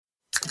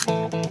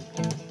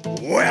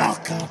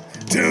Welcome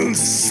to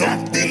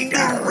Something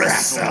to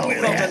Wrestle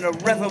With. Something to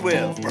Wrestle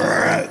With.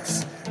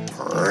 Bruce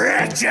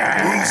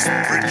Pritchard.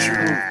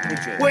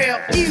 Well,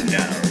 you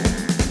know.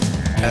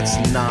 That's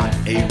not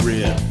a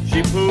rib.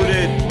 She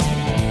pooted.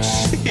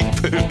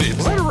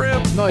 Is that a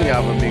rib? No,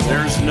 yeah, but me.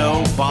 There's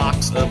no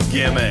box of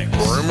gimmicks.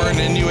 Rumor and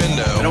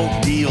innuendo. I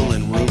don't deal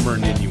in rumor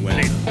and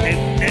innuendo.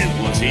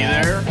 And was he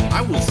there?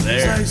 I was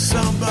there. Say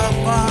something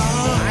about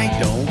I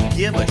don't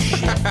give a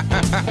shit.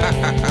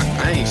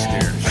 I ain't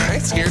scared of shit. I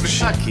ain't scared of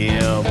shit. Fuck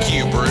him.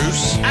 You,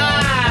 Bruce.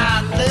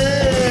 I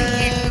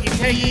love You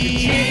take the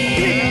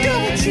cheese.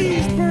 double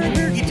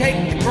cheeseburger. You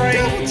take the break.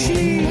 Double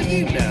cheese. Well,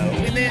 you know.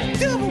 And then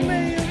double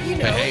mayo. You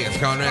know. Hey, it's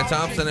Conrad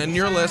Thompson, and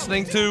you're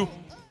listening to.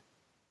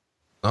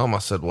 I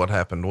almost said what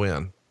happened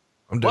when.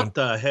 What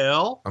the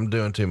hell? I'm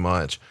doing too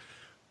much.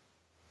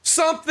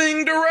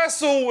 Something to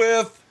Wrestle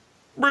With.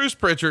 Bruce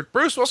Pritchard.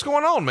 Bruce, what's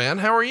going on, man?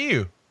 How are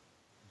you?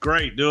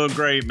 Great. Doing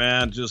great,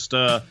 man. Just,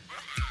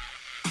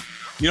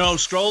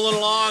 strolling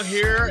along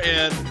here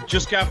and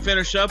just got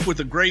finished up with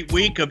a great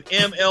week of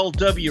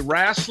MLW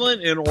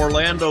wrestling in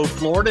Orlando,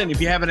 Florida. And if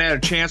you haven't had a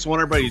chance, I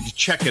want everybody to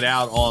check it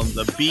out on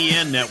the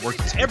BN network.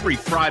 It's every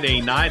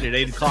Friday night at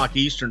 8 o'clock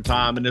Eastern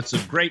time. And it's a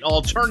great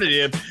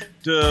alternative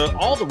to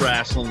all the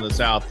wrestling that's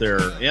out there.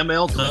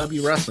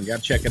 MLW wrestling. Got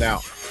to check it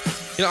out.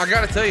 You know, I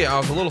got to tell you, I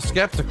was a little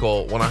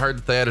skeptical when I heard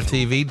that they had a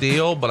TV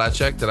deal, but I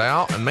checked it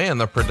out, and man,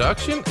 the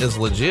production is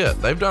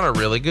legit. They've done a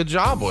really good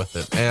job with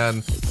it.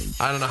 And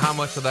I don't know how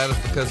much of that is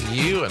because of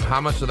you and how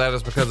much of that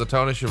is because of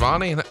Tony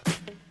Schiavone.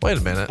 Wait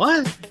a minute.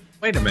 What?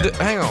 Wait a minute.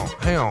 Hang on.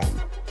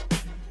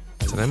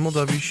 It's an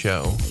MLW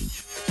show.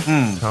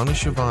 Tony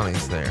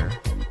Schiavone's there.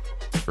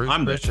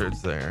 Bruce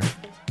Pritchard's there.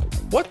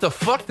 What the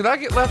fuck? Did I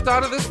get left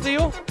out of this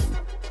deal?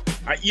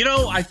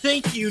 I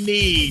think you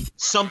need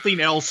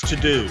something else to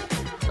do.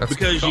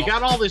 Because you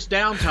got all this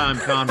downtime,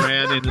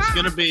 Conrad, and it's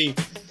going to be,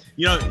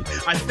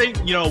 I think,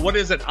 what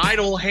is it?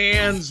 Idle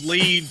hands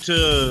lead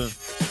to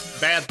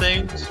bad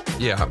things.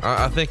 Yeah,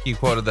 I think you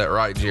quoted that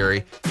right,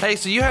 Jerry. Hey,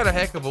 so you had a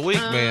heck of a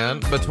week, man,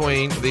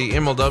 between the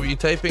MLW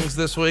tapings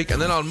this week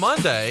and then on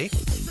Monday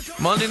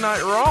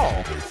Night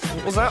Raw.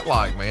 What was that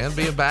like, man?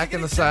 Being back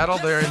in the saddle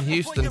there in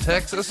Houston,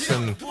 Texas,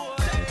 and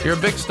you're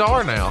a big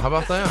star now. How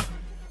about that?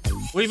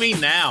 What do you mean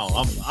now?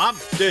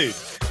 Dude,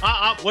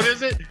 what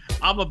is it?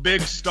 I'm a big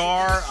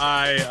star.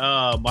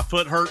 My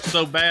foot hurt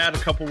so bad a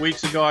couple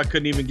weeks ago I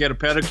couldn't even get a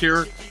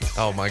pedicure.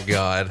 Oh my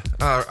God,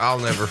 I'll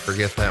never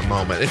forget that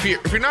moment. If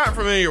you're not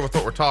familiar with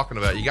what we're talking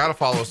about, you got to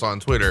follow us on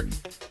Twitter.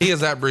 He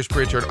is at Bruce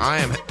Pritchard. I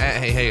am at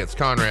Hey it's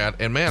Conrad.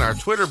 And man, our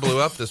Twitter blew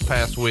up this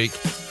past week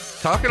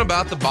talking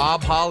about the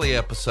Bob Holly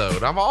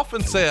episode. I've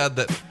often said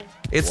that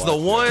it's the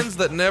ones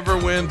that never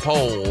win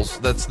polls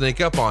that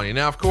sneak up on you.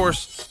 Now, of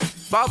course,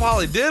 Bob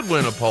Holly did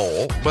win a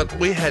poll, but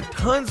we had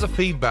tons of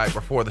feedback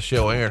before the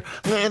show aired.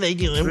 What are they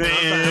doing? Bob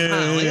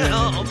Holly.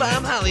 Oh,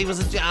 Bob Holly was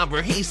a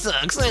jobber. He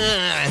sucks.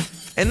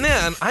 And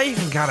then I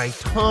even got a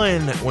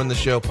ton when the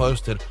show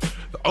posted.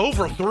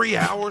 Over 3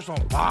 hours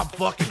on Bob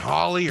fucking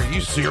Holly. Are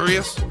you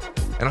serious?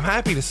 And I'm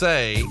happy to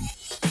say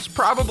it's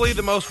probably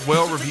the most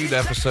well-reviewed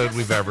episode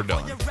we've ever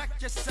done.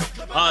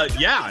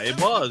 Yeah, it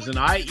was. And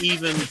I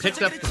even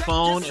picked up the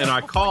phone and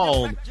I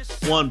called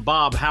one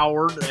Bob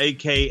Howard,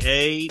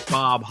 a.k.a.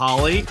 Bob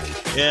Holly.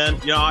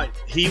 And,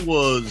 he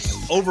was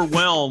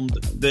overwhelmed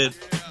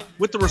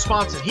with the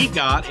response that he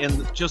got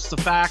and just the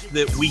fact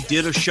that we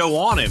did a show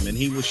on him. And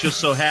he was just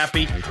so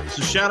happy.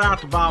 So shout out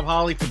to Bob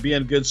Holly for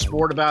being a good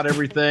sport about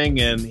everything.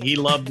 And he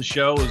loved the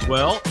show as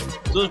well.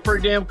 So it was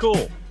pretty damn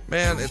cool.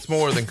 Man, it's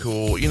more than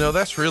cool.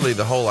 That's really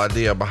the whole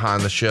idea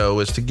behind the show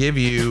is to give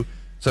you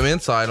some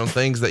insight on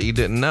things that you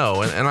didn't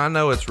know. And I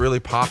know it's really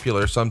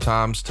popular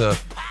sometimes to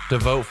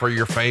vote for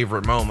your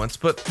favorite moments,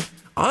 but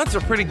odds are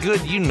pretty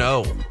good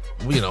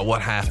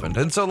what happened.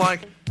 And so,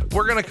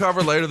 we're going to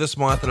cover later this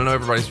month, and I know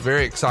everybody's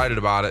very excited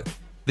about it,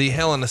 the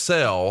Hell in a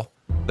Cell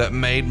that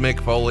made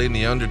Mick Foley and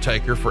The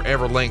Undertaker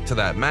forever linked to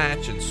that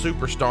match and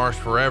Superstars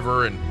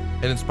Forever, and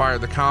it inspired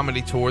the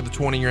comedy tour, the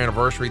 20-year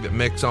anniversary that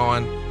Mick's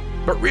on.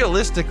 But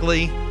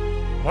realistically,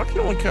 why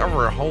can't we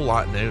cover a whole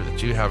lot new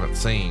that you haven't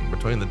seen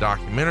between the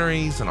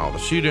documentaries and all the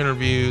shoot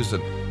interviews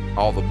and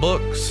all the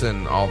books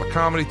and all the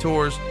comedy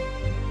tours?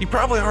 You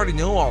probably already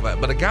know all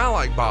that, but a guy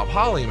like Bob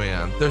Holly,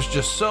 man, there's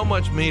just so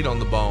much meat on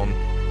the bone.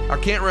 I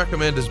can't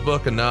recommend his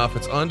book enough.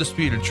 It's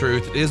Undisputed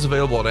Truth. It is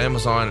available at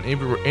Amazon and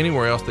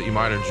anywhere else that you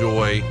might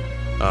enjoy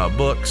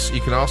books.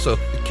 You can also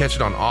catch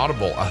it on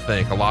Audible, I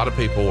think. A lot of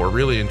people were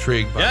really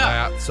intrigued by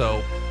that.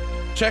 So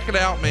check it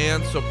out,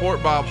 man.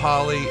 Support Bob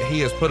Holly.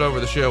 He has put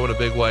over the show in a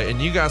big way,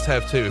 and you guys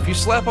have too. If you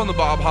slept on the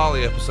Bob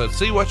Holly episode,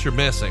 see what you're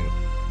missing.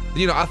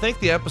 I think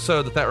the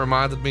episode that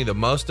reminded me the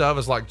most of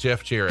is like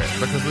Jeff Jarrett,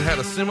 because we had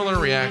a similar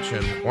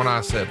reaction when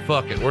I said,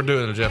 fuck it, we're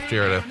doing a Jeff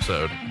Jarrett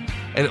episode.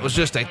 And it was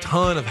just a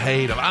ton of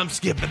hate of, I'm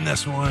skipping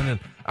this one, and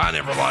I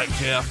never liked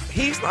Jeff.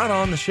 He's not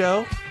on the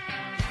show.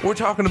 We're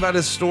talking about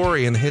his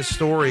story, and his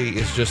story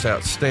is just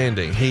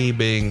outstanding. He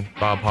being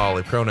Bob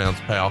Holly, pronouns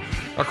pal.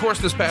 Of course,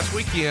 this past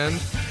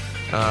weekend,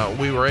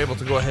 we were able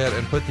to go ahead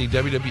and put the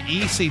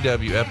WWE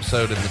CW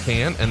episode in the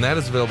can, and that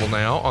is available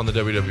now on the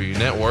WWE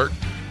Network.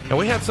 And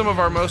we had some of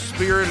our most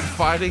spirited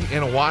fighting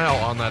in a while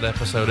on that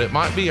episode. It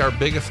might be our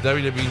biggest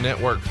WWE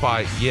Network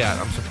fight yet.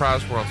 I'm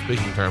surprised we're on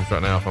speaking terms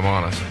right now, if I'm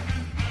honest.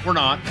 We're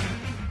not.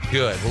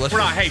 Good. Well, We're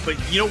not. Hey, but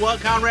you know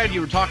what, Conrad? You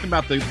were talking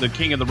about the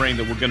King of the Ring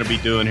that we're going to be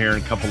doing here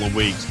in a couple of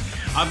weeks.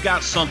 I've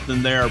got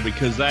something there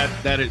because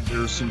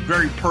there's some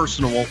very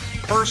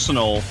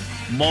personal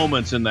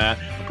moments in that.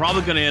 I'm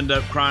probably going to end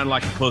up crying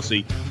like a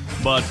pussy,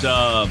 but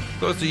so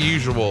it's the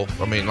usual.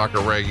 I mean, like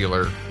a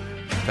regular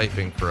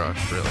taping for us,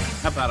 really.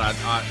 How about I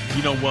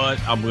you know what?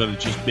 I'm going to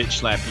just bitch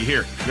slap you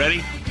here.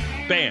 Ready?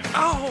 Bam.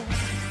 Oh,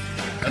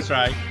 that's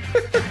right.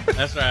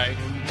 That's right.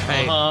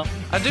 Hey,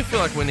 I do feel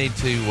like we need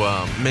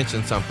to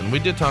mention something. We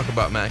did talk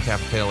about Matt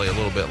Capitelli a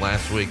little bit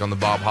last week on the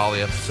Bob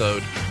Holly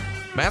episode.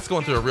 Matt's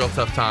going through a real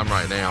tough time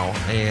right now,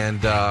 and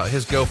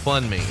his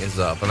GoFundMe is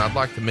up, and I'd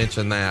like to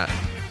mention that.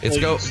 It's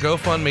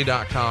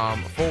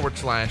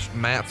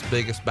GoFundMe.com/Matt's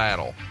Biggest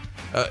Battle.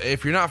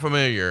 If you're not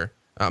familiar,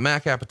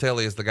 Matt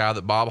Capitelli is the guy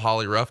that Bob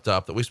Holly roughed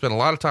up that we spent a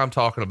lot of time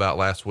talking about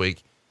last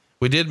week.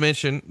 We did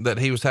mention that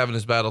he was having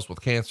his battles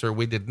with cancer.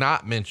 We did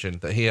not mention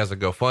that he has a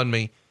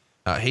GoFundMe.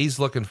 He's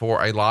looking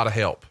for a lot of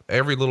help.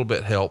 Every little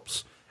bit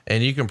helps.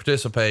 And you can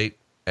participate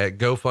at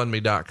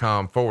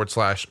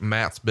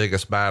GoFundMe.com/Matt's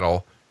Biggest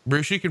Battle.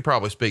 Bruce, you can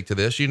probably speak to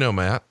this. You know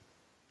Matt.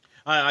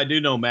 I do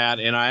know Matt,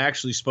 and I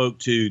actually spoke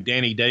to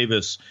Danny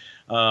Davis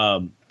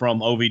from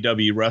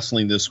OVW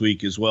Wrestling this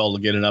week as well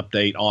to get an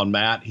update on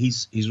Matt.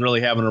 He's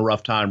really having a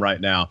rough time right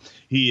now.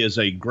 He is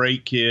a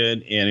great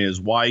kid, and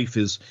his wife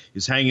is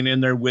hanging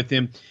in there with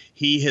him.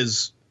 He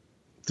has,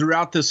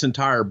 throughout this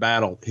entire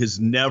battle, has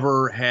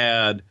never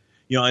had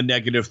a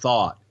negative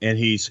thought, and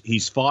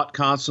he's fought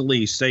constantly.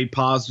 He stayed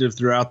positive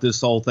throughout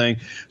this whole thing.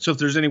 So if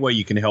there's any way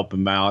you can help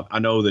him out, I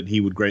know that he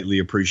would greatly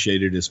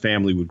appreciate it. His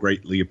family would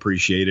greatly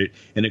appreciate it,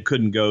 and it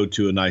couldn't go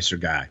to a nicer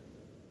guy.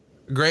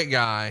 Great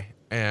guy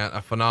and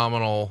a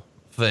phenomenal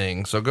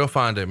thing. So go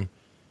find him,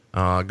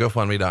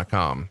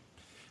 GoFundMe.com.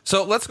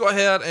 So let's go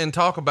ahead and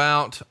talk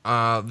about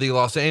the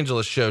Los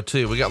Angeles show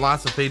too. We got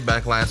lots of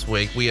feedback last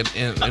week. We had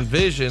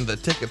envisioned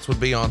that tickets would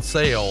be on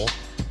sale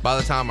by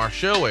the time our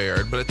show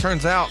aired, but it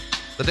turns out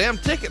the damn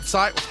ticket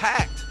site was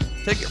hacked.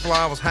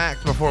 Ticketfly was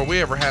hacked before we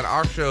ever had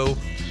our show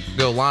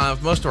go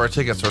live. Most of our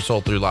tickets are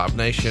sold through Live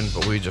Nation,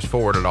 but we just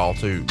forward it all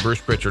to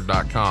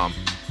BrucePritchard.com.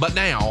 But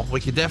now we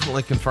can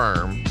definitely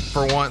confirm,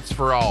 for once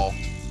for all,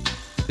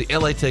 the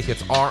LA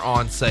tickets are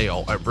on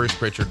sale at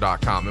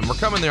BrucePritchard.com. And we're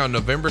coming there on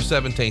November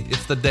 17th.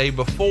 It's the day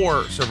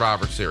before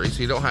Survivor Series,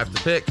 so you don't have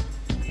to pick.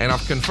 And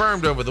I've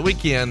confirmed over the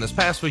weekend, this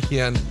past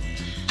weekend,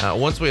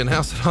 once we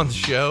announced it on the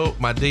show,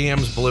 my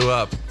DMs blew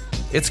up.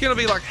 It's going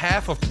to be like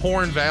half of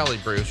Porn Valley,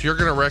 Bruce. You're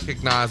going to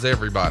recognize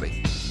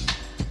everybody.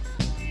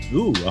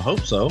 Ooh, I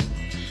hope so.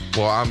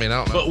 Well, I mean,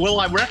 I don't know. But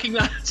will I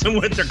recognize them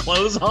with their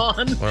clothes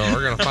on? Well,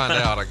 we're going to find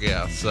out, I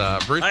guess.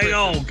 Bruce, hang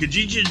on. Could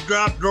you just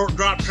drop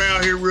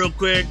trowel here real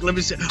quick? Let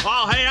me see.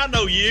 Oh, hey, I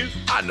know you.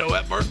 I know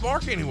that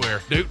birthmark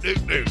anywhere. Duke.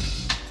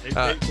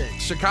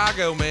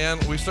 Chicago, man,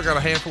 we still got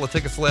a handful of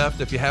tickets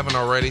left. If you haven't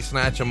already,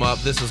 snatch them up.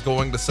 This is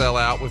going to sell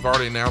out. We've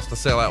already announced the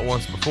sellout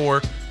once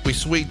before. We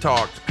sweet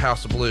talked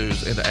House of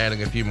Blues into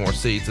adding a few more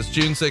seats. It's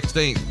June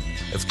 16th.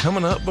 It's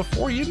coming up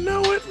before you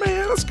know it,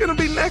 man. It's going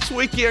to be next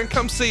weekend.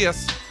 Come see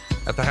us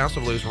at the House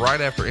of Blues right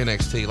after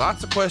NXT.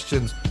 Lots of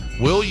questions.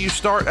 Will you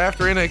start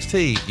after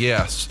NXT?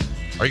 Yes.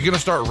 Are you going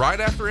to start right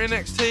after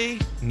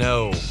NXT?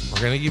 No.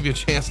 We're going to give you a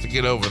chance to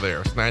get over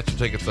there. Snatch your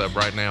tickets up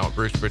right now at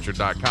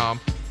BrucePritchard.com.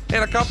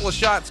 And a couple of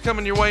shots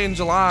coming your way in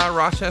July.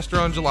 Rochester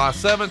on July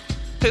 7th,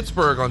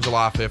 Pittsburgh on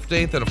July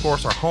 15th, and of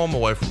course our home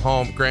away from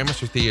home,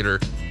 Gramercy Theater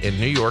in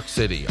New York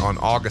City on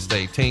August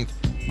 18th.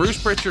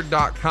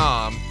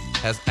 BrucePritchard.com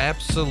has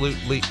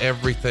absolutely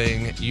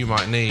everything you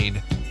might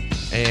need.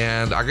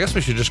 And I guess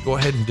we should just go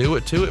ahead and do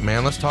it to it,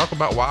 man. Let's talk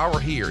about why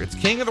we're here. It's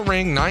King of the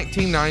Ring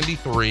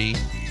 1993.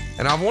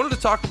 And I've wanted to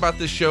talk about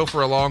this show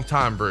for a long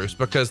time, Bruce,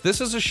 because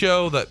this is a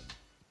show that,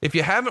 if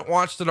you haven't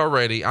watched it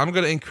already, I'm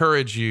going to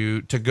encourage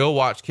you to go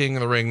watch King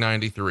of the Ring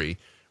 93.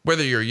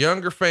 Whether you're a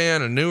younger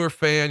fan, a newer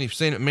fan, you've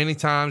seen it many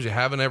times, you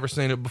haven't ever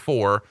seen it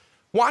before,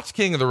 watch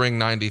King of the Ring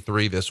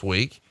 93 this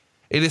week.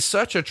 It is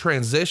such a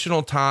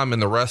transitional time in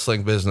the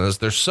wrestling business.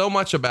 There's so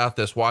much about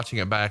this, watching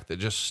it back, that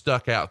just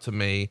stuck out to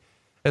me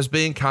as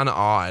being kind of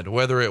odd.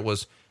 Whether it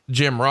was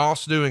Jim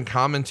Ross doing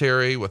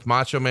commentary with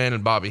Macho Man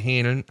and Bobby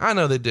Heenan. I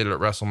know they did it at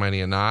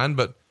WrestleMania 9,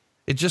 but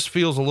it just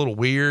feels a little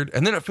weird.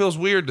 And then it feels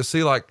weird to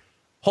see like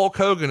Hulk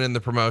Hogan in the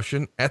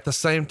promotion at the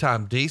same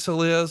time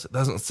Diesel is. It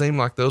doesn't seem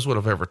like those would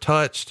have ever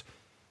touched.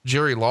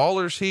 Jerry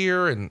Lawler's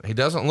here, and he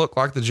doesn't look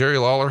like the Jerry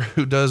Lawler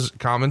who does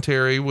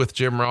commentary with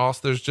Jim Ross.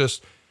 There's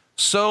just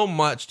so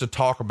much to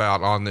talk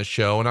about on this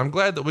show, and I'm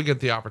glad that we get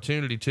the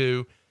opportunity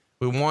to.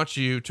 We want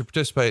you to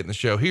participate in the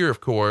show here,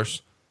 of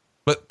course,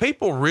 but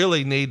people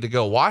really need to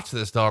go watch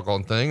this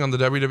doggone thing on the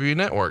WWE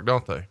Network,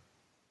 don't they?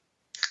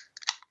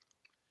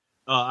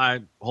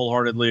 I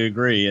wholeheartedly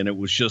agree, and it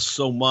was just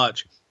so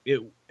much.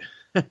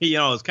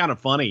 It's kind of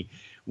funny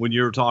when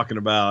you were talking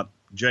about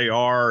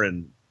JR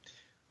and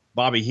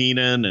Bobby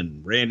Heenan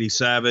and Randy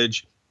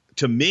Savage.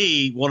 To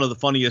me, one of the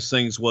funniest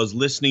things was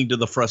listening to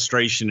the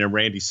frustration in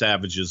Randy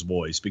Savage's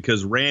voice,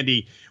 because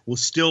Randy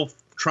was still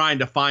trying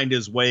to find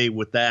his way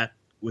with that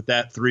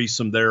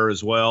threesome there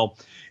as well.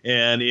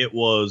 And it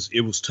was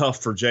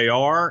tough for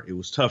JR. It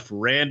was tough for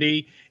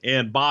Randy,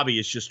 and Bobby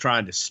is just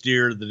trying to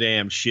steer the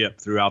damn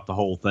ship throughout the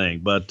whole thing.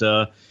 But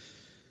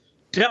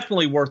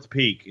definitely worth the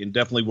peek and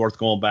definitely worth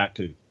going back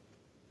to.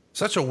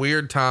 Such a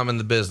weird time in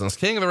the business.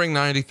 King of the Ring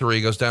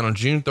 93 goes down on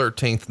June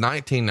 13th,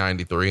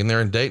 1993, and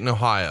they're in Dayton,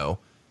 Ohio.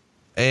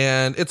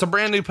 And it's a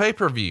brand new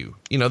pay-per-view.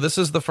 You know, this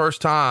is the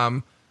first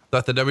time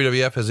that the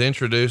WWF has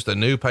introduced a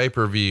new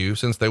pay-per-view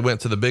since they went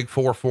to the Big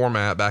Four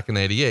format back in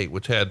 88,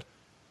 which had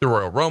the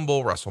Royal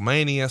Rumble,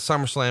 WrestleMania,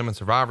 SummerSlam, and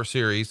Survivor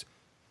Series.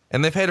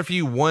 And they've had a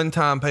few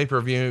one-time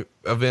pay-per-view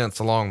events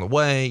along the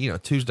way, you know,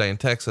 Tuesday in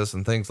Texas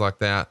and things like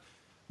that.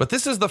 But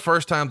this is the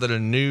first time that a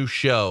new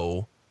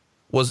show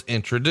was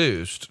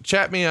introduced.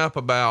 Chat me up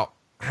about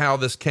how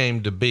this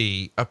came to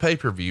be a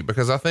pay-per-view,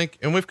 because I think,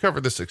 and we've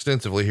covered this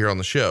extensively here on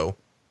the show,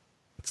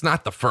 it's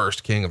not the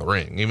first King of the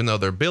Ring, even though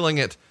they're billing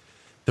it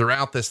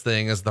throughout this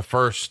thing as the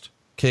first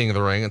King of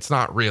the Ring. It's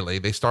not really.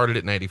 They started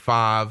it in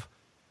 85.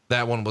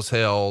 That one was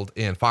held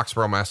in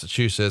Foxborough,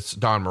 Massachusetts.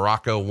 Don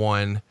Morocco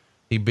won.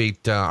 He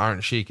beat Iron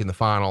Sheik in the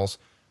finals.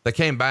 They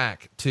came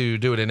back to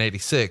do it in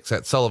 86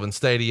 at Sullivan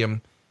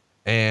Stadium.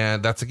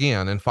 And that's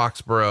again in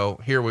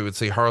Foxborough. Here we would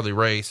see Harley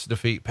Race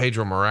defeat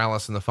Pedro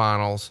Morales in the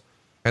finals.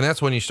 And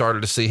that's when you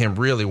started to see him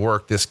really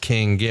work this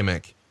King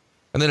gimmick.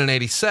 And then in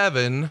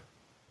 87,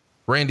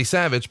 Randy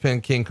Savage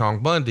pinned King Kong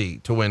Bundy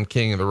to win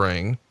King of the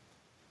Ring.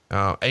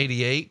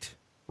 88,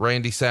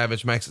 Randy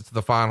Savage makes it to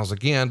the finals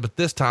again, but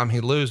this time he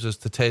loses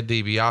to Ted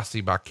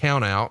DiBiase by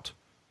countout.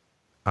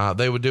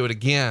 They would do it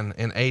again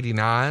in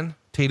 89.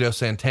 Tito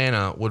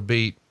Santana would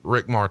beat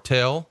Rick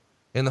Martel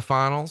in the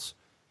finals.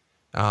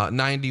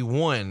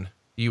 91,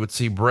 you would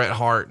see Bret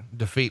Hart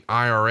defeat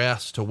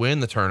IRS to win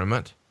the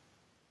tournament.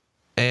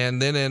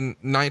 And then in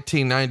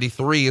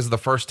 1993 is the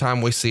first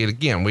time we see it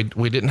again.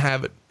 We didn't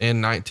have it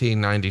in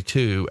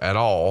 1992 at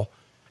all,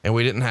 and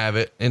we didn't have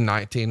it in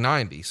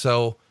 1990.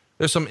 So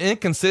there's some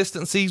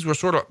inconsistencies. We're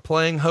sort of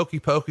playing hokey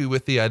pokey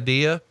with the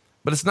idea,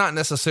 but it's not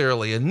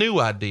necessarily a new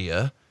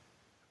idea.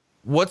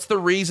 What's the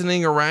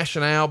reasoning or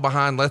rationale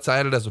behind let's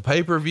add it as a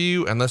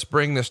pay-per-view and let's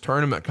bring this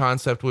tournament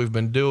concept we've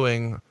been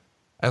doing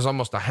as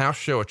almost a house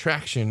show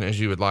attraction, as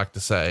you would like to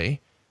say,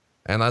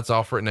 and let's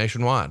offer it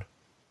nationwide?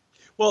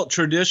 Well,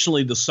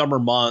 traditionally, the summer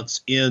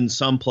months in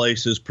some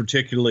places,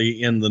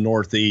 particularly in the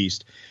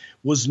Northeast,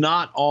 was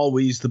not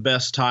always the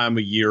best time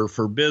of year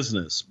for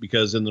business,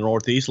 because in the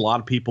Northeast, a lot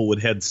of people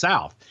would head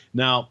south.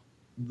 Now,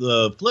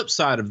 the flip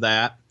side of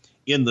that,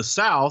 in the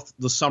South,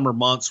 the summer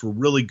months were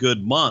really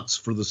good months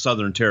for the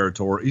Southern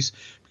territories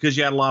because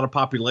you had a lot of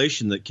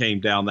population that came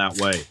down that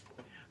way.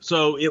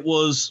 So it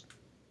was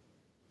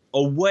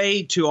a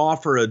way to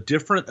offer a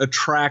different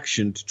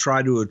attraction to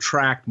try to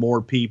attract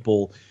more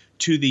people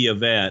to the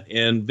event.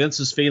 And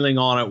Vince's feeling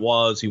on it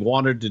was he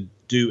wanted to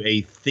do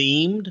a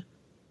themed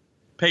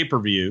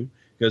pay-per-view,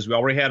 because we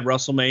already had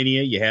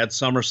WrestleMania, you had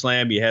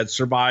SummerSlam, you had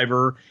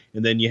Survivor,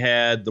 and then you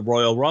had the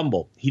Royal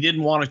Rumble. He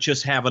didn't want to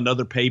just have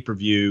another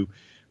pay-per-view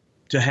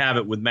to have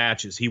it with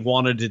matches. He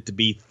wanted it to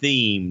be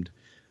themed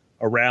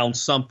around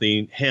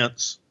something,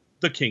 hence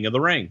the King of the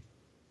Ring.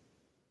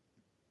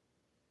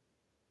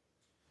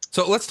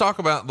 So let's talk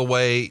about the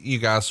way you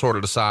guys sort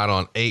of decide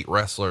on 8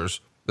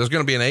 wrestlers. There's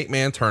going to be an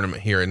 8-man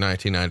tournament here in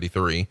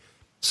 1993.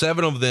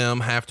 7 of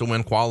them have to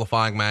win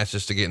qualifying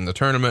matches to get in the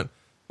tournament.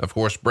 Of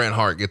course, Bret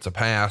Hart gets a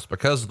pass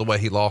because of the way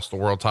he lost the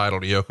world title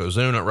to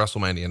Yokozuna at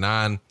WrestleMania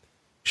 9.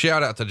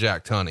 Shout out to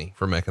Jack Tunney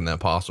for making that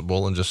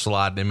possible and just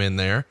sliding him in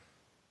there.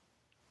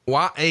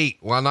 Why 8?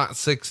 Why not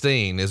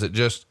 16? Is it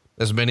just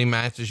as many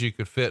matches you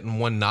could fit in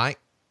one night?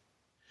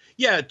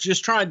 Yeah,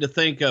 just trying to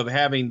think of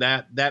having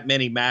that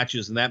many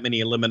matches and that many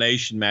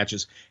elimination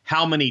matches,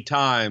 how many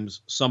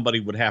times somebody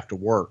would have to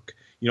work,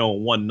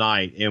 one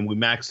night. And we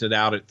maxed it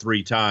out at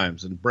 3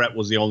 times. And Bret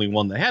was the only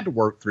one that had to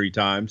work 3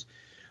 times.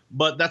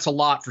 But that's a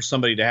lot for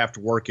somebody to have to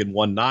work in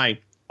one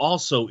night.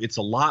 Also, it's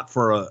a lot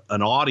for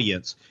an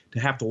audience to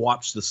have to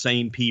watch the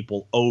same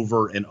people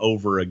over and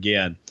over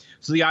again.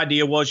 So the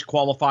idea was you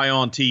qualify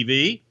on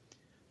TV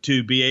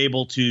to be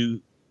able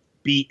to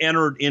be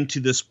entered into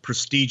this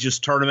prestigious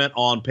tournament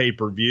on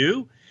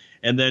pay-per-view.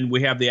 And then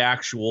we have the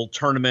actual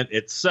tournament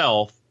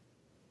itself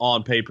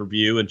on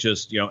pay-per-view, and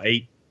just,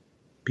 8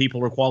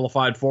 people are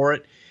qualified for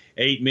it.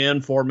 8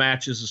 men, 4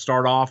 matches to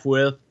start off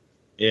with,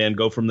 and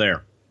go from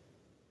there.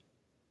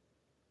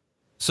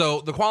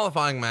 So the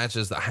qualifying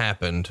matches that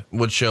happened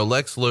would show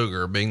Lex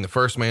Luger being the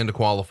first man to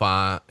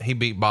qualify. He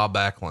beat Bob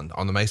Backlund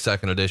on the May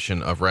 2nd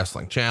edition of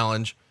Wrestling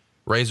Challenge.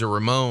 Razor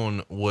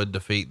Ramon would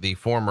defeat the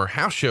former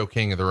house show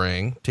King of the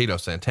Ring, Tito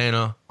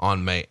Santana,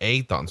 on May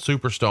 8th on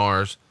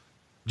Superstars.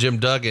 Jim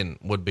Duggan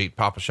would beat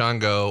Papa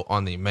Shango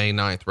on the May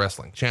 9th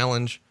Wrestling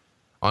Challenge.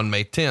 On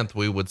May 10th,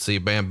 we would see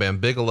Bam Bam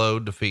Bigelow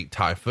defeat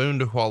Typhoon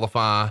to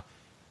qualify.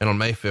 And on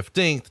May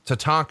 15th,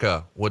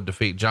 Tatanka would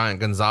defeat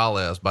Giant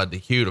Gonzalez by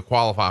DQ to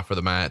qualify for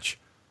the match.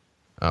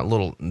 A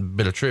little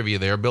bit of trivia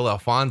there. Bill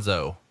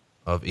Alfonso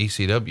of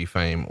ECW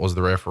fame was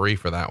the referee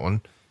for that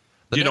one.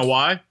 Do you know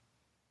why?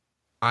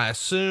 I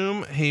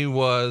assume he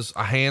was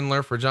a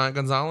handler for Giant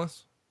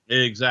Gonzalez.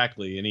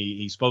 Exactly. And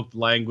he spoke the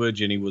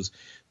language, and he was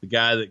the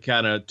guy that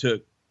kind of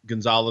took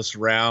Gonzalez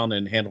around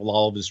and handled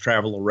all of his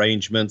travel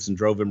arrangements and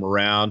drove him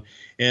around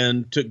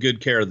and took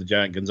good care of the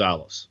Giant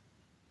Gonzalez.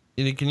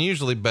 And you can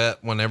usually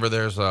bet whenever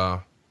there's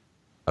a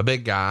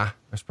big guy,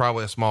 there's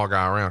probably a small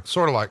guy around,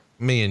 sort of like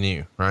me and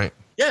you, right?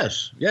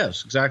 Yes,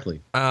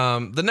 exactly.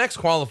 The next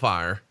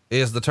qualifier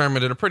is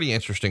determined in a pretty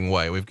interesting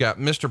way. We've got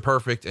Mr.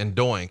 Perfect and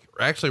Doink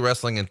actually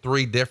wrestling in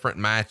 3 different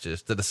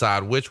matches to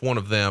decide which one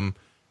of them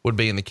would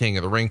be in the King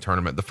of the Ring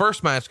tournament. The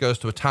first match goes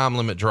to a time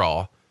limit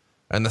draw,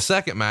 and the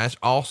second match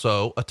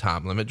also a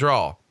time limit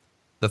draw.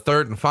 The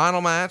third and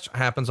final match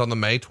happens on the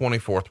May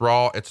 24th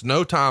Raw. It's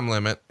no time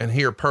limit, and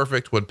here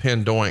Perfect would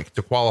pin Doink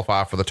to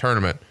qualify for the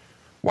tournament.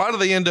 Why do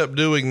they end up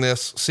doing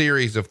this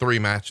series of 3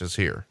 matches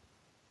here?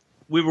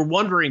 We were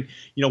wondering,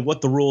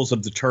 what the rules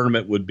of the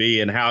tournament would be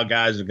and how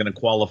guys are going to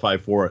qualify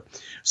for it.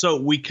 So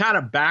we kind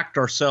of backed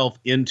ourselves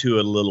into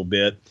it a little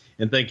bit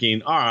and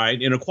thinking, all right,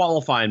 in a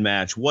qualifying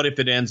match, what if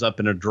it ends up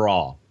in a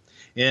draw?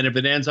 And if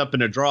it ends up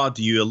in a draw,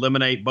 do you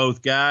eliminate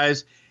both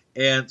guys?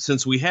 And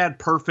since we had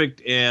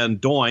Perfect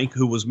and Doink,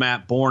 who was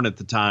Matt Bourne at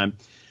the time,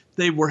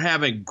 they were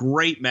having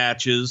great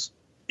matches,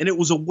 and it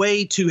was a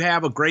way to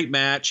have a great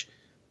match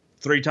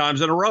 3 times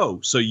in a row.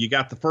 So you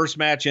got the first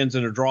match ends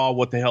in a draw.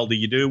 What the hell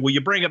do? Well,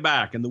 you bring it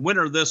back, and the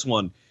winner of this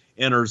one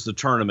enters the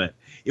tournament.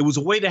 It was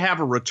a way to have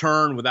a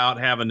return without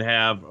having to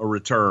have a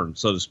return,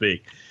 so to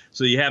speak.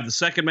 So you have the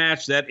second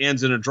match that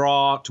ends in a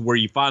draw to where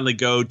you finally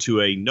go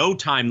to a no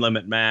time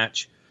limit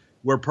match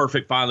where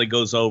Perfect finally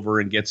goes over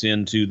and gets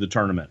into the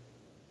tournament.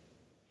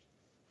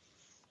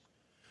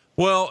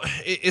 Well,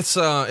 it's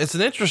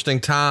an interesting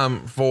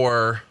time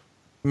for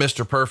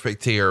Mr.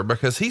 Perfect here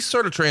because he's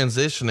sort of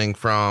transitioning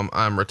from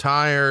I'm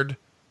retired,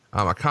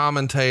 I'm a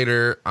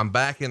commentator, I'm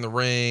back in the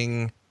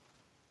ring.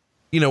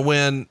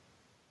 When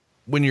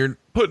you're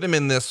putting him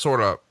in this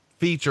sort of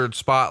featured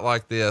spot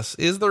like this,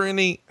 is there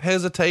any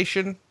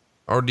hesitation,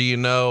 or do you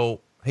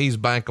know he's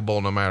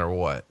bankable no matter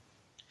what?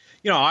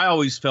 I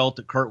always felt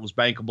that Kurt was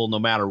bankable no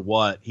matter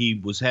what.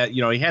 He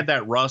had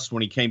that rust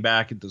when he came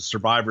back at the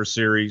Survivor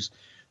Series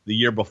the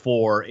year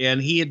before,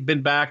 and he had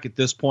been back at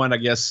this point, I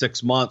guess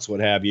 6 months, what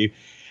have you.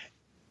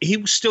 He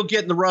was still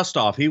getting the rust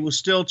off. He was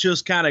still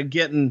just kind of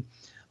getting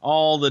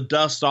all the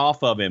dust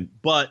off of him.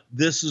 But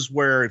this is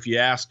where, if you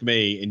ask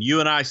me, and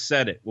you and I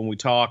said it when we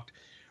talked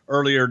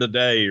earlier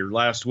today or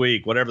last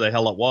week, whatever the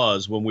hell it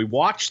was, when we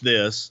watched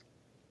this,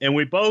 and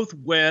we both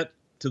went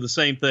to the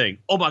same thing.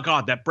 Oh my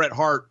God, that Bret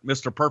Hart,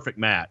 Mr. Perfect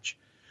match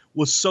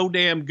was so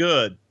damn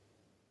good.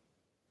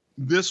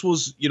 This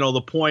was,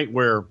 the point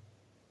where,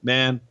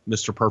 man,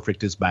 Mr.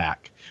 Perfect is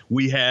back.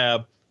 We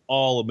have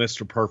all of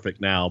Mr. Perfect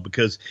now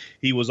because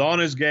he was on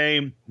his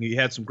game. He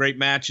had some great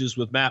matches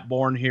with Matt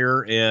Bourne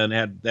here and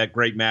had that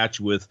great match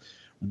with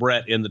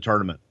Bret in the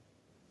tournament.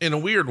 In a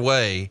weird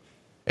way,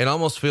 it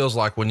almost feels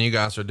like when you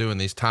guys are doing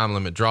these time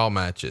limit draw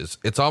matches,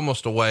 it's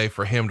almost a way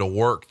for him to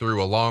work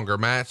through a longer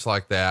match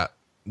like that,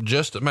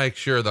 just to make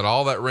sure that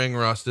all that ring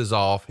rust is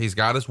off. He's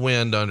got his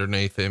wind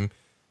underneath him.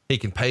 He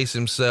can pace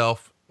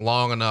himself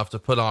long enough to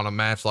put on a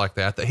match like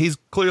that he's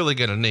clearly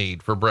going to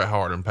need for Bret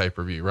Hart in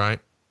pay-per-view, right?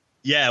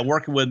 Yeah.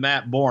 Working with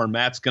Matt Bourne,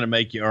 Matt's going to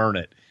make you earn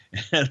it.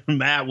 And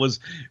Matt was,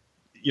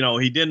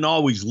 he didn't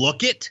always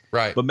look it,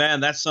 right? But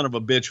man, that son of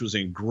a bitch was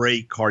in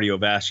great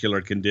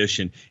cardiovascular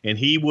condition, and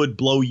he would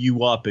blow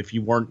you up if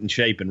you weren't in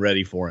shape and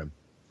ready for him.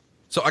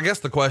 So I guess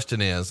the question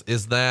is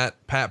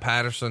that Pat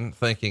Patterson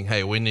thinking,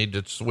 hey, we need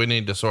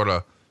to sort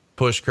of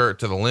push Kurt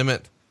to the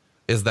limit?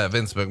 Is that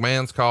Vince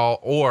McMahon's call,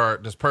 or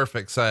does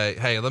Perfect say,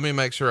 hey, let me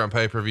make sure I'm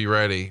pay-per-view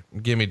ready.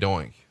 Give me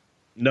Doink?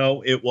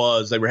 No, it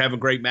was, they were having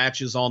great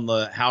matches on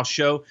the house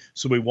show.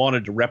 So we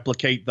wanted to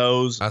replicate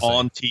those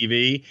on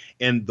TV.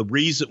 And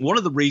one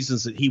of the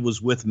reasons that he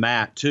was with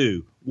Matt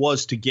too,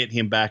 was to get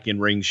him back in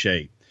ring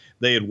shape.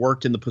 They had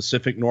worked in the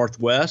Pacific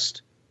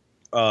Northwest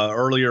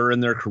earlier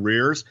in their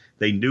careers.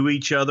 They knew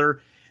each other,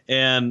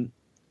 and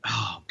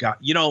oh God,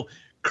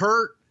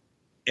 Kurt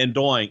and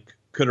Doink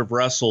could have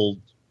wrestled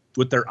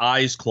with their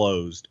eyes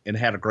closed and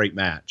had a great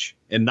match,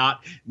 and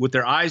not with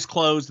their eyes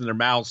closed and their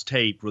mouths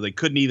taped where they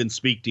couldn't even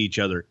speak to each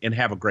other and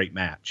have a great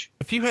match.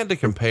 If you had to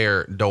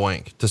compare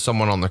Doink to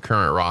someone on the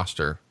current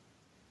roster,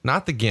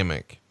 not the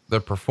gimmick,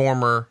 the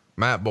performer,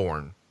 Matt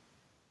Bourne,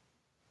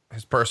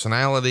 his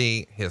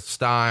personality, his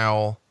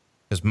style,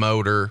 his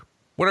motor,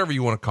 whatever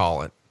you want to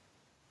call it,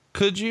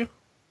 could you?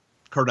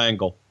 Kurt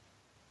Angle.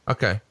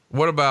 Okay.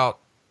 What about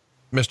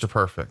Mr.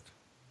 Perfect?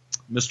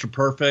 Mr.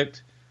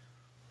 Perfect.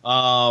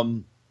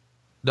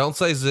 Don't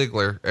say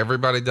Ziggler.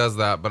 Everybody does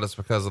that, but it's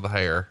because of the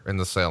hair and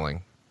the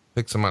selling.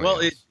 Pick somebody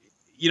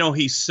else.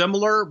 He's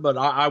similar, but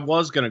I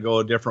was going to go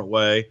a different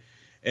way.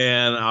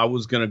 And I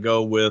was going to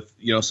go with,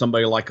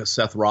 somebody like a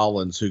Seth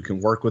Rollins who can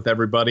work with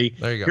everybody.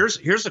 There you go.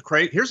 Here's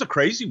a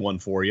crazy one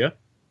for you.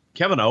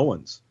 Kevin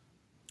Owens.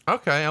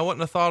 Okay, I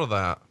wouldn't have thought of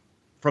that.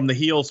 From the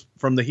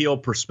heel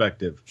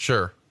perspective.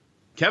 Sure.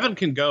 Kevin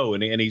can go,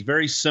 and he's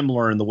very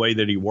similar in the way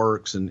that he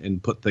works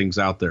and put things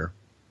out there.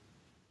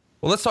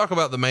 Well, let's talk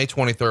about the May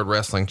 23rd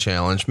Wrestling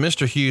Challenge.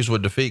 Mr. Hughes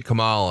would defeat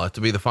Kamala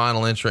to be the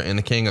final entrant in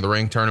the King of the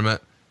Ring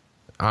tournament.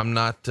 I'm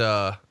not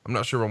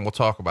sure when we'll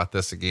talk about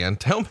this again.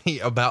 Tell me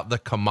about the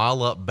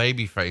Kamala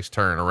babyface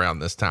turn around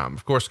this time.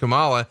 Of course,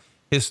 Kamala,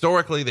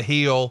 historically the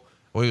heel,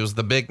 well, he was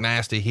the big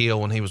nasty heel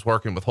when he was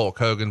working with Hulk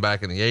Hogan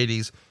back in the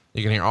 80s.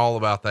 You can hear all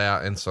about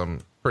that and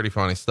some pretty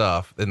funny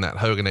stuff in that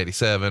Hogan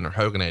 87 or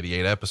Hogan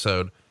 88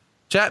 episode.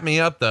 Chat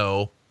me up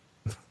though.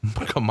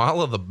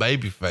 Kamala the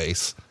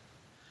babyface.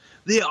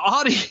 The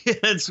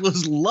audience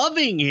was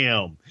loving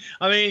him.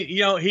 I mean,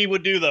 he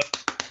would do the,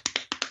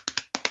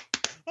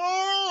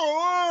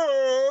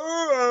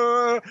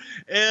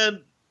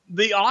 and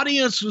the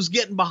audience was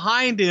getting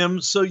behind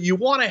him. So you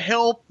want to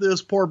help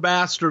this poor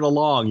bastard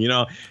along.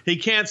 He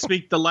can't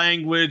speak the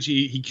language.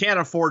 He can't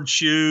afford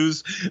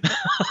shoes.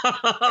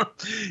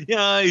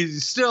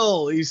 He's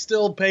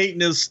still painting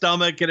his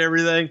stomach and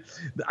everything.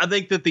 I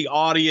think that the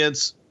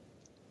audience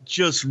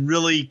just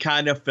really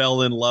kind of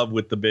fell in love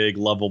with the big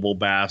lovable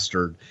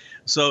bastard.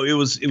 So it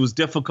was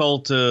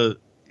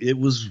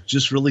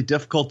just really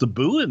difficult to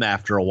boo him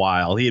after a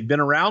while. He had been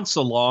around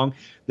so long.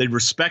 They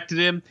respected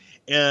him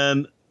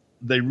and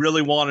they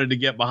really wanted to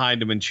get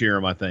behind him and cheer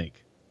him, I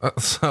think.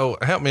 So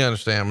help me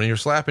understand, when you're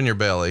slapping your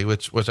belly,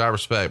 which I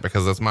respect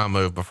because that's my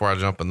move before I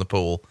jump in the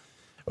pool.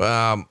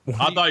 I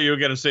thought you were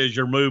going to say it's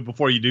your move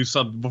before you do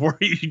something, before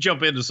you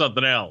jump into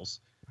something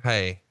else.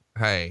 Hey,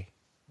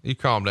 you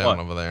calm down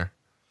over there.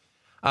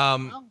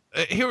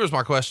 Here was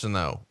my question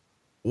though.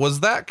 Was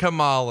that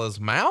Kamala's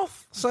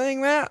mouth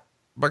saying that?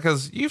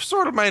 Because you've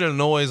sort of made a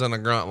noise and a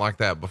grunt like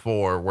that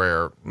before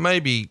where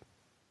maybe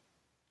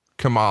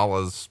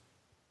Kamala's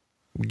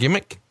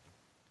gimmick.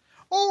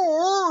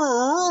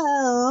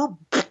 You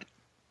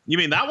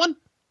mean that one?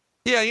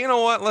 Yeah. You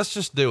know what? Let's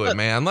just do it,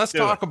 man. Let's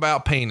talk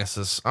about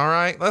penises. All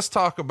right. Let's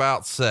talk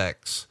about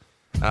sex.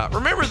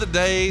 Remember the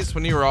days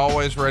when you were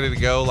always ready to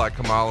go like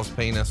Kamala's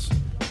penis?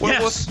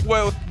 Yes.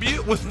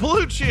 With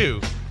Blue Chew.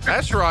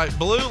 That's right.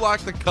 Blue like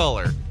the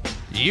color.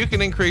 You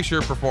can increase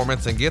your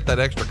performance and get that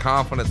extra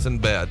confidence in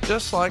bed,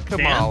 just like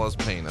Kamala's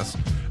penis.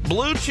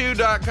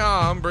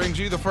 BlueChew.com brings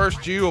you the first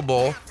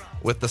chewable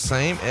with the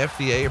same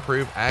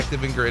FDA-approved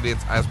active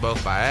ingredients as both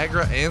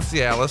Viagra and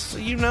Cialis, so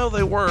you know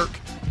they work.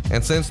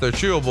 And since they're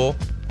chewable,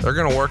 they're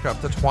going to work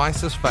up to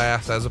twice as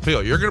fast as a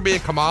pill. You're going to be in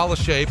Kamala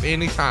shape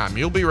anytime.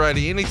 You'll be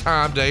ready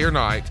anytime, day or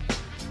night.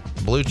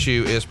 Blue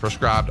Chew is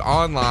prescribed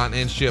online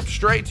and shipped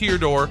straight to your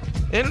door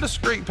in a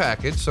discreet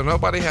package, so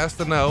nobody has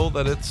to know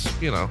that it's,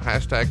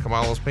 hashtag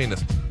Kamala's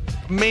penis.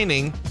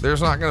 Meaning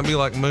there's not going to be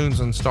like moons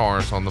and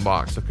stars on the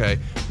box, okay?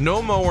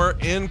 No more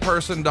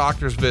in-person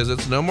doctor's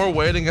visits, no more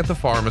waiting at the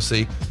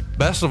pharmacy.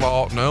 Best of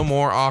all, no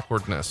more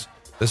awkwardness.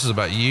 This is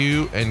about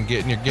you and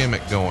getting your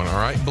gimmick going, all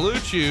right? Blue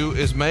Chew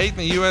is made in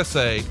the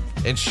USA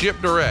and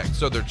shipped direct,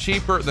 so they're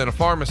cheaper than a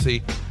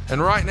pharmacy. And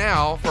right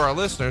now, for our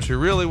listeners who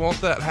really want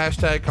that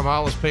hashtag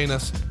Kamala's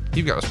penis,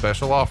 you've got a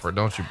special offer,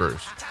 don't you,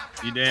 Bruce?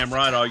 You damn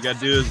right. All you got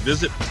to do is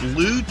visit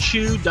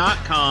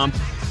BlueChew.com,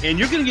 and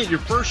you're going to get your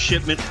first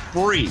shipment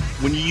free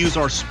when you use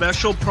our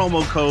special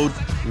promo code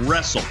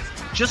WRESTLE.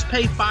 Just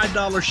pay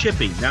 $5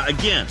 shipping. Now,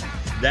 again,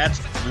 that's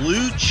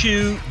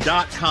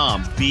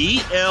BlueChew.com,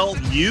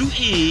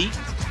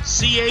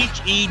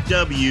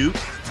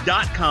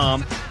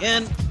 BlueChew.com,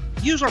 and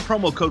use our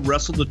promo code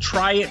WRESTLE to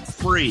try it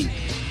free.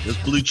 This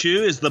Blue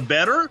Chew is the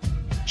better,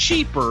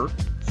 cheaper,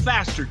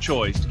 faster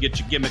choice to get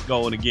your gimmick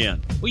going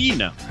again. Well,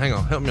 Hang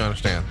on, help me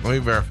understand. Let me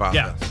verify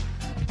this.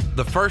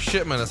 The first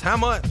shipment is how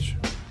much?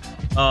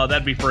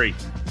 That'd be free.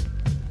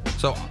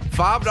 So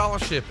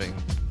 $5 shipping.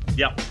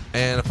 Yep.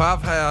 And if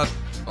I've had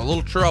a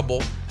little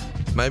trouble,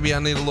 maybe I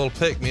need a little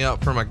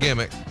pick-me-up for my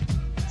gimmick.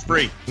 It's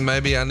free.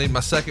 Maybe I need my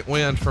second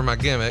wind for my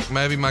gimmick.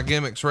 Maybe my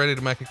gimmick's ready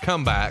to make a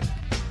comeback.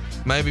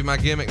 Maybe my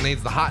gimmick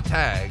needs the hot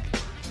tag.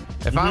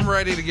 If I'm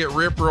ready to get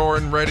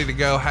rip-roaring, ready to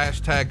go,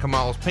 hashtag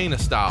Kamala's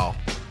penis style,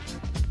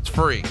 it's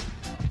free.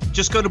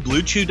 Just go to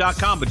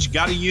BlueChew.com, but you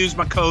got to use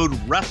my code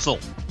WRESTLE.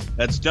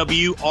 That's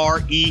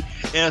WRESTLE.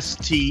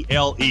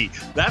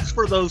 That's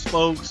for those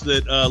folks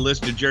that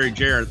listen to Jerry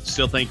Jarrett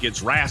still think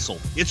it's wrestle.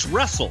 It's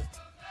wrestle.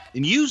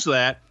 And use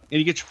that, and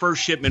you get your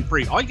first shipment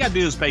free. All you got to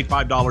do is pay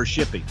 $5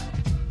 shipping.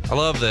 I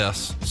love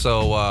this.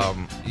 So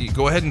you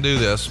go ahead and do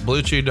this.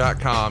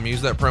 BlueChew.com.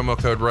 Use that promo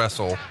code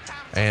WRESTLE.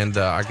 And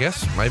I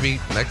guess maybe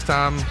next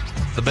time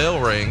the bell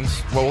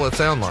rings, what will it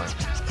sound like?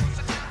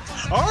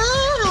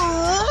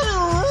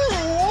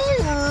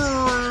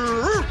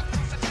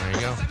 There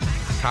you go.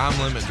 Time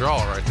limit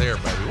draw right there,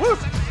 baby. Woo!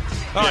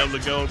 Be able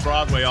to go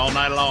Broadway all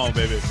night long,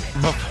 baby.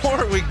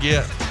 Before we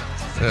get,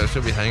 it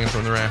should be hanging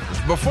from the rafters.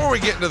 Before we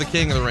get into the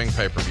King of the Ring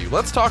pay-per-view,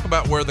 let's talk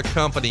about where the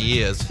company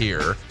is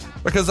here,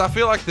 because I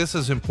feel like this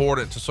is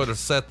important to sort of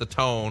set the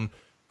tone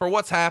for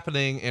what's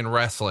happening in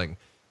wrestling.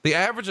 The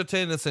average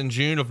attendance in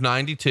June of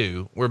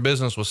 '92, where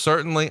business was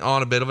certainly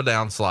on a bit of a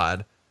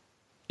downslide,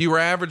 you were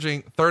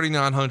averaging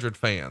 3,900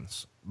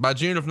 fans. By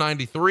June of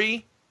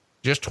 93,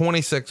 just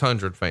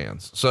 2,600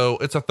 fans. So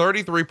it's a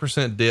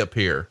 33% dip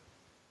here.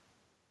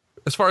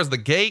 As far as the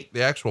gate,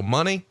 the actual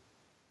money,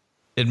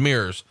 it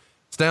mirrors.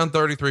 It's down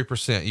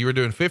 33%. You were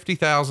doing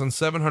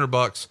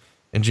 $50,700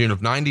 in June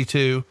of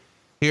 92.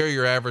 Here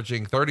you're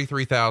averaging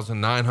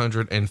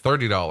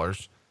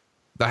 $33,930.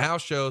 The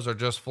house shows are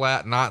just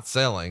flat, not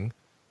selling.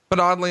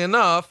 But oddly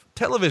enough,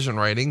 television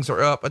ratings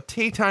are up a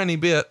teeny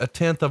bit, a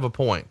tenth of a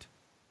point.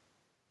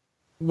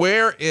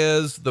 Where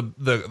is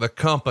the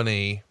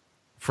company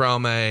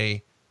from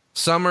a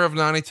summer of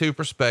 92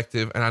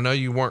 perspective? And I know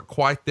you weren't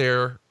quite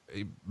there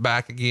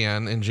back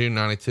again in June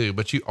 92,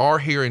 but you are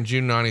here in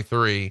June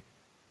 93.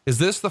 Is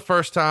this the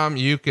first time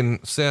you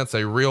can sense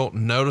a real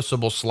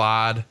noticeable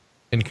slide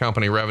in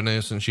company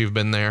revenue since you've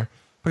been there?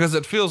 Because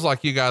it feels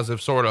like you guys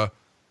have sort of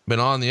been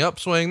on the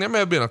upswing. There may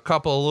have been a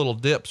couple of little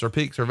dips or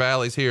peaks or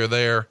valleys here or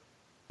there,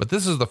 but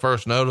this is the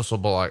first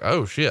noticeable, like,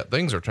 oh shit,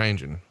 things are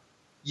changing.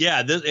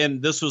 Yeah,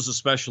 this was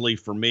especially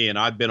for me, and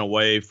I've been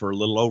away for a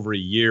little over a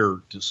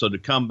year. So to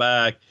come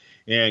back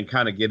and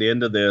kind of get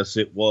into this,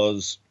 it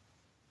was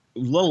a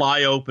little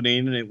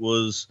eye-opening, and it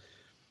was,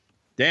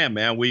 damn,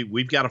 man,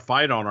 we've got a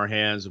fight on our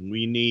hands, and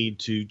we need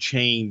to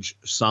change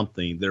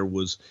something. There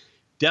was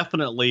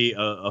definitely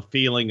a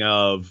feeling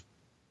of,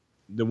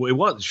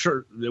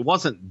 it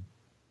wasn't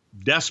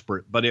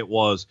desperate, but it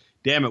was,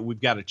 damn it,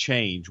 we've got to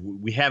change.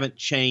 We haven't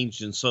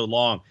changed in so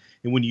long.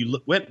 And when you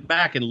went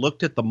back and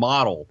looked at the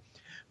model,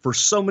 for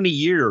so many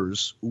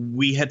years,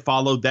 we had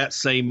followed that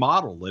same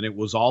model, and it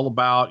was all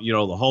about, the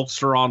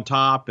Hulkster on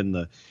top and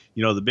the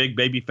big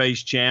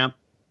babyface champ.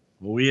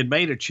 Well, we had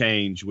made a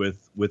change with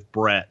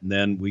Brett, and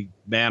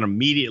then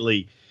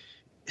immediately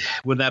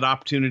when that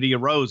opportunity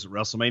arose at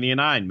WrestleMania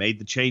 9, made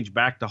the change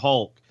back to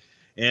Hulk.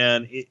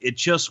 And it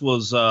just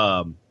was,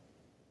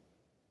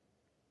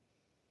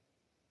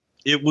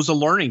 it was a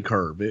learning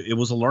curve. It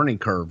was a learning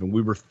curve, and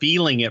we were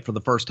feeling it for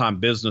the first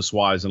time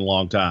business-wise in a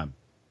long time.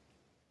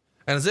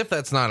 And as if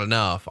that's not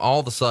enough,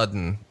 all of a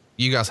sudden,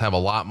 you guys have a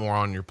lot more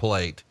on your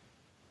plate.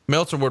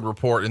 Meltzer would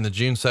report in the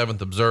June 7th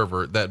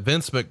Observer that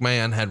Vince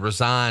McMahon had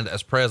resigned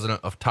as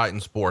president of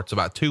Titan Sports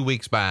about 2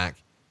 weeks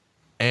back.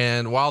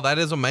 And while that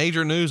is a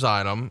major news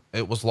item,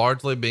 it was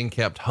largely being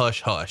kept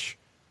hush-hush.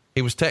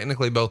 He was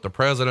technically both the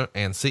president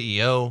and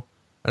CEO.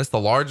 And it's the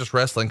largest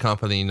wrestling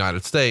company in the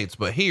United States.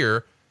 But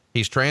here,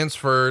 he's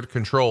transferred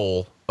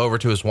control over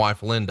to his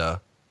wife,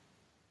 Linda,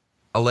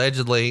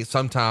 allegedly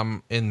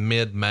sometime in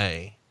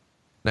mid-May.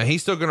 Now,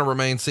 he's still going to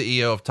remain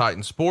CEO of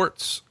Titan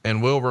Sports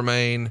and will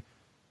remain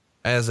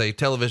as a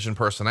television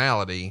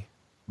personality,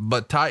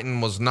 but Titan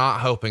was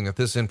not hoping that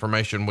this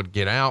information would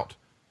get out.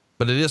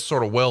 But it is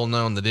sort of well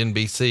known that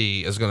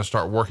NBC is going to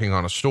start working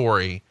on a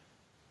story.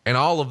 And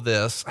all of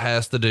this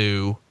has to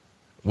do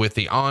with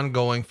the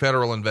ongoing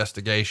federal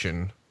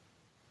investigation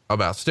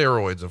about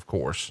steroids, of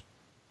course.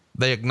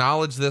 They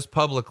acknowledged this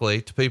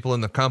publicly to people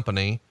in the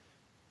company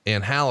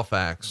in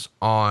Halifax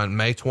on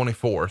May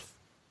 24th.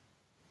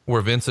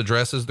 Where Vince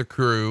addresses the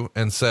crew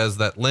and says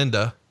that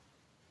Linda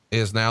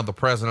is now the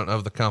president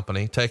of the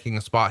company, taking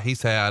a spot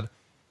he's had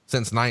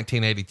since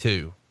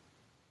 1982.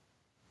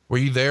 Were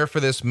you there for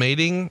this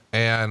meeting?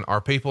 And are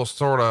people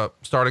sort of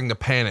starting to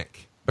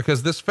panic?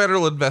 Because this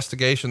federal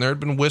investigation, there had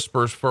been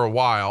whispers for a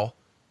while,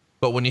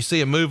 but when you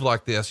see a move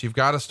like this, you've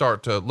got to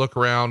start to look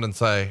around and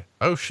say,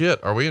 oh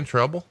shit, are we in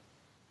trouble?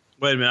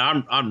 Wait a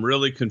minute. I'm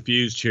really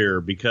confused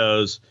here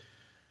because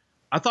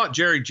I thought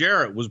Jerry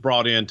Jarrett was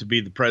brought in to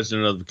be the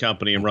president of the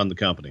company and run the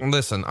company.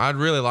 Listen, I'd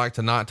really like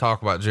to not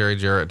talk about Jerry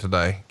Jarrett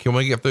today. Can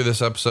we get through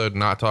this episode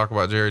and not talk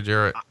about Jerry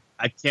Jarrett?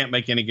 I can't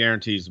make any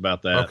guarantees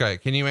about that. Okay.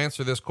 Can you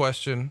answer this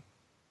question?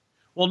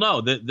 Well,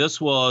 no,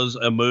 this was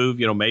a move,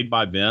 made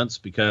by Vince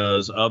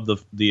because of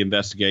the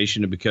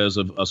investigation and because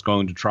of us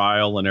going to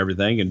trial and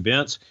everything. And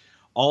Vince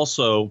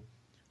also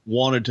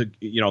wanted to,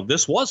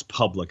 this was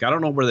public. I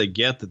don't know where they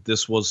get that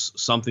this was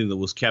something that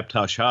was kept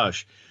hush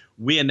hush.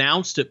 We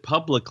announced it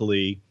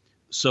publicly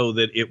so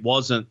that it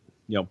wasn't,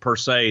 per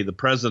se, the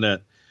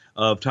president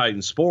of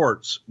Titan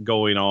Sports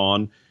going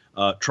on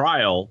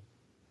trial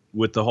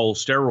with the whole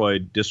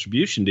steroid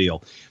distribution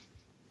deal.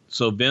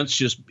 So Vince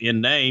just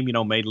in name,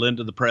 made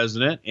Linda the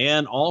president.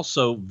 And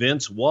also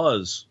Vince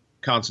was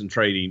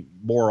concentrating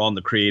more on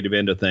the creative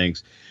end of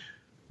things.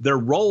 Their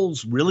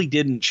roles really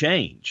didn't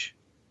change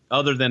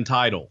other than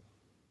title.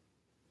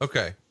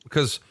 Okay.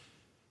 Because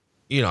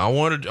I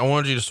wanted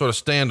you to sort of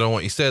stand on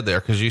what you said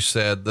there. Cause you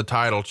said the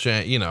title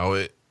change,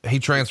 he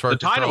transferred the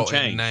title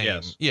change.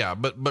 Yes. Yeah.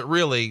 But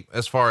really,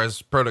 as far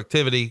as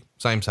productivity,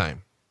 same.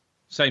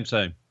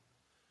 Same.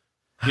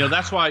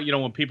 That's why,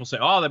 when people say,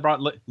 oh, they brought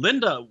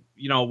Linda,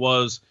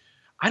 was,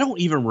 I don't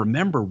even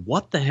remember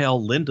what the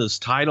hell Linda's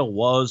title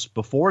was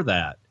before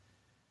that.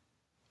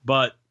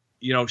 But,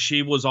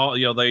 she was all,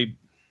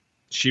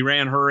 she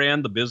ran her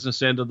end, the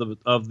business end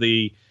of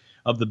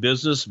the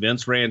business.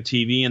 Vince ran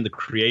TV and the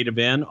creative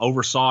end,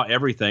 oversaw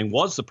everything,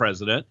 was the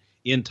president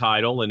in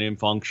title and in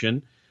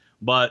function.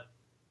 But,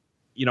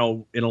 in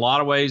a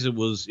lot of ways it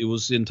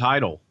was in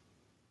title.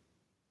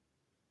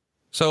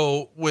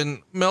 So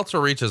when Meltzer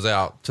reaches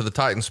out to the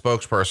Titan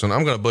spokesperson,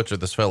 I'm going to butcher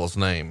this fellow's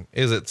name.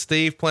 Is it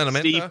Steve Planamenta?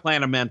 Steve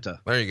Planamenta.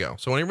 There you go.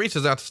 So when he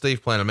reaches out to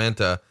Steve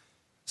Planamenta,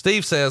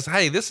 Steve says,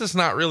 "Hey, this is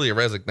not really a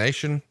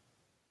resignation,"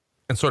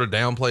 and sort of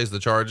downplays the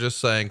charges,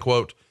 saying,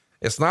 quote,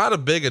 "It's not as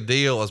big a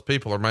deal as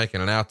people are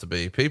making it out to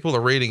be. People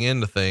are reading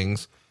into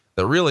things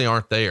that really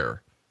aren't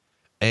there."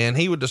 And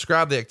he would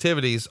describe the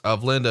activities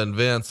of Linda and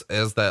Vince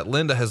as that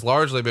Linda has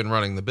largely been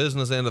running the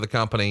business end of the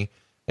company,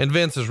 and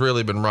Vince has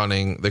really been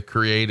running the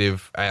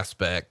creative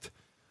aspect.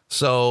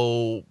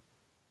 So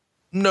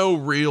no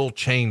real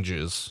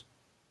changes.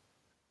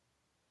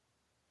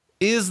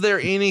 Is there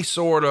any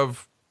sort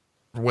of,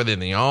 within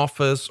the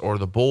office or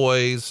the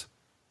boys,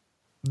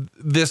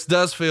 this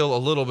does feel a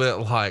little bit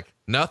like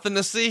nothing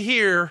to see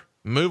here,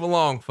 move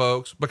along,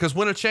 folks? Because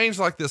when a change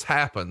like this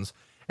happens,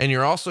 and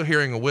you're also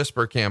hearing a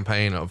whisper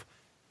campaign of,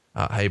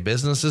 hey,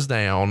 business is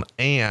down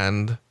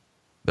and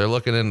they're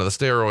looking into the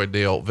steroid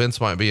deal,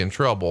 Vince might be in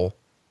trouble.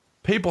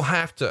 People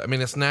have to, I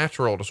mean, it's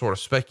natural to sort of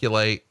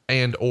speculate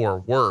and or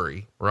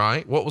worry,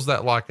 right? What was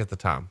that like at the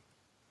time?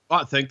 Well,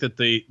 I think that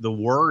the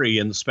worry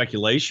and the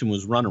speculation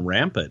was running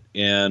rampant,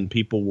 and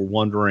people were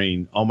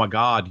wondering, oh my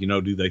God,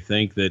 do they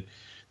think that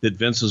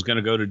Vince is going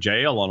to go to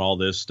jail on all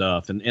this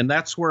stuff? And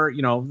that's where,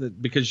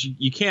 because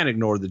you can't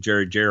ignore the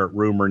Jerry Jarrett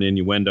rumor and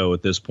innuendo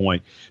at this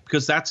point,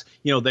 because that's,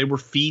 they were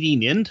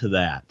feeding into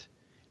that,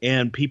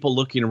 and people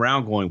looking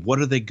around going, what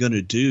are they going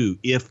to do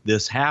if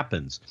this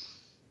happens?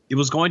 It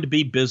was going to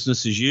be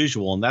business as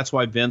usual. And that's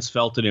why Vince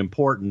felt it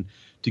important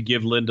to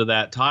give Linda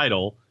that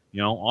title,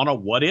 on a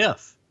what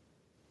if.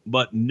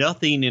 But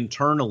nothing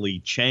internally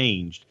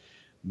changed.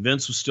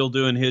 Vince was still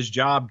doing his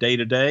job day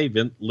to day.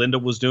 Linda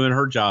was doing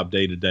her job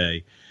day to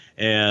day.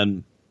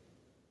 And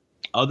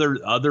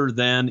other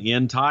than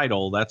in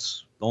title,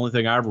 that's the only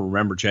thing I ever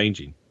remember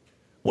changing.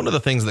 One of the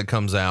things that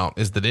comes out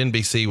is that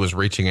NBC was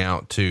reaching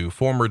out to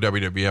former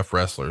WWF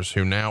wrestlers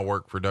who now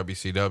work for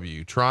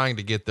WCW, trying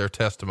to get their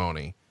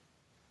testimony.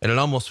 And it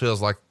almost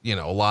feels like, a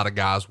lot of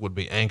guys would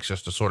be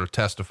anxious to sort of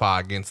testify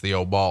against the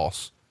old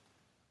boss.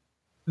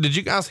 Did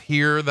you guys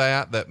hear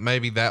that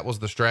maybe that was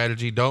the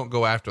strategy? Don't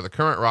go after the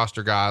current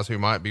roster guys who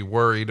might be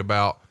worried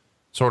about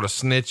sort of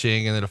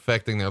snitching and it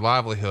affecting their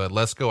livelihood.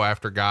 Let's go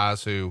after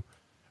guys who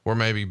were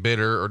maybe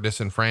bitter or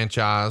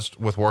disenfranchised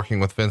with working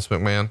with Vince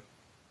McMahon.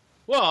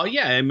 Well,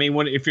 yeah. I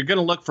mean, if you're going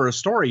to look for a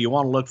story, you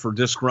want to look for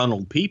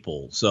disgruntled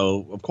people.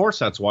 So of course,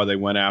 that's why they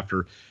went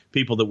after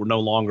people that were no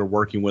longer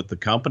working with the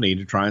company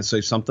to try and say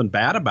something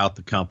bad about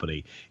the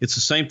company. It's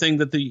the same thing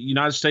that the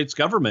United States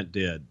government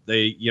did.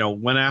 They,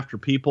 went after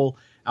people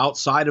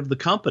outside of the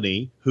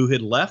company who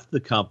had left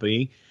the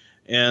company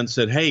and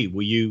said, hey,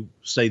 will you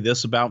say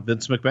this about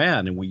Vince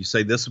McMahon? And will you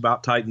say this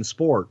about Titan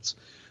Sports?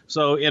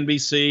 So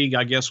NBC,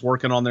 I guess,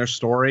 working on their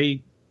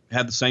story,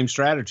 had the same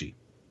strategy.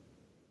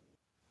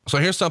 So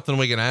here's something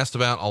we get asked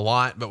about a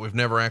lot, but we've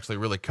never actually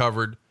really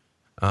covered.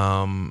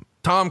 Tom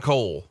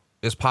Cole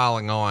is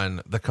piling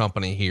on the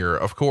company here.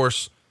 Of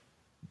course,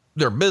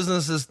 their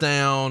business is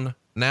down.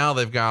 Now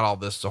they've got all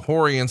this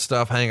Sahorian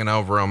stuff hanging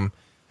over them.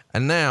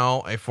 And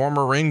now a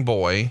former ring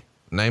boy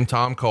named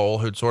Tom Cole,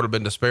 who'd sort of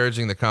been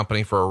disparaging the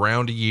company for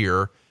around a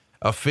year,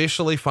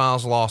 officially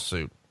files a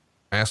lawsuit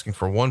asking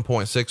for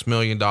 $1.6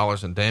 million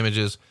in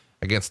damages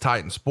against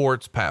Titan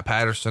Sports, Pat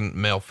Patterson,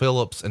 Mel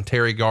Phillips, and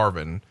Terry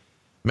Garvin.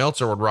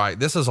 Meltzer would write,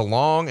 "This is a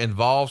long,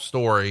 involved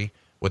story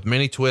with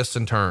many twists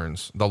and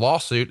turns. The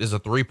lawsuit is a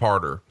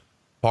three-parter.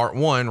 Part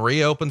 1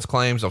 reopens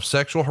claims of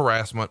sexual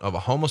harassment of a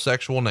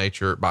homosexual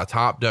nature by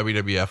top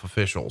WWF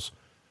officials.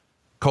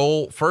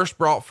 Cole first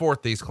brought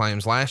forth these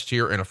claims last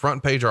year in a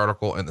front page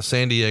article in the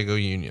San Diego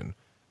Union.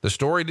 The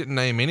story didn't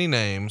name any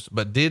names,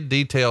 but did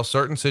detail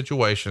certain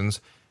situations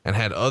and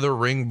had other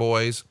ring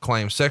boys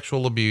claim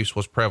sexual abuse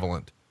was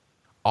prevalent.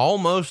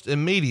 Almost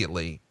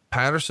immediately,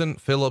 Patterson,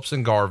 Phillips,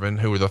 and Garvin,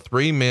 who were the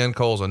three men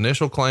Cole's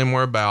initial claim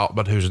were about,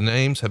 but whose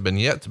names have been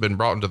yet to been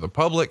brought into the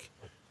public,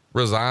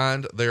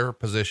 resigned their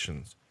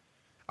positions."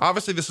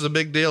 Obviously, this is a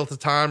big deal at the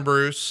time,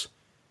 Bruce,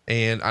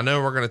 and I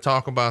know we're going to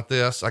talk about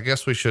this. I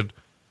guess we should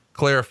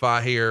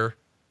clarify here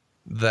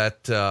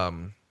that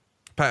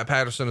Pat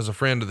Patterson is a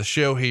friend of the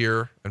show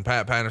here, and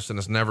Pat Patterson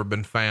has never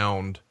been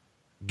found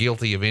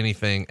guilty of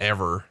anything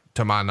ever,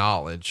 to my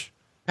knowledge.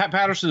 Pat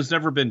Patterson has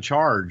never been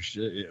charged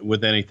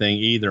with anything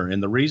either.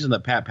 And the reason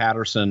that Pat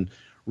Patterson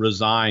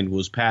resigned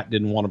was Pat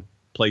didn't want to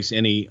place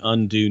any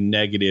undue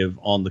negative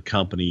on the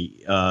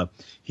company.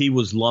 He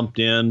was lumped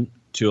in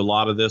to a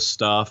lot of this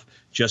stuff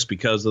just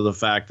because of the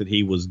fact that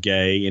he was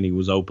gay and he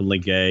was openly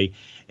gay.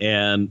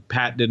 And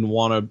Pat didn't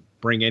want to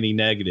bring any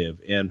negative.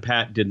 And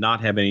Pat did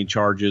not have any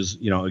charges,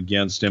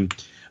 against him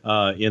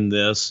in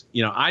this.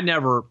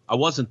 I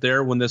wasn't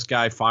there when this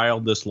guy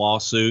filed this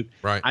lawsuit.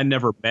 Right. I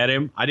never met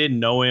him. I didn't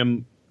know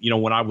him,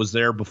 when I was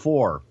there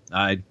before.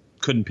 I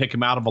couldn't pick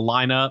him out of a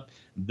lineup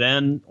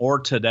then or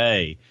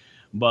today.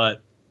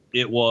 But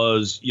it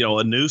was,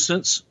 a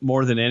nuisance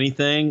more than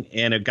anything.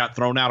 And it got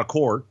thrown out of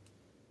court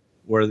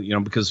where,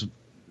 because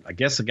I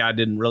guess the guy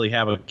didn't really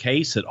have a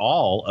case at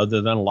all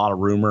other than a lot of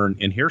rumor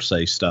and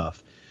hearsay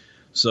stuff.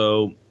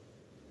 So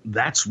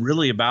that's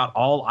really about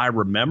all I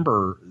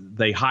remember.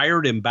 They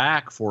hired him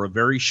back for a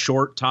very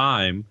short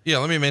time. Yeah,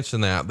 let me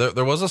mention that.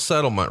 There was a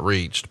settlement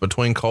reached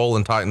between Cole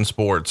and Titan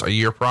Sports a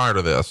year prior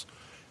to this,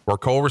 where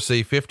Cole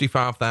received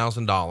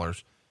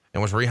 $55,000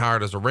 and was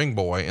rehired as a ring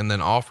boy and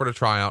then offered a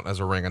tryout as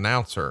a ring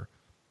announcer.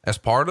 As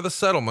part of the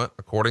settlement,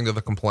 according to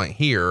the complaint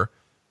here,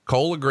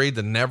 Cole agreed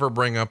to never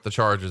bring up the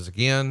charges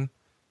again,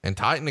 and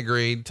Titan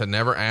agreed to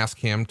never ask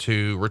him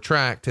to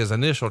retract his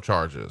initial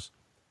charges.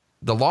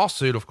 The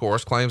lawsuit, of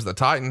course, claims that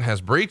Titan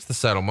has breached the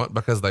settlement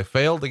because they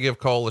failed to give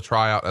Cole a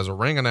tryout as a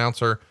ring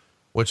announcer,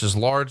 which is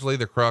largely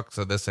the crux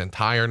of this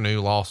entire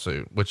new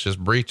lawsuit, which is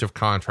breach of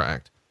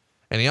contract.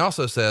 And he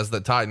also says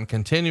that Titan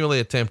continually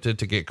attempted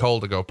to get Cole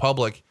to go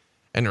public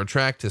and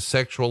retract his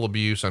sexual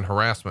abuse and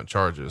harassment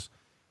charges.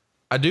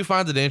 I do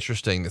find it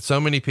interesting that so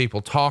many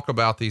people talk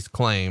about these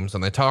claims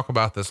and they talk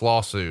about this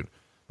lawsuit,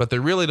 but they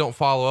really don't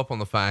follow up on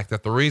the fact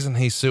that the reason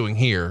he's suing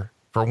here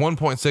for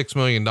 $1.6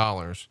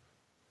 million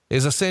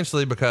is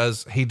essentially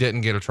because he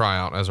didn't get a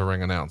tryout as a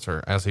ring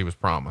announcer as he was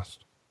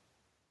promised.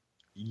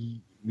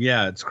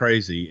 Yeah, it's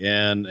crazy.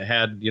 And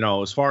had, you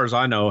know, as far as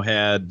I know,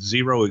 had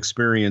zero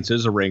experience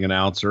as a ring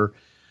announcer.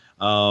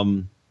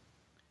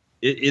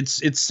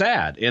 It's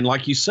sad. And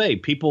like you say,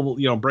 people,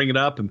 you know, bring it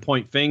up and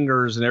point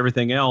fingers and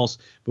everything else.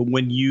 But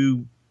when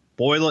you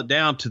boil it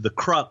down to the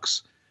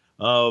crux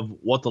of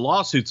what the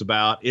lawsuit's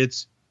about,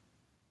 it's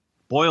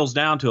boils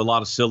down to a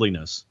lot of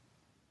silliness.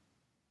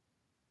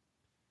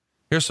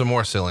 Here's some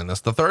more silliness.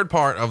 The third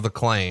part of the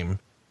claim,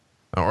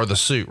 or the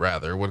suit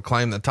rather, would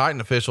claim that Titan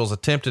officials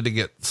attempted to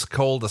get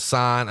Cole to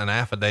sign an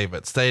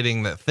affidavit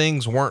stating that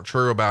things weren't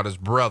true about his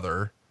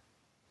brother,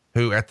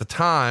 who at the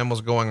time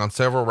was going on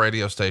several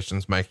radio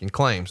stations making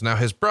claims. Now,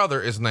 his brother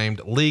is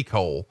named Lee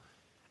Cole,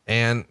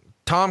 and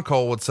Tom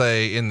Cole would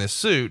say in this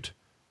suit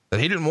that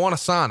he didn't want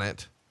to sign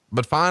it,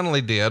 but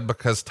finally did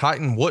because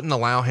Titan wouldn't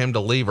allow him to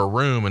leave a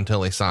room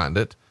until he signed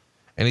it.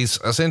 And he's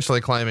essentially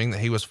claiming that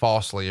he was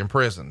falsely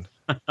imprisoned.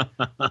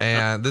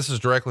 And this is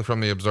directly from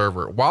the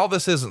Observer. While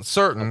this isn't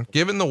certain,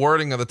 given the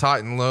wording of the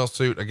Titan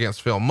lawsuit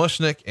against Phil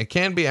Mushnick, it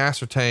can be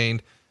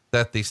ascertained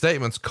that the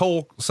statements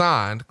Cole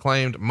signed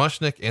claimed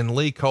Mushnick and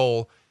Lee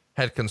Cole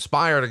had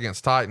conspired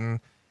against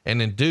Titan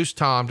and induced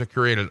Tom to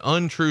create an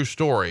untrue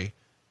story,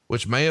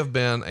 which may have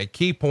been a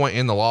key point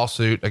in the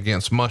lawsuit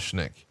against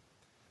Mushnick.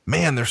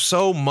 Man, there's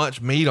so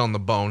much meat on the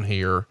bone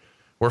here,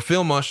 where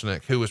Phil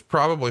Mushnick, who was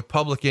probably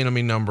public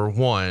enemy number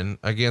one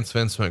against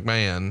Vince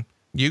McMahon,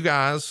 you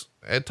guys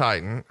at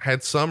Titan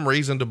had some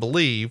reason to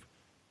believe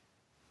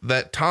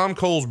that Tom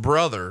Cole's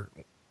brother,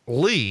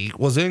 Lee,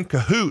 was in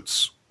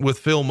cahoots with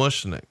Phil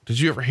Mushnick. Did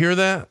you ever hear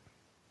that?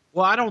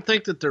 Well, I don't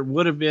think that there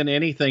would have been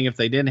anything if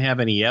they didn't have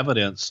any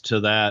evidence to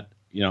that,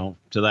 you know,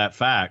 to that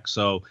fact.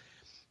 So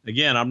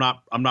again, I'm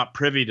not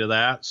privy to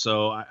that,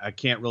 so I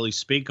can't really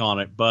speak on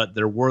it, but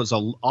there was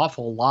an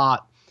awful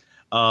lot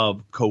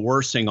of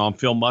coercing on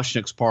Phil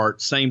Mushnick's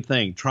part. Same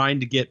thing, trying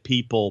to get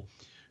people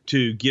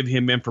to give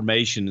him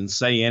information and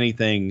say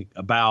anything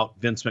about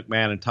Vince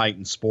McMahon and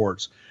Titan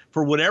Sports.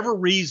 For whatever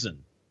reason,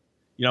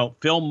 you know,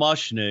 Phil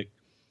Mushnick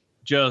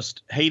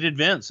just hated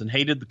Vince and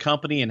hated the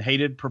company and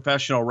hated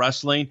professional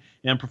wrestling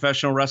and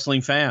professional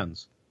wrestling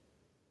fans.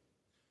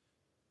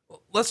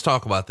 Let's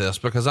talk about this,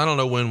 because I don't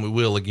know when we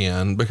will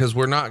again, because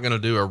we're not going to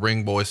do a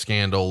Ring Boy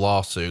scandal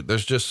lawsuit.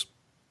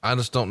 I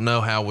just don't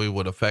know how we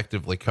would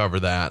effectively cover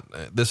that.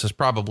 This is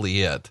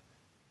probably it.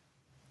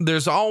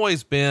 There's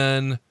always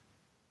been,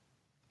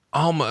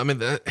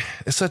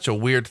 it's such a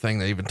weird thing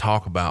to even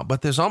talk about,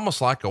 but there's almost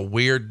like a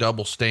weird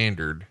double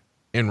standard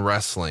in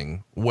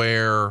wrestling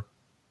where,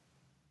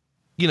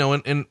 you know,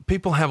 and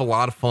people have a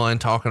lot of fun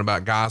talking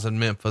about guys in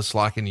Memphis,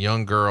 liking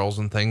young girls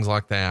and things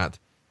like that.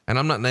 And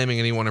I'm not naming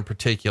anyone in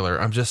particular.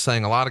 I'm just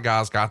saying a lot of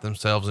guys got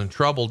themselves in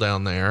trouble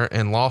down there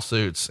and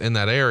lawsuits in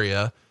that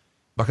area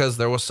because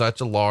there was such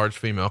a large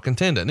female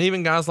contingent. And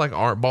even guys like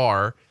Art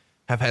Barr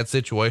have had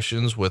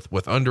situations with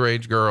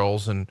underage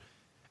girls, and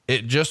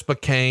it just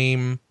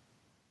became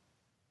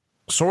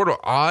sort of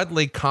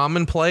oddly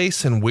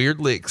commonplace and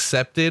weirdly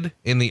accepted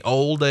in the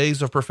old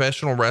days of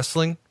professional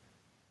wrestling.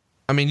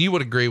 I mean, you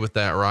would agree with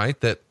that, right?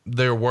 That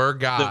there were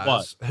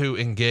guys who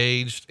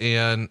engaged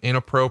in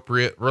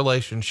inappropriate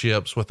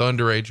relationships with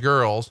underage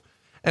girls,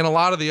 and a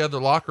lot of the other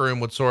locker room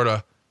would sort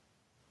of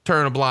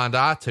turn a blind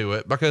eye to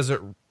it because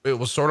it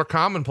was sort of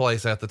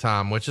commonplace at the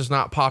time, which is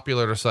not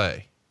popular to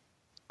say.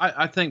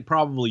 I think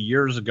probably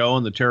years ago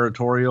in the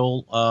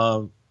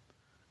territorial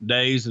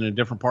days and in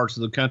different parts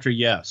of the country,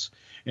 yes.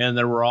 And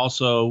there were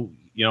also,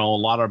 you know, a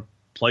lot of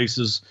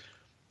places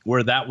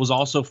where that was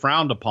also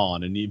frowned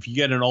upon. And if you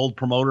get an old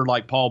promoter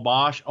like Paul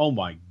Bosch, oh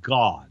my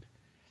God,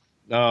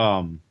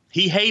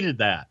 he hated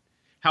that.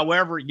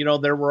 However, you know,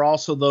 there were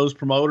also those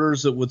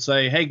promoters that would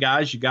say, hey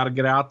guys, you got to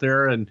get out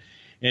there and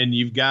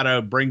you've got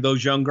to bring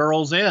those young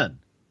girls in.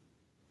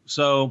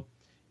 So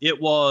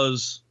it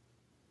was,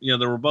 you know,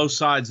 there were both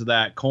sides of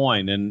that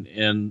coin.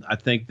 And I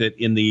think that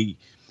in the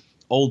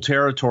old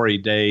territory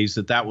days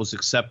that was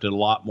accepted a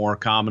lot more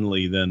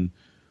commonly than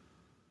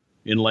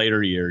in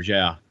later years.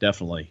 Yeah,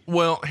 definitely.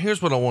 Well,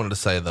 here's what I wanted to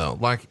say though.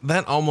 Like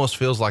that almost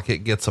feels like it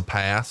gets a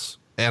pass,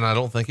 and I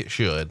don't think it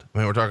should. I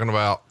mean, we're talking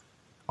about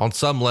on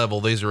some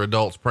level, these are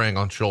adults preying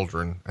on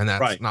children, and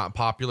that's right. Not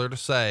popular to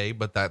say,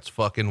 but that's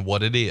fucking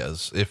what it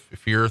is.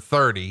 If you're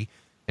 30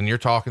 and you're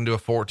talking to a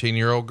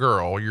 14-year-old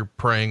girl, you're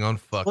preying on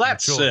fucking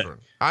children.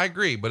 Sick. I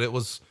agree, but it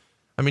was,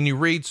 I mean, you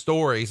read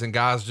stories and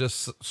guys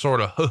just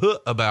sort of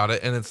about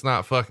it, and it's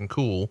not fucking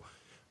cool.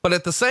 But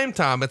at the same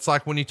time, it's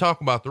like when you talk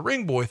about the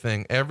ring boy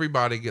thing,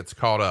 everybody gets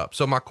caught up.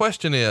 So my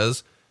question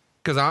is,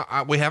 because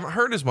we haven't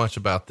heard as much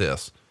about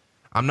this.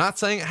 I'm not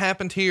saying it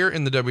happened here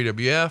in the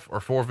WWF or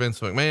for Vince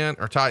McMahon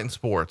or Titan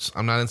Sports.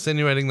 I'm not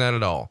insinuating that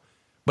at all.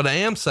 But I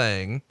am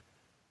saying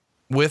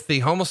with the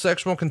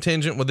homosexual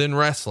contingent within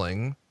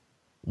wrestling,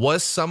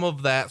 was some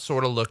of that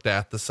sort of looked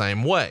at the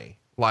same way?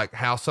 Like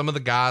how some of the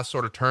guys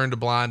sort of turned a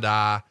blind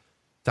eye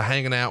to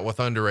hanging out with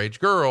underage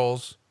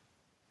girls.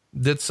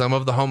 Did some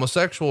of the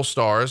homosexual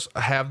stars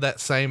have that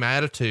same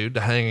attitude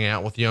to hanging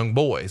out with young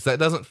boys? That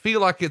doesn't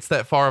feel like it's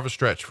that far of a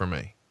stretch for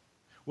me.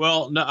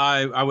 Well, no,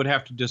 I would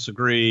have to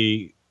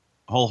disagree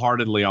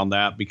wholeheartedly on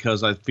that,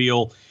 because I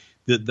feel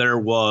that there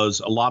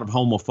was a lot of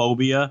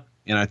homophobia,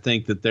 and I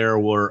think that there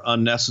were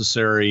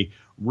unnecessary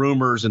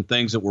rumors and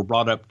things that were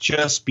brought up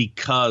just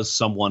because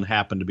someone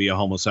happened to be a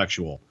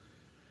homosexual.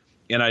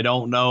 And I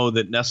don't know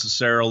that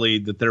necessarily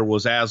that there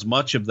was as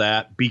much of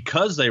that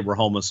because they were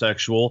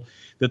homosexual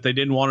that they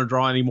didn't want to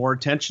draw any more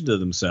attention to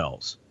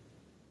themselves.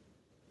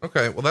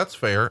 Okay, well, that's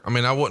fair. I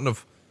mean, I wouldn't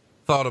have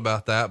thought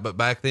about that, but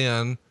back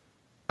then,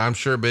 I'm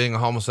sure being a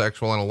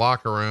homosexual in a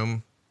locker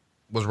room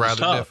was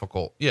rather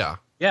difficult. Yeah.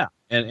 Yeah.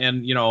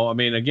 And, you know, I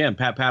mean, again,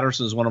 Pat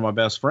Patterson is one of my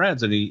best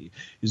friends, and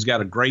he's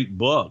got a great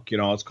book, you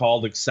know, it's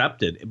called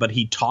Accepted, but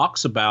he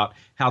talks about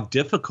how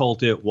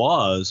difficult it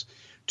was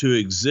to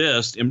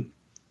exist in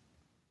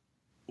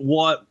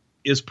what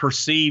is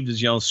perceived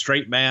as, you know,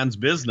 straight man's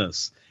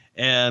business,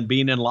 and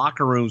being in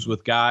locker rooms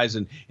with guys,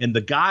 and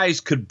the guys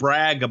could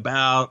brag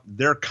about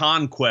their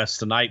conquest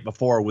the night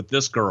before with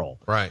this girl.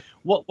 Right.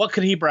 What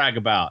could he brag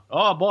about?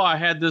 Oh boy, I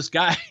had this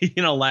guy,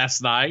 you know,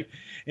 last night.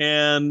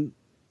 And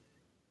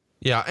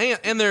yeah.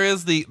 And there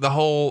is the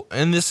whole,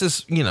 and this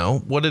is, you know,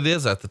 what it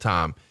is at the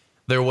time.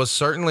 There was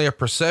certainly a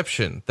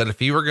perception that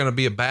if you were going to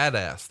be a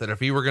badass, that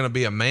if you were going to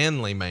be a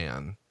manly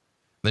man,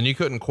 then you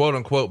couldn't quote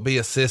unquote be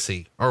a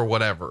sissy or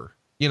whatever.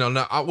 You know,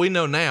 now we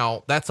know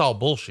now that's all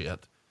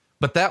bullshit,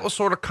 but that was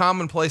sort of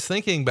commonplace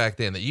thinking back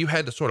then, that you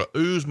had to sort of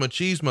ooze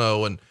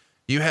machismo, and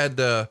you had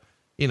to,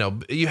 you know,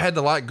 you had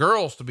to like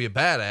girls to be a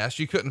badass.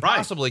 You couldn't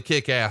possibly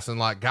kick ass and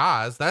like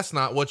guys. That's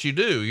not what you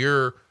do.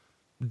 You're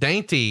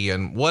dainty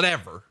and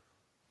whatever.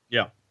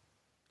 Yeah.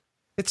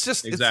 It's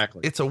just,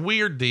 exactly. It's a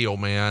weird deal,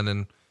 man.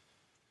 And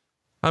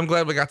I'm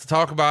glad we got to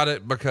talk about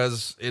it,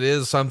 because it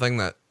is something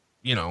that,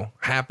 you know,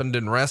 happened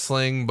in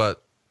wrestling,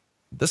 but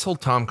this whole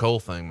Tom Cole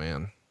thing,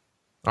 man.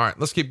 All right,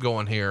 let's keep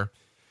going here.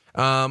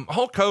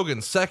 Hulk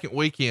Hogan's second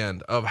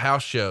weekend of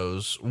house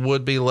shows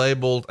would be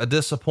labeled a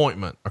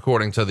disappointment,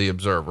 according to the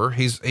Observer.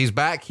 He's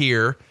back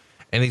here,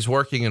 and he's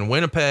working in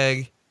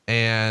Winnipeg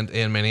and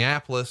in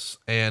Minneapolis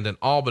and in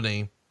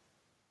Albany.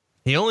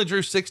 He only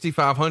drew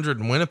 6,500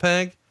 in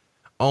Winnipeg,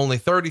 only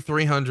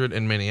 3,300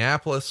 in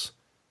Minneapolis,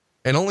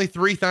 and only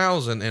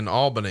 3,000 in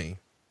Albany.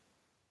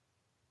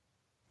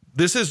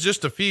 This is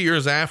just a few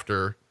years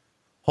after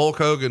Hulk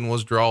Hogan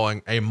was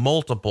drawing a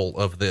multiple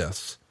of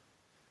this.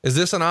 Is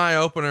this an eye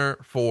opener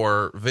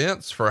for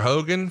Vince, for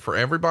Hogan, for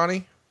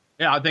everybody?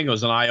 Yeah, I think it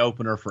was an eye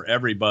opener for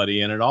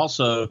everybody. And it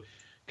also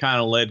kind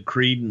of led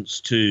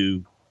credence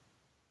to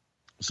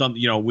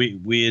something, you know,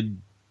 we had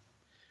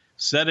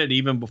said it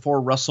even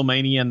before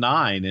WrestleMania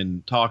 9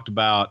 and talked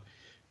about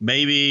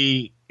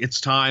maybe it's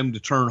time to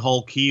turn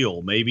Hulk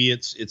heel. Maybe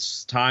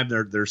it's time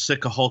they're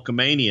sick of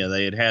Hulkamania.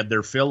 They had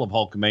their fill of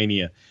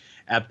Hulkamania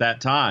at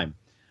that time.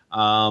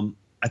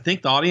 I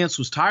think the audience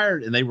was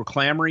tired, and they were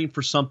clamoring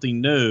for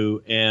something new,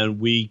 and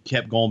we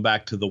kept going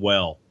back to the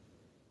well.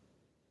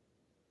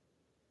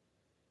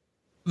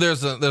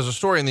 There's a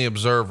story in the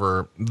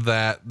Observer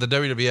that the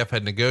WWF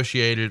had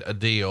negotiated a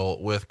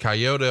deal with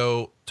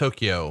Kyoto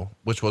Tokyo,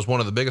 which was one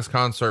of the biggest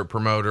concert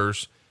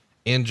promoters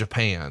in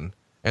Japan.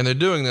 And they're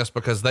doing this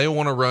because they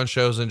want to run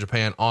shows in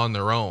Japan on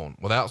their own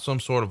without some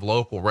sort of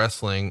local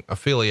wrestling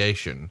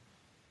affiliation.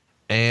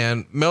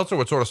 And Meltzer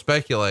would sort of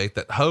speculate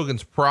that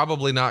Hogan's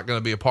probably not going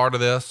to be a part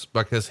of this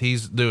because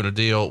he's doing a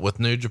deal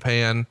with New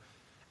Japan.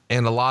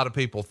 And a lot of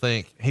people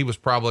think he was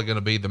probably going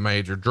to be the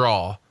major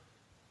draw.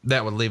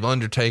 That would leave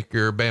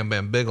Undertaker, Bam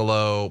Bam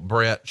Bigelow,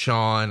 Brett,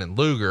 Shawn, and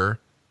Luger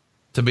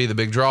to be the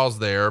big draws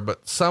there.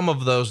 But some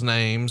of those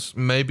names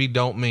maybe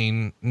don't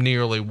mean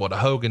nearly what a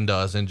Hogan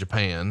does in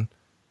Japan.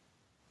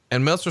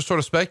 And Meltzer's sort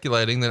of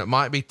speculating that it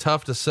might be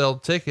tough to sell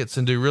tickets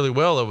and do really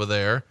well over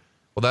there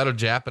without a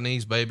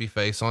Japanese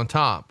babyface on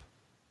top.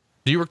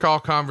 Do you recall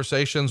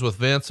conversations with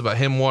Vince about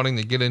him wanting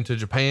to get into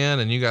Japan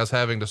and you guys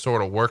having to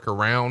sort of work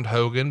around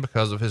Hogan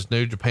because of his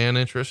New Japan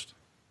interest?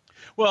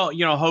 Well,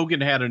 you know,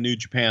 Hogan had a New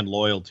Japan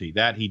loyalty,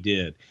 that he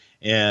did.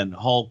 And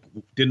Hulk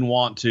didn't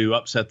want to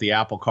upset the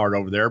apple cart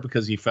over there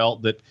because he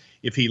felt that,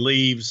 if he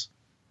leaves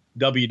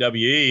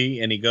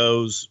WWE and he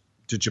goes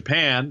to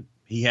Japan,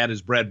 he had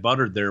his bread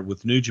buttered there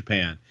with New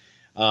Japan.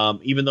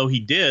 Even though he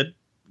did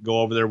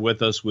go over there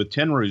with us with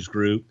Tenryu's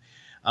group,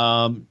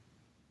 I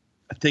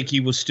think he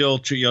was still,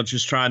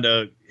 just trying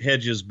to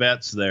hedge his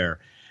bets there.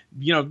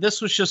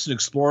 This was just an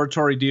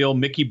exploratory deal.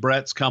 Mickey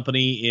Brett's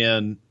company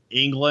in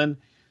England,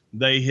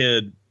 they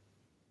had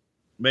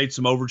made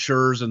some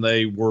overtures and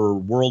they were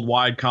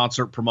worldwide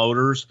concert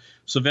promoters.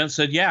 So Vince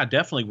said, yeah,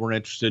 definitely we're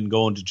interested in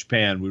going to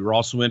Japan. We were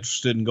also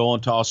interested in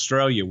going to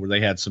Australia where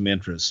they had some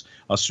interest,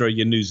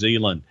 Australia, New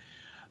Zealand.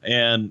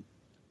 And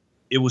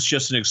it was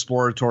just an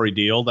exploratory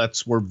deal.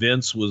 That's where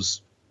Vince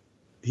was.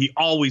 He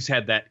always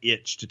had that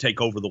itch to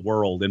take over the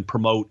world and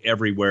promote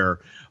everywhere,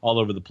 all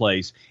over the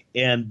place.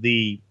 And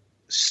the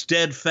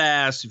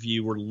steadfast, if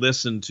you were to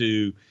listen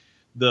to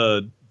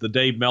the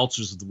Dave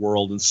Meltzers of the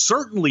world, and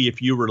certainly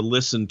if you were to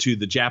listen to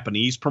the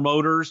Japanese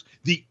promoters,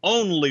 the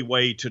only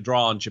way to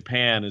draw on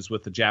Japan is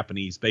with the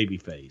Japanese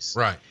babyface.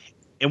 Right.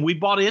 And we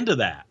bought into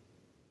that.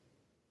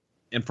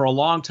 And for a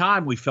long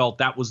time, we felt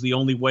that was the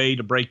only way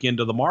to break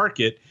into the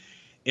market.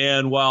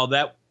 And while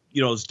that,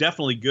 is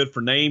definitely good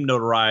for name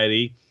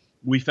notoriety,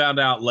 we found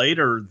out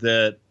later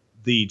that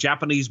the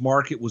Japanese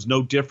market was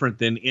no different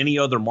than any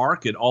other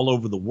market all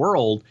over the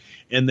world,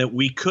 and that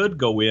we could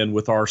go in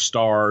with our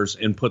stars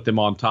and put them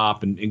on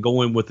top and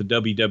go in with the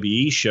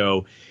WWE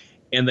show,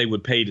 and they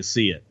would pay to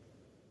see it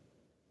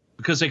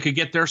because they could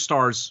get their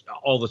stars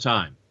all the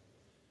time.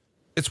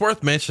 It's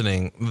worth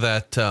mentioning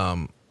that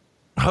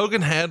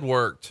Hogan had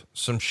worked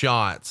some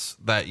shots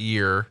that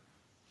year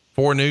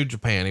for New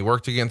Japan. He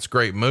worked against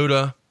Great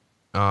Muta,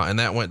 and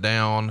that went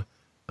down,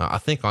 I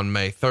think, on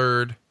May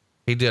 3rd.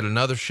 He did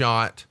another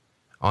shot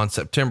on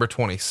September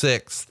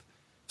 26th.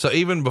 So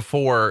even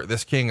before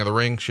this King of the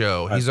Ring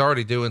show, he's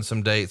already doing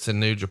some dates in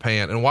New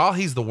Japan. And while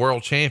he's the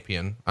world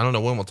champion, I don't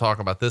know when we'll talk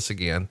about this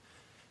again,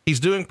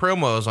 he's doing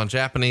promos on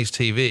Japanese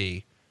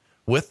TV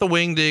with the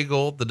Winged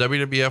Eagle, the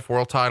WWF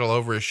world title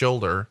over his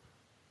shoulder,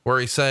 where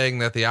he's saying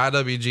that the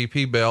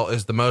IWGP belt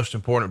is the most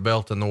important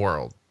belt in the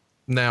world.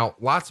 Now,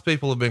 lots of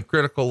people have been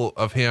critical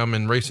of him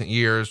in recent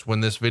years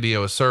when this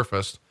video has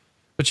surfaced.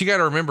 But you got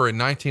to remember, in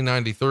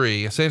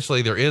 1993,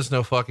 essentially there is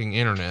no fucking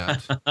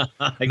internet.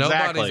 Exactly.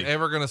 Nobody's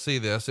ever going to see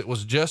this. It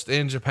was just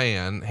in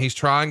Japan. He's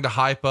trying to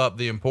hype up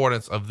the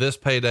importance of this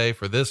payday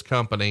for this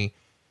company.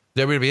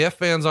 WWF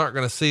fans aren't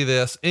going to see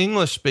this.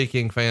 English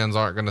speaking fans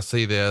aren't going to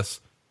see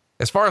this.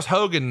 As far as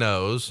Hogan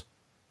knows,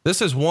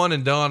 this is one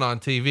and done on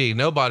TV.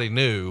 Nobody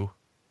knew,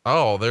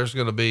 oh, there's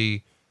going to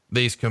be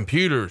these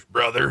computers,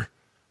 brother.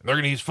 They're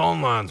going to use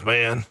phone lines,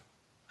 man.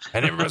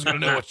 And everybody's going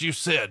to know what you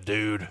said,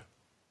 dude.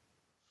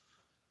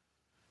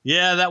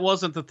 Yeah, that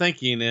wasn't the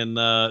thinking in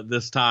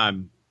this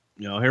time.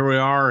 Here we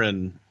are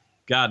in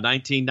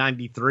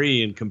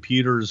 1993, and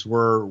computers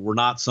were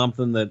not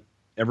something that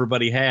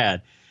everybody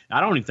had. I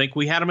don't even think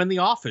we had them in the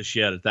office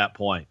yet at that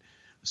point.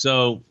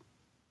 So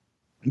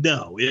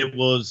no, it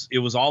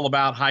was all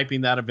about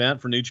hyping that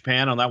event for New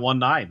Japan on that one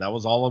night. That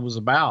was all it was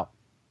about.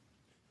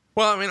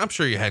 Well, I mean, I'm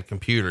sure you had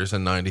computers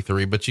in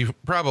 93, but you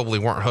probably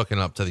weren't hooking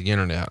up to the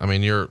internet. I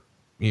mean, you're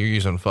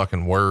using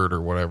fucking Word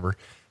or whatever.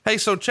 Hey,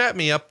 so chat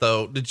me up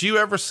though. Did you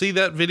ever see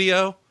that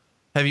video?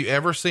 Have you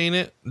ever seen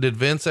it? Did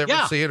Vince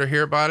ever see it or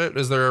hear about it?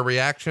 Is there a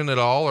reaction at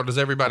all, or does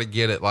everybody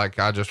get it like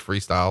I just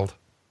freestyled?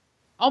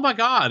 Oh my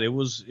God. It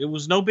was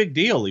no big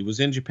deal. He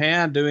was in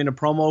Japan doing a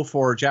promo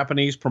for a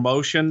Japanese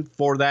promotion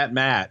for that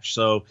match.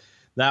 So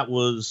that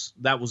was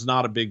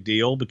not a big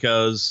deal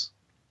because,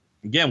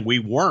 again, we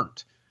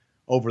weren't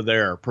over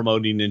there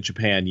promoting in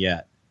Japan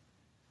yet.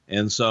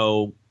 And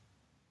so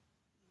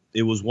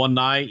it was one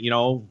night,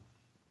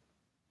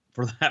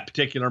 for that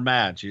particular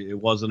match. It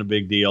wasn't a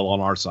big deal on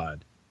our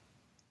side.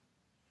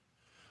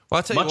 Well,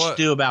 I tell you what, much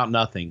ado about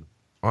nothing.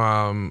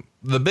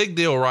 The big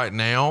deal right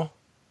now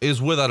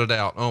is without a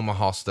doubt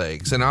Omaha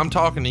Steaks. And I'm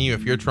talking to you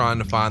if you're trying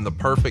to find the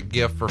perfect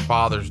gift for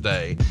Father's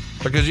Day,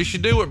 because you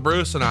should do what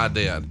Bruce and I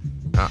did.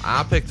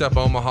 I picked up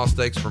Omaha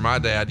Steaks for my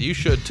dad. You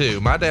should too.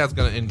 My dad's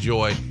going to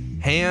enjoy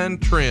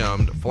hand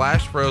trimmed,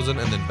 flash frozen,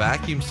 and then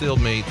vacuum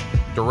sealed meat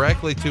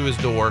directly to his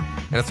door.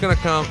 And it's going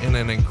to come in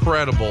an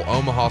incredible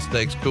Omaha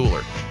Steaks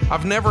cooler.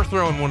 I've never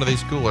thrown one of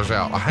these coolers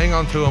out. I hang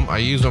on to them. I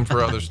use them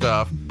for other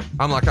stuff.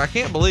 I'm like, I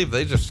can't believe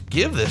they just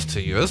give this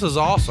to you. This is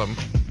awesome.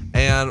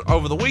 And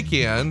over the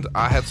weekend,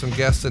 I had some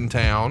guests in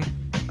town.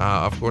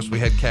 Of course, we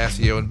had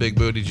Cassio and Big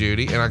Booty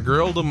Judy, and I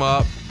grilled them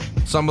up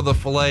some of the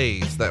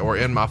fillets that were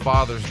in my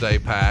Father's Day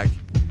pack.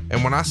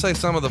 And when I say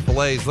some of the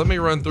fillets, let me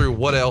run through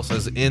what else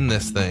is in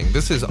this thing.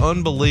 This is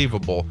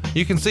unbelievable.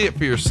 You can see it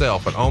for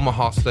yourself at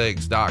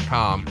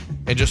omahasteaks.com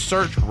and just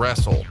search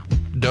Wrestle,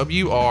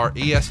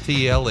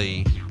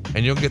 WRESTLE,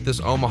 and you'll get this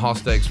Omaha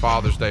Steaks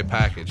Father's Day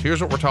package. Here's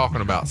what we're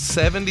talking about.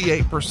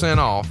 78%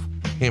 off.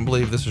 Can't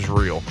believe this is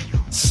real.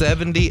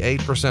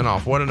 78%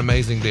 off. What an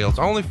amazing deal. It's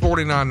only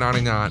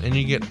 $49.99 and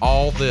you get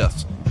all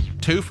this.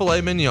 2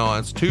 filet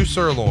mignons, 2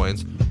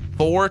 sirloins,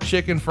 4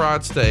 chicken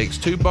fried steaks,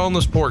 2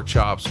 boneless pork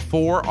chops,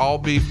 4 all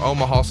beef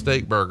Omaha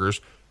steak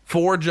burgers,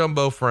 4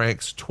 jumbo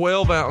franks,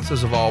 12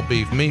 ounces of all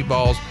beef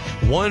meatballs,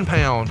 1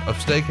 pound of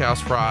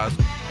steakhouse fries,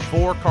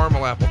 4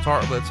 caramel apple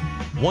tartlets,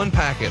 1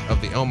 packet of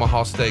the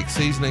Omaha steak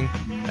seasoning,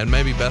 and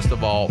maybe best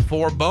of all,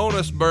 4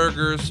 bonus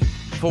burgers,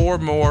 4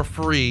 more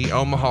free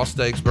Omaha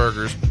Steaks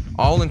burgers,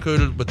 all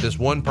included with this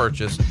one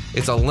purchase.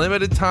 It's a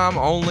limited time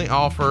only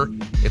offer.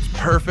 It's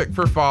perfect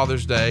for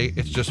Father's Day.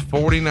 It's just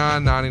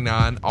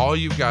 $49.99. All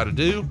you've got to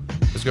do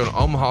is go to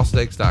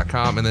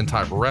omahasteaks.com and then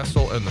type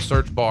wrestle in the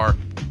search bar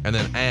and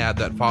then add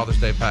that Father's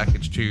Day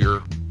package to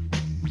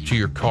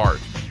your cart.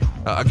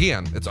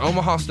 Again, it's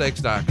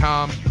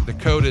omahasteaks.com. The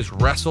code is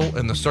wrestle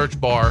in the search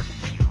bar,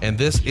 and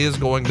this is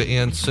going to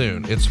end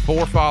soon. It's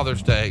for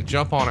Father's Day.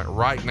 Jump on it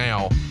right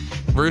now.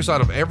 Bruce,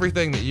 out of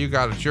everything that you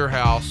got at your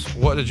house,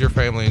 what did your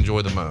family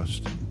enjoy the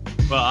most?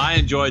 Well, I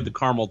enjoyed the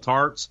caramel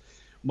tarts,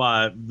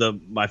 my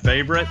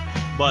favorite.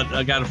 But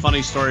I got a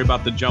funny story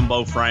about the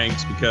jumbo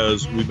franks,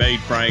 because we made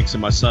franks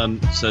and my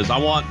son says, I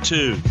want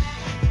 2.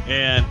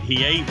 And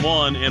he ate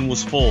 1 and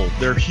was full.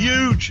 They're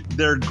huge.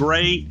 They're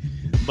great.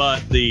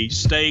 But the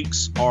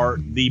steaks are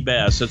the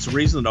best. That's the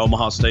reason that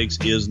Omaha Steaks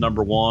is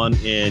number 1.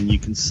 And you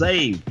can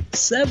save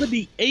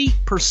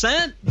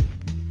 78%.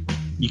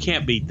 You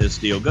can't beat this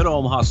deal. Go to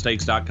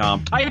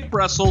omahasteaks.com. Type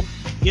wrestle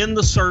in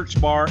the search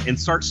bar and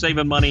start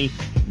saving money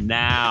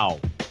now.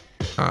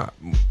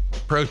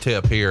 Pro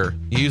tip here: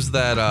 use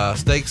that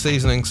steak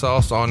seasoning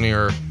sauce on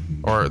the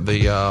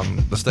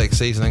steak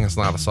seasoning. It's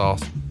not a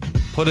sauce.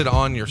 Put it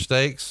on your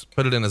steaks.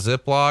 Put it in a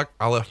Ziploc.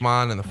 I left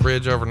mine in the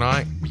fridge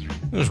overnight.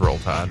 It was Roll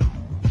Tide.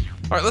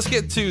 All right, let's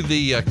get to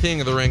the King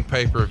of the Ring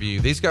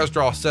pay-per-view. These guys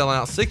draw a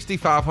sellout.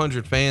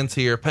 6,500 fans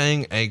here,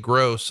 paying a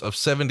gross of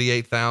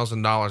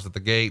 $78,000 at the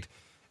gate.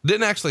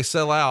 Didn't actually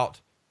sell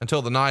out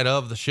until the night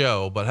of the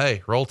show, but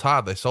hey, Roll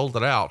Tide, they sold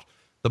it out.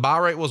 The buy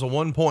rate was a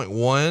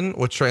 1.1,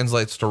 which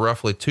translates to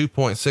roughly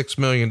 $2.6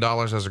 million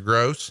as a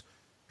gross.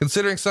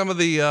 Considering some of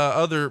the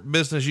other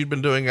business you'd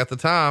been doing at the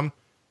time,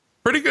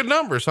 pretty good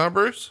numbers, huh,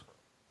 Bruce?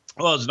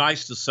 Well, it's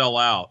nice to sell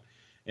out.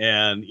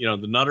 And, you know,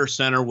 the Nutter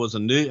Center was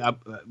it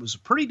was a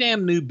pretty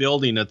damn new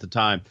building at the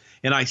time.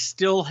 And I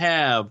still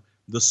have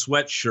the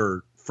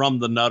sweatshirt from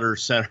the Nutter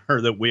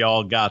Center that we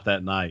all got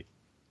that night.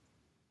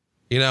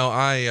 You know,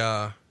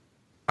 I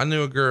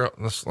knew a girl.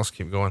 Let's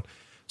keep going.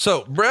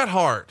 So Bret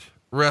Hart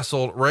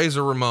wrestled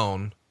Razor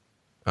Ramon.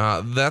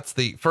 That's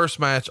the first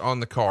match on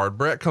the card.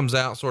 Bret comes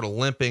out sort of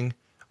limping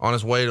on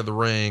his way to the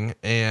ring,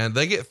 and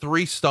they get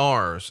 3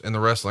 stars in the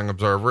Wrestling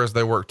Observer as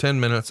they work 10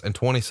 minutes and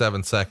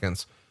 27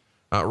 seconds.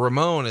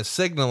 Ramon is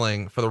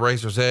signaling for the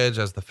Razor's Edge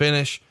as the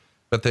finish,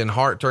 but then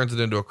Hart turns it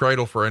into a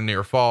cradle for a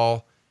near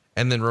fall.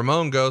 And then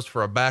Ramon goes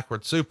for a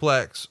backward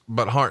suplex,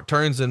 but Hart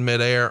turns in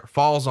midair,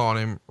 falls on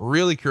him.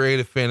 Really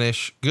creative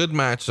finish. Good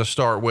match to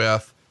start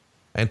with.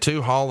 And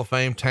 2 Hall of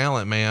Fame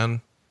talent,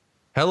 man.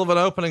 Hell of an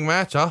opening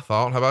match, I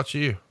thought. How about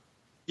you?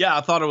 Yeah,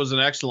 I thought it was an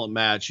excellent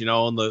match, you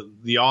know, and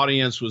the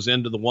audience was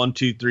into the 1,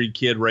 2, 3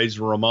 Kid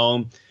Razor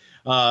Ramon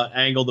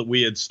angle that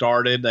we had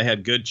started. They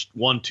had good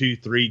 1, 2,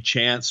 3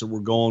 chants that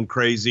were going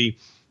crazy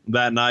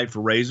that night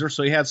for Razor.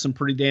 So he had some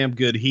pretty damn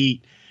good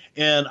heat.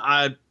 And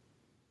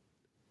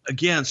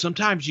again,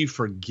 sometimes you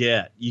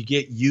forget. You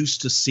get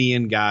used to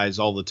seeing guys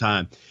all the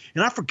time.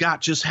 And I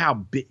forgot just how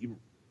big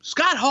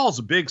Scott Hall's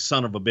a big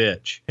son of a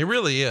bitch. He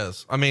really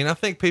is. I mean, I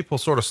think people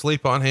sort of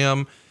sleep on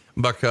him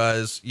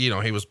because, you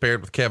know, he was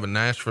paired with Kevin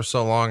Nash for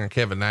so long, and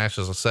Kevin Nash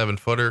is a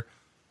 7-footer.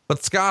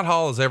 But Scott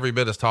Hall is every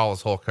bit as tall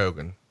as Hulk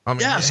Hogan. I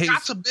mean, yeah,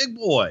 Scott's a big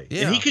boy.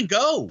 Yeah. And he can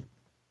go.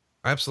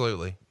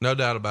 Absolutely. No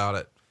doubt about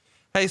it.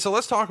 Hey, so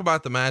let's talk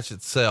about the match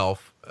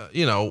itself.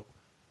 You know,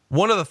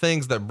 one of the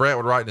things that Bret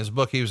would write in his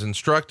book, he was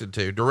instructed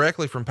to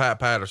directly from Pat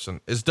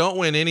Patterson, is don't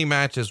win any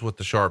matches with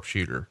the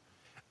sharpshooter.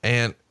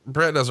 And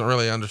Bret doesn't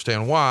really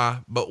understand why,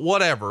 but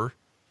whatever.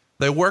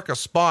 They work a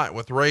spot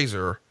with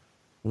Razor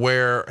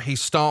where he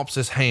stomps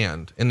his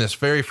hand in this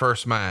very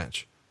first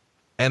match.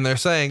 And they're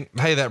saying,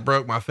 hey, that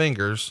broke my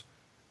fingers.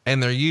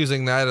 And they're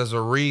using that as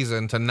a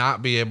reason to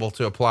not be able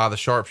to apply the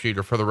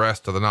sharpshooter for the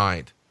rest of the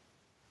night.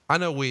 I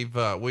know we've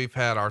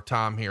had our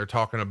time here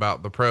talking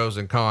about the pros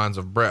and cons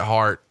of Bret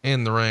Hart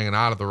in the ring and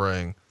out of the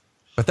ring,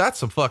 but that's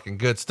some fucking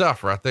good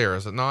stuff right there,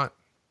 is it not?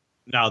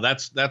 No,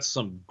 that's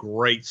some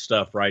great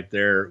stuff right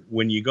there.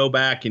 When you go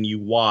back and you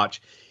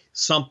watch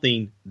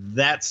something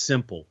that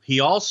simple,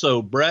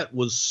 Bret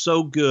was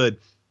so good.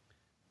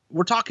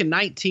 We're talking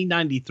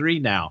 1993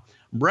 now.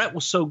 Bret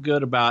was so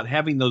good about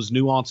having those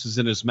nuances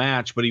in his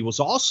match, but he was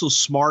also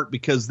smart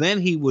because then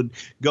he would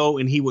go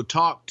and he would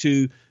talk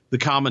to the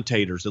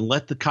commentators and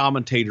let the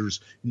commentators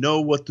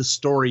know what the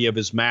story of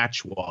his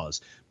match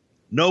was,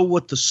 know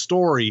what the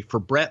story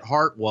for Bret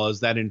Hart was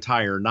that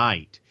entire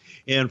night.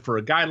 And for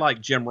a guy like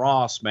Jim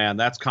Ross, man,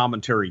 that's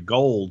commentary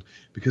gold,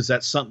 because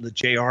that's something that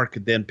JR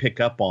could then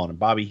pick up on, and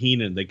Bobby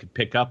Heenan, they could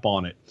pick up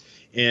on it.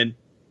 And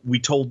we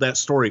told that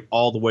story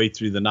all the way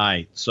through the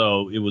night.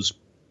 So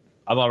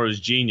I thought it was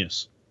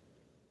genius.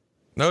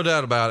 No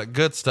doubt about it.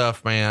 Good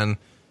stuff, man.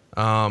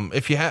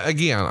 If you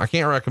again, I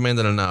can't recommend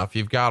it enough.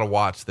 You've got to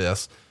watch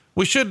this.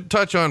 We should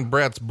touch on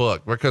Brett's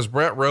book because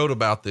Brett wrote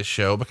about this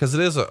show because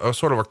it is a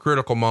sort of a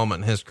critical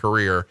moment in his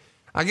career.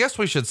 I guess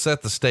we should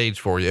set the stage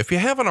for you. If you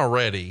haven't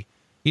already,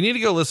 you need to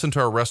go listen to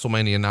our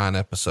WrestleMania 9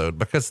 episode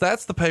because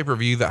that's the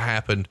pay-per-view that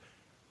happened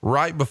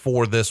right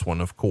before this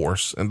one, of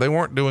course. And they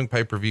weren't doing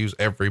pay-per-views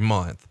every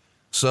month.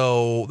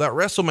 So that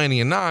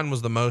WrestleMania 9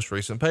 was the most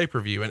recent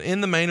pay-per-view. And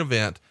in the main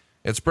event,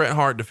 it's Bret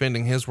Hart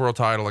defending his world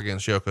title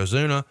against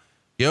Yokozuna.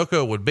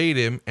 Yoko would beat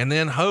him, and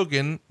then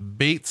Hogan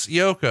beats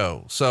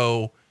Yoko.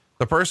 So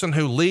the person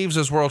who leaves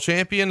as world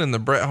champion in the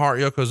Bret Hart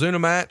Yokozuna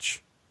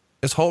match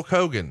is Hulk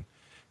Hogan.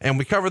 And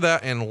we cover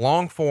that in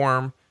long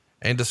form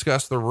and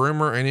discuss the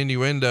rumor and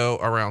innuendo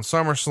around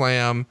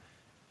SummerSlam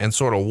and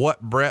sort of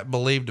what Bret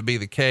believed to be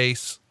the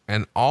case.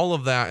 And all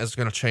of that is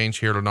going to change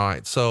here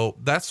tonight. So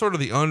that's sort of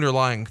the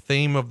underlying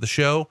theme of the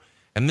show.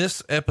 And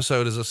this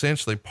episode is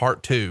essentially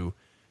part 2.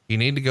 You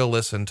need to go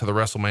listen to the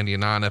WrestleMania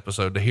 9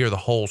 episode to hear the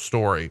whole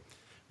story.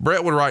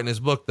 Bret would write in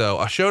his book, though,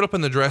 I showed up in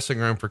the dressing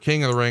room for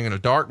King of the Ring in a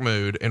dark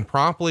mood and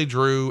promptly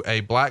drew a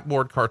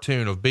blackboard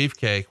cartoon of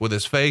Beefcake with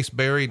his face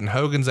buried in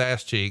Hogan's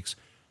ass cheeks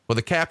with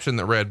a caption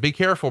that read, "Be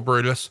careful,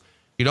 Brutus.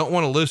 You don't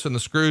want to loosen the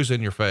screws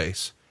in your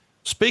face."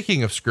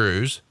 Speaking of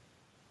screws,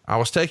 I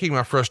was taking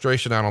my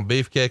frustration out on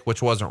Beefcake,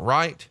 which wasn't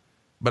right,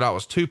 but I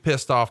was too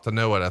pissed off to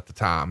know it at the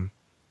time.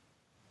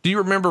 Do you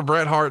remember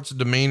Bret Hart's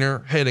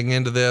demeanor heading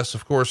into this?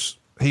 Of course,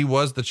 he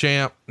was the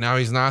champ. Now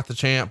he's not the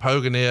champ.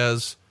 Hogan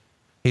is.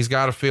 He's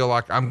got to feel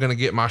like I'm going to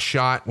get my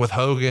shot with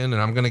Hogan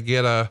and I'm going to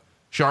get a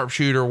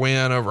sharpshooter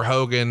win over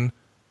Hogan.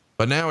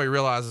 But now he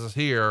realizes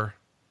here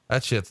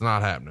that shit's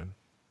not happening.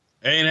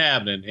 Ain't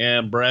happening.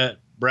 And Bret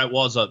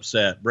was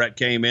upset. Bret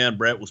came in,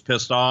 Bret was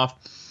pissed off,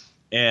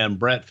 and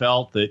Bret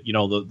felt that, you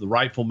know, the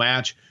rightful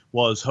match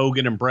was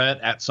Hogan and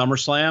Bret at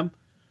SummerSlam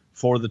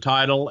for the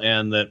title,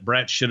 and that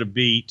Bret should have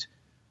beat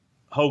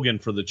Hogan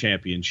for the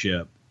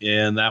championship.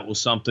 And that was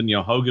something, you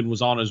know, Hogan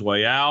was on his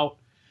way out.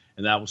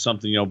 And that was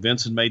something, you know,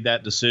 Vince had made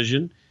that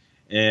decision.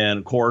 And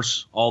of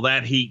course, all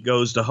that heat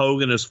goes to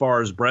Hogan as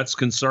far as Bret's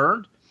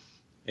concerned.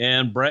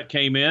 And Bret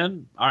came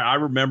in. I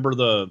remember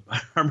the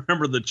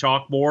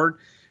chalkboard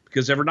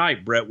because every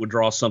night Bret would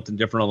draw something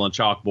different on the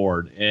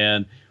chalkboard.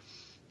 And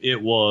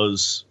it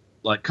was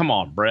like, come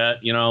on,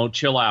 Bret, you know,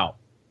 chill out.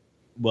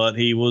 But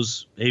he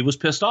was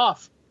pissed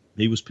off.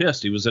 He was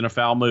pissed. He was in a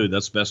foul mood.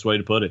 That's the best way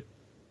to put it.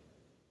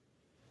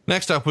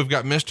 Next up, we've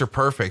got Mr.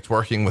 Perfect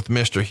working with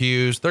Mr.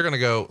 Hughes. They're going to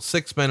go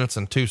 6 minutes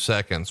and 2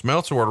 seconds.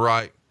 Meltzer would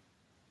write,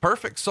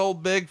 Perfect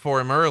sold big for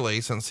him early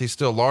since he's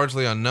still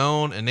largely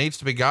unknown and needs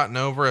to be gotten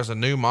over as a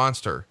new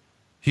monster.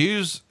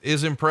 Hughes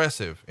is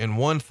impressive in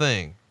one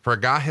thing. For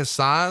a guy his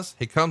size,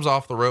 he comes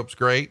off the ropes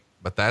great,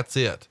 but that's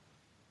it.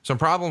 Some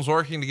problems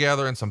working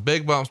together and some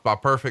big bumps by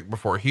Perfect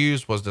before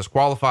Hughes was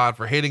disqualified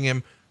for hitting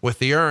him with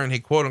the urn he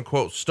quote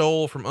unquote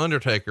stole from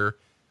Undertaker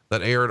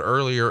that aired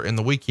earlier in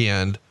the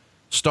weekend.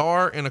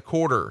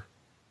 $1.25.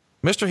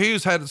 Mr.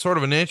 Hughes had sort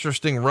of an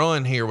interesting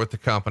run here with the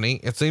company.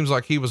 It seems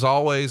like he was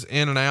always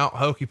in and out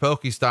hokey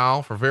pokey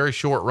style for very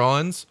short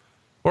runs.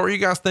 What were you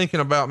guys thinking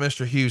about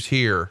Mr. Hughes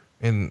here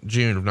in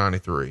June of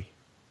 93?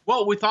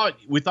 Well, we thought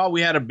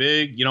we had a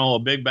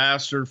big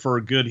bastard for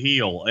a good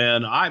heel.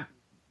 And I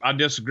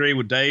disagree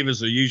with Dave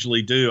as I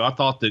usually do. I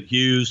thought that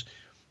Hughes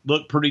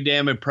looked pretty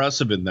damn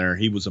impressive in there.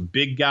 He was a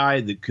big guy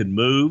that could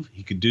move.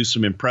 He could do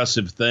some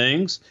impressive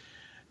things.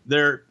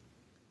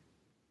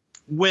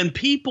 When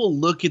people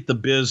look at the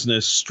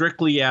business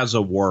strictly as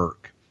a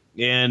work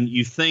and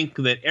you think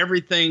that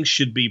everything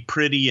should be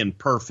pretty and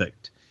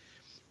perfect,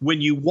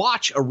 when you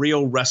watch a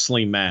real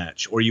wrestling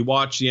match or you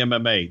watch the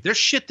MMA, there's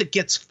shit that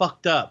gets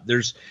fucked up.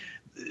 There's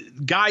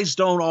guys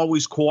don't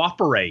always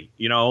cooperate,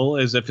 you know,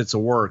 as if it's a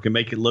work and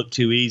make it look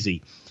too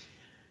easy.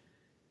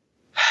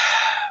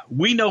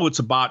 We know it's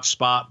a botched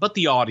spot, but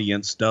the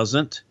audience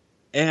doesn't.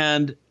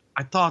 And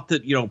I thought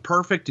that, you know,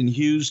 Perfect and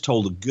Hughes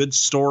told a good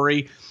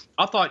story.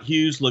 I thought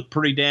Hughes looked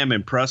pretty damn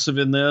impressive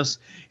in this,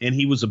 and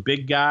he was a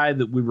big guy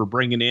that we were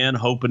bringing in,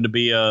 hoping to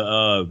be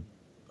a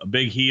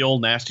big heel,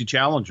 nasty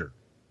challenger.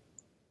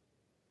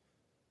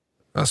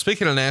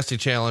 Speaking of nasty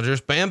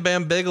challengers, Bam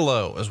Bam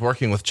Bigelow is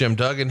working with Jim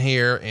Duggan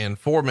here in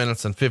 4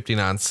 minutes and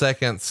 59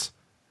 seconds.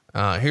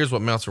 Here's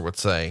what Meltzer would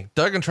say.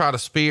 Duggan tried a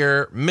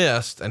spear,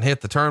 missed, and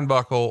hit the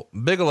turnbuckle.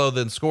 Bigelow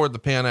then scored the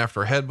pin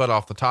after a headbutt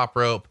off the top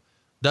rope.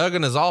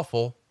 Duggan is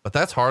awful, but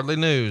that's hardly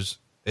news,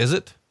 is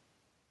it?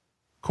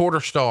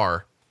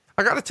 $0.25.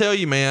 I got to tell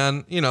you,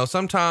 man, you know,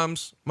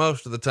 sometimes,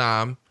 most of the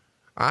time,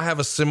 I have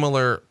a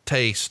similar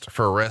taste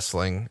for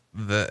wrestling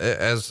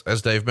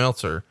as Dave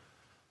Meltzer,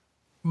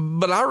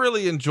 but I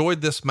really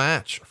enjoyed this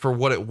match for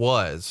what it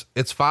was.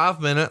 It's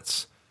 5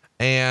 minutes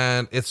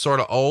and it's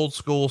sort of old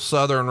school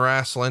Southern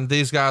wrestling.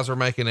 These guys are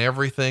making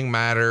everything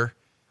matter.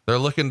 They're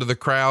looking to the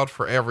crowd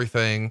for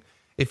everything.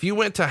 If you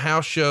went to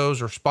house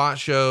shows or spot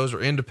shows or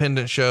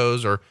independent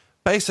shows or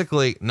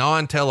basically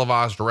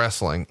non-televised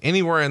wrestling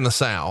anywhere in the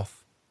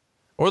South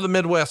or the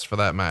Midwest for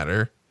that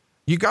matter,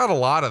 you got a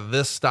lot of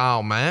this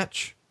style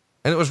match.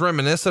 And it was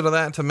reminiscent of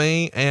that to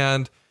me.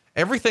 And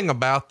everything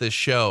about this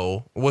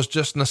show was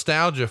just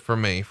nostalgia for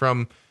me,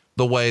 from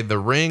the way the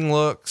ring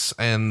looks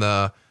and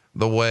the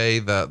way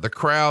the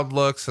crowd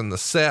looks and the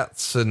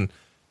sets and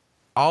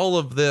all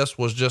of this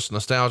was just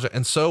nostalgia.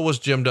 And so was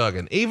Jim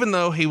Duggan, even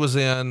though he was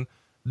in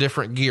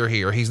different gear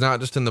here. He's not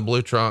just in the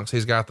blue trunks.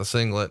 He's got the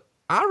singlet.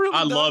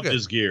 I loved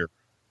his gear.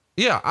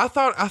 Yeah. I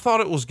thought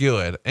it was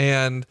good.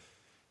 And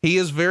he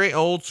is very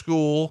old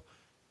school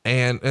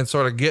and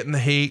sort of getting the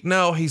heat.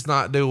 No, he's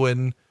not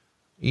doing,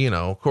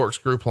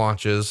 corkscrew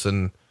planches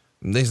and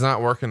he's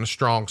not working a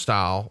strong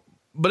style,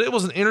 but it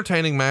was an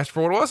entertaining match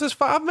for what it was. It's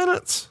 5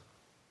 minutes.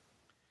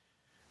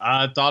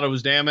 I thought it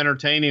was damn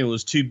entertaining. It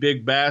was two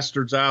big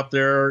bastards out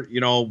there,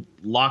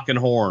 locking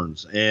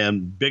horns,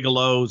 and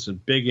Bigelow's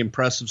and big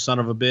impressive son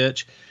of a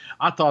bitch.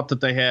 I thought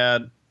that they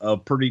had a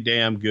pretty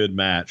damn good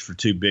match for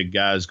two big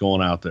guys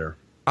going out there.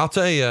 I'll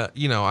tell you,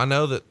 I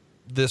know that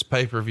this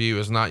pay-per-view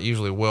is not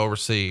usually well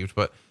received,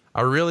 but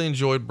I really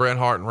enjoyed Bret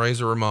Hart and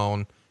Razor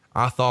Ramon.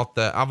 I thought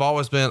that I've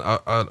always been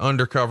an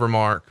undercover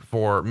mark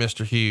for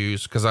Mr.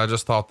 Hughes, because I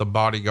just thought the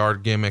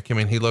bodyguard gimmick,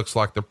 he looks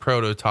like the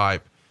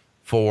prototype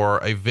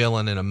for a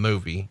villain in a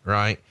movie,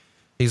 right?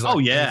 He's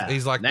like,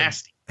 he's like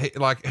nasty.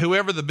 Like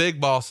whoever the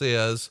big boss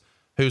is,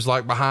 who's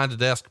like behind the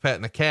desk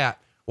petting a cat.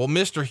 Well,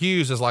 Mr.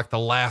 Hughes is like the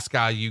last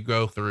guy you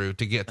go through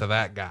to get to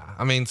that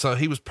guy. So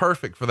he was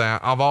perfect for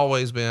that. I've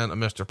always been a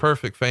Mr.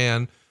 Perfect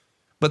fan,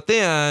 but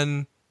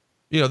then,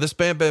 this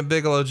Bam Bam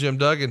Bigelow, Jim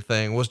Duggan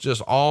thing was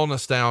just all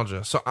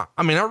nostalgia. So,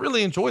 I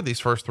really enjoyed these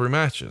first three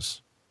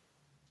matches.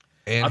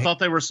 And I thought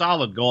they were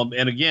solid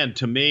and again,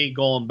 to me,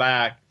 going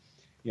back,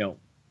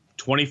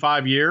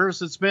 25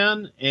 years it's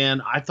been,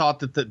 and I thought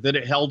that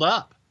it held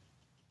up.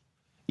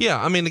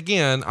 Yeah.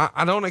 Again,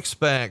 I don't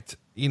expect,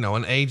 an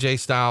AJ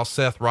style,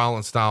 Seth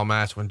Rollins style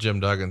match when Jim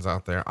Duggan's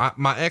out there.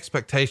 My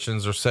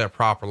expectations are set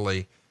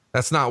properly.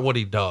 That's not what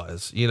he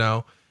does,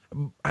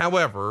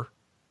 However,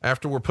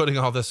 after we're putting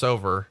all this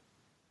over,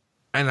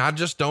 and I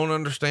just don't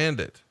understand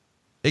it.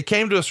 It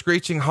came to a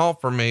screeching halt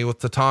for me with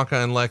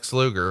Tatanka and Lex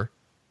Luger,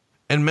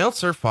 and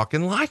Meltzer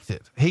fucking liked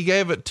it. He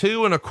gave it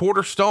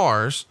 2.25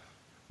 stars.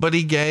 But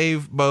he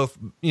gave both,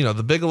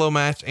 the Bigelow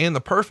match and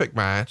the Perfect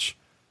match,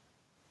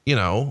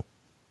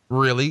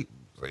 really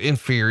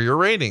inferior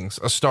ratings.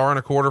 1.25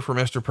 stars for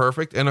Mr.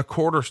 Perfect and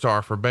 1/4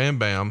 star for Bam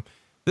Bam.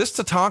 This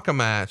Tatanka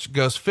match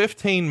goes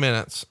 15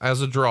 minutes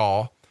as a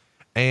draw,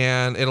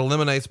 and it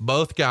eliminates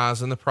both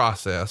guys in the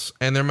process.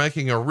 And they're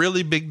making a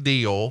really big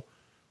deal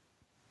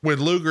with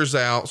Luger's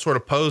out, sort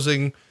of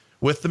posing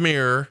with the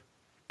mirror.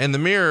 And the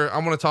mirror, I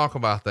want to talk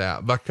about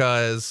that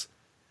because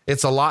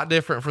it's a lot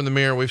different from the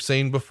mirror we've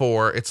seen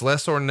before. It's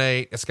less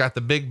ornate. It's got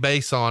the big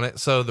base on it,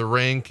 so the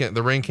ring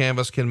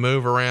canvas can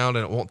move around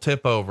and it won't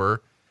tip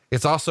over.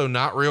 It's also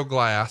not real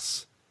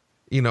glass,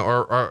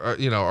 or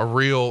a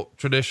real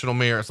traditional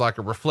mirror. It's like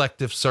a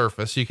reflective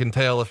surface. You can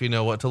tell if you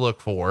know what to look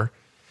for.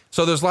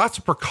 So there's lots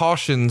of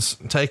precautions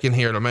taken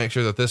here to make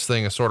sure that this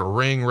thing is sort of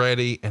ring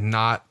ready and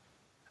not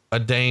a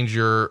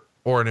danger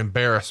or an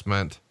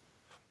embarrassment.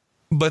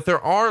 But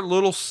there are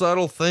little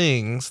subtle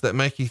things that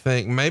make you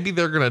think maybe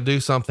they're going to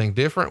do something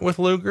different with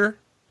Luger.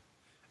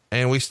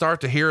 And we start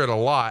to hear it a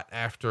lot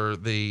after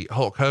the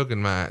Hulk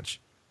Hogan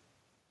match.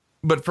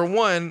 But for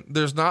one,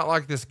 there's not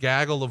like this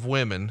gaggle of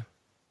women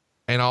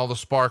and all the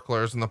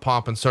sparklers and the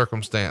pomp and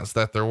circumstance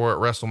that there were at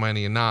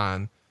WrestleMania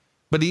 9.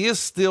 But he is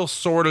still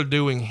sort of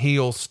doing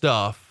heel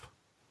stuff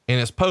in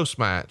his post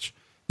match.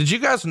 Did you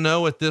guys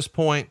know at this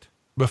point,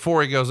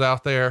 before he goes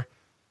out there,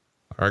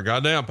 all right,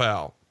 goddamn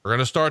pal, we're going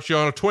to start you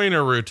on a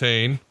tweener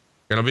routine.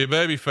 Going to be a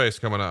baby face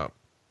coming up.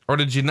 Or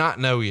did you not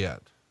know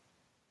yet?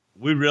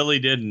 We really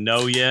didn't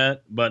know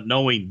yet, but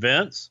knowing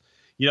Vince,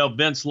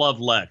 Vince loved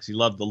Lex. He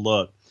loved the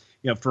look.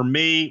 For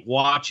me,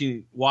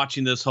 watching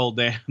this whole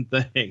damn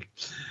thing,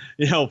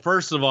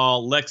 first of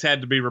all, Lex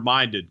had to be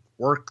reminded,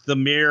 work the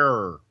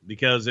mirror,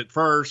 because at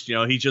first,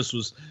 he just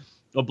was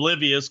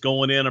oblivious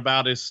going in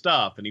about his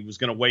stuff, and he was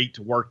going to wait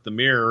to work the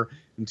mirror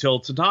until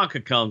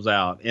Tatanka comes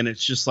out. And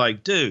it's just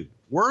like, dude,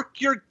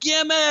 work your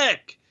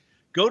gimmick,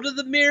 go to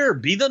the mirror,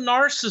 be the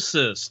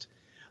narcissist.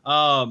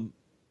 And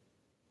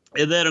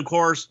then of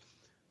course,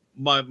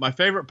 my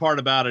favorite part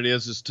about it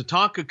is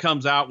Tatanka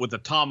comes out with a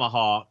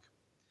tomahawk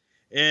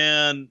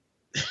and,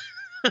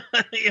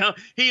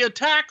 he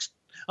attacks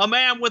a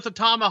man with a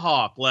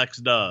tomahawk, Lex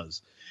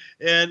does.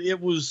 And it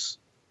was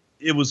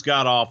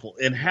god awful.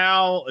 And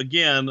how,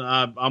 again,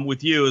 I'm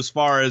with you as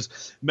far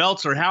as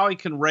Meltzer, how he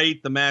can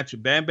rate the match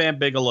of Bam Bam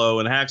Bigelow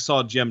and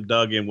Hacksaw Jim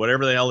Duggan,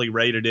 whatever the hell he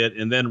rated it,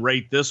 and then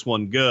rate this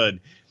one good.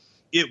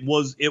 It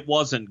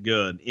wasn't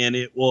good. And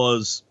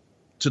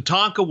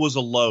Tatanka was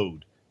a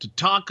load.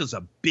 Tatanka's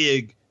a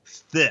big,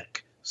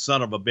 thick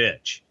son of a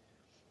bitch.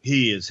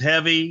 He is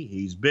heavy.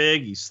 He's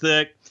big. He's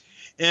thick.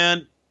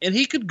 And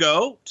he could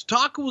go.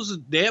 Tatanka was a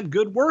damn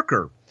good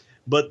worker.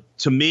 But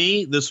to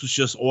me, this was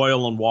just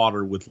oil and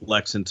water with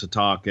Lex and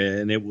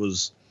Tatanka, and it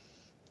was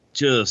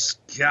just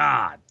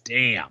god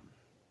damn.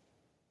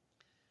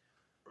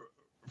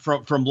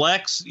 From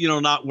Lex,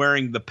 not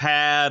wearing the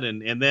pad,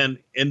 and then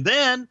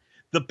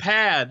the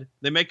pad.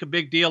 They make a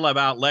big deal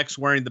about Lex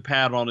wearing the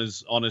pad on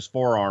his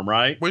forearm,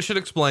 right? We should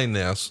explain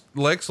this.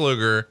 Lex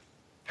Luger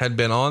had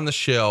been on the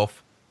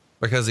shelf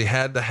because he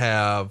had to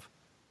have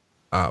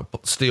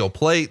steel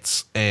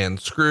plates and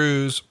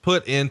screws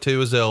put into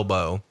his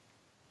elbow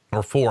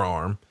or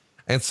forearm.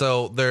 And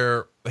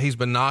so he's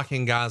been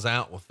knocking guys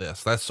out with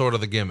this. That's sort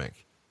of the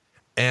gimmick.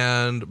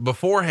 And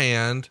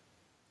beforehand,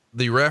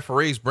 the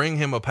referees bring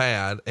him a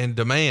pad and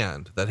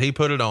demand that he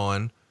put it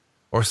on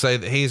or say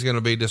that he's going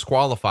to be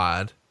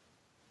disqualified.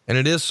 And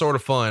it is sort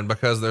of fun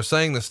because they're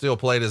saying the steel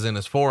plate is in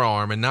his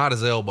forearm and not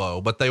his elbow,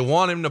 but they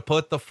want him to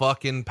put the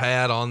fucking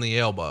pad on the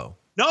elbow.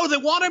 No, they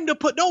want him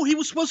to he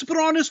was supposed to put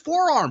it on his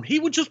forearm. He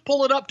would just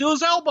pull it up to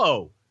his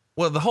elbow.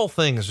 Well, the whole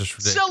thing is just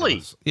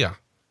ridiculous. Silly. Yeah.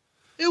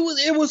 It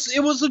was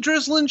the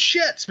drizzling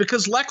shits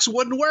because Lex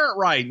wouldn't wear it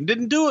right and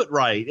didn't do it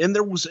right. And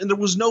there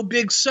was no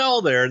big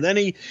sell there. And then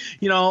he,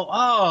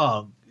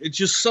 it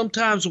just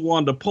sometimes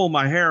wanted to pull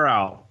my hair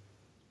out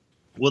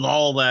with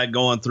all that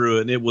going through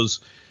it. And it was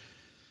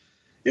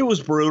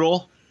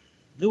brutal.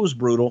 It was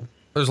brutal.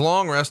 There's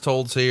long rest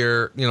holds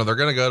here. They're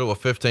going to go to a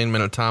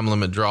 15-minute time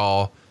limit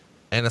draw.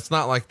 And it's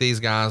not like these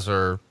guys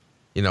are,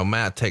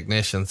 mad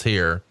technicians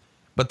here,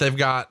 but they've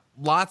got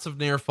lots of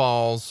near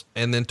falls.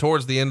 And then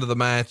towards the end of the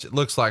match, it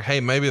looks like, hey,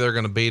 maybe they're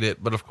going to beat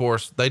it. But of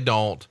course they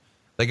don't.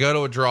 They go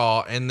to a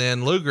draw, and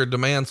then Luger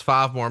demands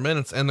 5 more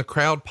minutes and the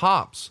crowd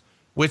pops,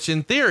 which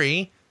in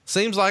theory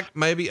seems like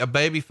maybe a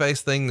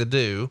babyface thing to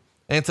do.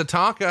 And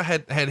Tatanka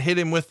had hit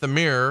him with the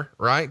mirror,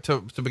 right,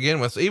 to begin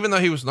with. So even though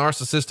he was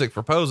narcissistic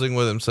for posing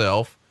with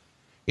himself,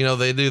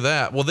 they do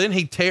that. Well, then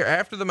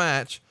after the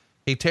match,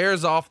 he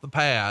tears off the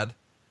pad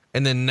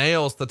and then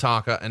nails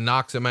Tatanka and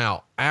knocks him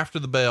out after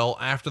the bell,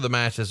 after the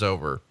match is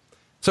over.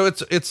 So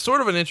it's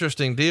sort of an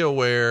interesting deal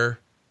where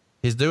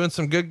he's doing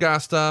some good guy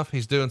stuff.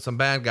 He's doing some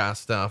bad guy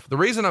stuff. The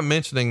reason I'm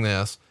mentioning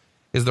this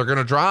is they're going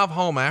to drive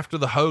home after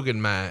the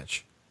Hogan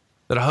match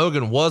that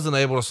Hogan wasn't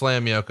able to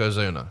slam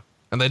Yokozuna.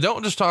 And they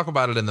don't just talk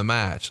about it in the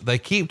match. They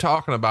keep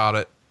talking about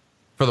it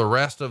for the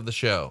rest of the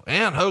show.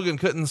 And Hogan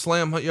couldn't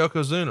slam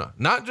Yokozuna.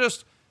 Not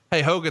just,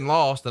 hey, Hogan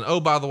lost. And oh,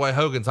 by the way,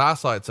 Hogan's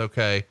eyesight's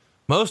okay.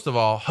 Most of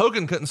all,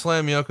 Hogan couldn't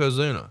slam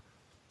Yokozuna.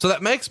 So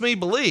that makes me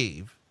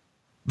believe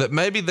that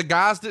maybe the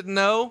guys didn't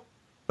know,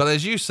 but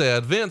as you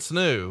said, Vince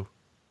knew.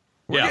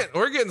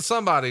 We're getting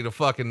somebody to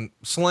fucking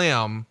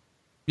slam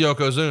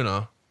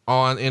Yokozuna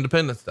on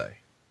Independence Day.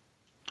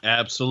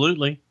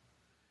 Absolutely.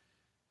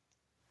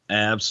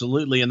 And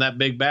that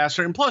big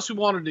bastard. And plus we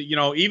wanted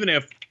to, even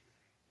if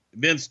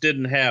Vince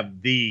didn't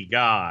have the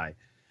guy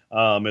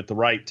at the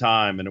right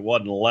time and it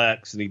wasn't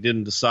Lex and he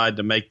didn't decide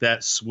to make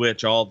that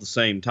switch all at the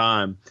same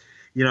time,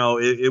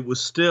 it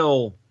was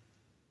still,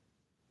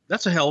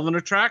 that's a hell of an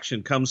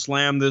attraction. Come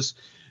slam this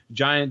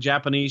giant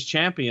Japanese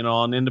champion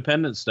on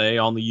Independence Day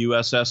on the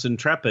USS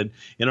Intrepid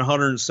in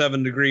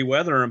 107-degree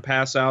weather and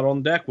pass out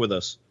on deck with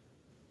us.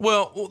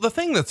 Well, the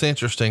thing that's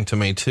interesting to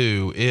me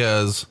too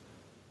is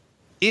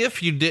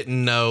if you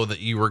didn't know that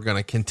you were going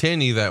to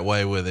continue that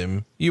way with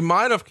him, you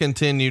might have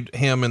continued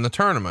him in the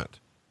tournament,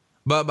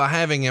 but by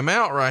having him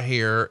out right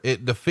here,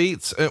 it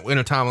defeats in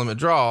a time limit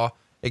draw.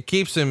 It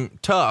keeps him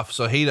tough.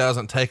 So he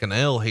doesn't take an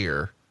L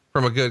here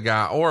from a good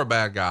guy or a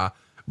bad guy,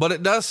 but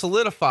it does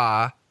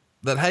solidify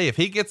that, hey, if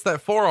he gets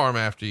that forearm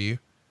after you,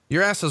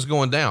 your ass is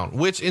going down,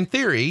 which in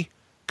theory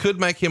could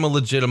make him a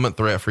legitimate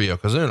threat for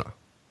Yokozuna.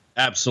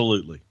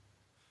 Absolutely.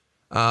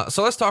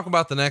 So let's talk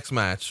about the next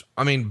match.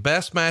 I mean,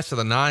 best match of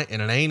the night,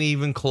 and it ain't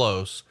even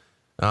close.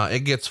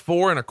 It gets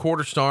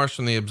 4.25 stars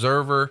from the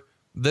Observer.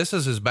 This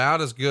is about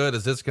as good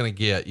as it's going to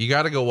get. You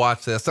got to go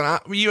watch this. And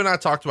you and I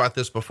talked about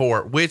this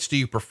before. Which do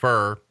you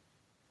prefer?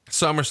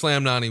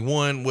 SummerSlam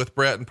 91 with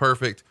Bret and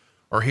Perfect,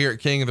 or here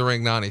at King of the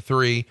Ring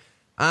 93?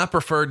 I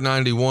preferred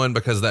 91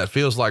 because that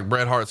feels like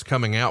Bret Hart's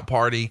coming out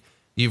party.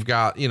 You've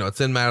got,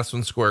 it's in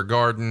Madison Square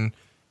Garden.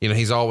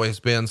 He's always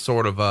been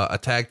sort of a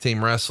tag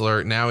team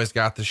wrestler. Now he's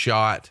got the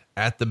shot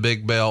at the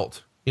big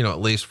belt,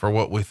 at least for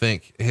what we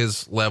think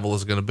his level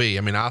is going to be.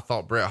 I mean, I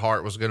thought Bret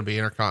Hart was going to be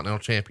Intercontinental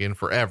Champion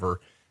forever.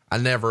 I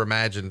never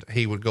imagined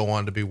he would go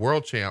on to be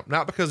world champ,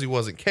 not because he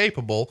wasn't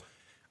capable.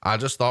 I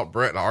just thought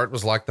Bret Hart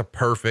was like the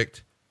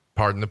perfect,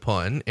 pardon the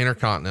pun,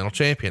 Intercontinental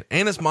Champion.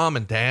 And his mom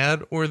and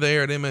dad were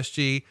there at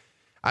MSG.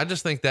 I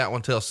just think that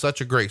one tells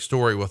such a great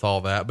story with all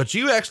that, but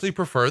you actually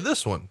prefer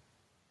this one.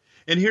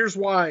 And here's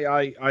why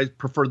I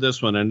prefer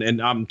this one.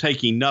 And I'm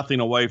taking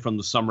nothing away from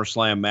the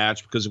SummerSlam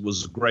match because it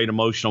was a great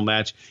emotional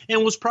match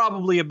and was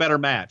probably a better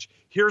match.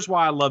 Here's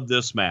why I love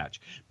this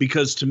match,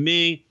 because to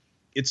me,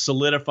 it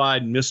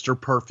solidified Mr.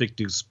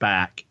 Perfect is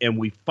back. And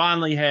we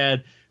finally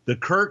had the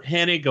Kurt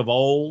Hennig of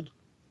old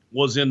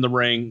was in the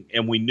ring.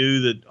 And we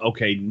knew that,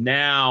 okay,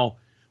 now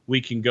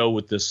we can go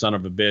with this son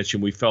of a bitch.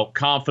 And we felt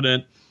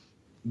confident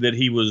that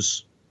he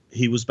was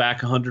back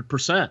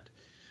 100%.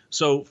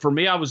 So for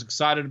me, I was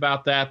excited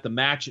about that. The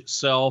match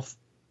itself,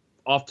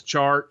 off the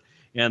chart,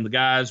 and the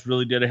guys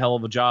really did a hell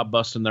of a job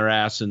busting their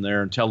ass in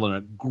there and telling a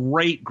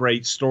great,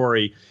 great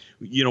story.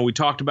 We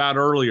talked about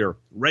earlier,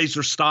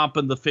 Razor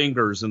stomping the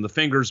fingers and the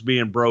fingers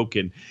being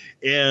broken,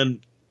 and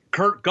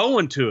Kurt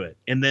going to it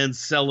and then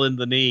selling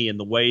the knee in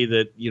the way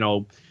that,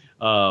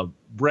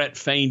 Bret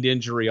feigned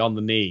injury on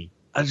the knee.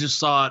 I just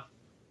thought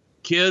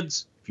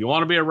kids, if you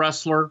want to be a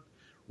wrestlers,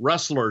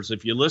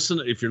 if you're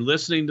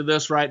listening to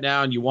this right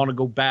now and you want to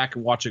go back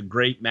and watch a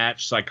great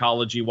match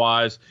psychology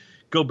wise,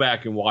 go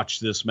back and watch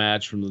this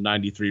match from the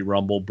 93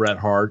 Rumble, Bret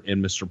Hart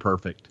and Mr.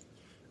 Perfect.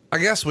 I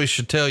guess we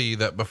should tell you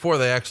that before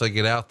they actually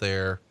get out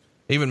there,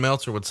 even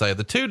Meltzer would say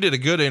the two did a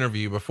good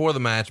interview before the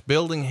match,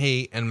 building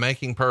heat and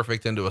making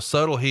Perfect into a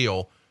subtle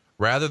heel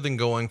rather than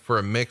going for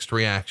a mixed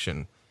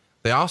reaction.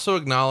 They also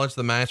acknowledged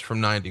the match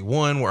from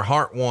 91 where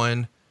Hart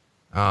won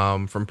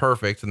from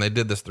Perfect, and they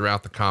did this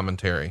throughout the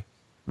commentary.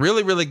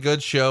 Really, really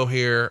good show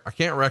here. I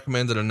can't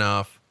recommend it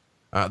enough.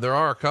 There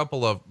are a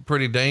couple of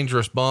pretty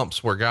dangerous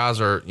bumps where guys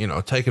are,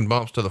 taking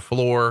bumps to the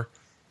floor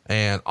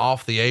and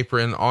off the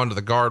apron onto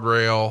the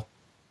guardrail.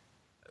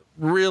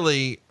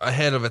 Really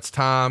ahead of its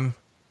time.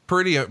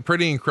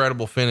 Pretty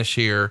incredible finish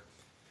here.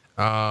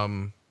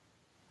 Hart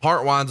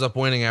winds up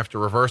winning after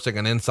reversing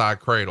an inside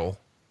cradle,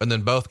 and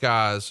then both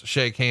guys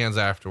shake hands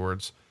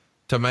afterwards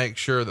to make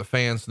sure the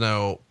fans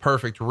know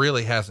Perfect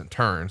really hasn't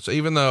turned. So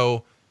even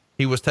though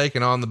he was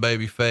taking on the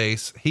baby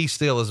face, he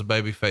still is a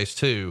baby face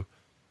too.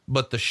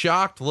 But the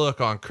shocked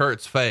look on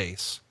Kurt's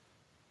face,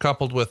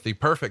 coupled with the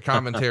perfect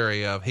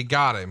commentary of he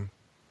got him,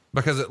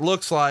 because it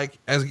looks like,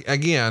 as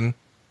again,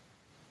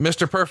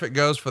 Mr. Perfect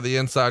goes for the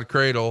inside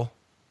cradle,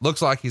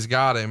 looks like he's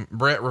got him.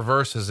 Bret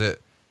reverses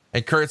it,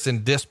 and Kurt's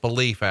in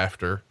disbelief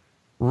after.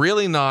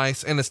 Really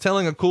nice, and it's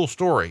telling a cool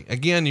story.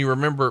 Again, you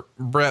remember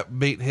Bret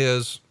beat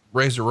his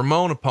Razor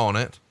Ramon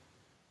opponent,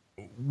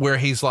 where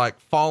he's like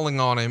falling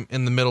on him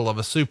in the middle of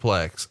a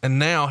suplex, and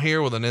now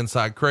here with an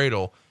inside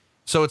cradle.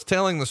 So it's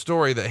telling the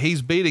story that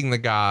he's beating the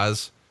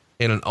guys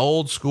in an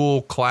old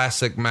school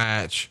classic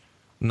match,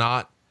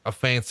 not a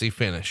fancy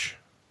finish.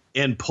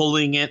 And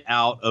pulling it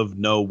out of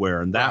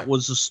nowhere. And that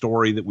was the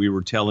story that we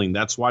were telling.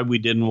 That's why we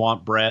didn't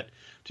want Bret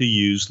to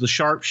use the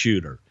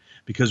sharpshooter,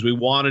 because we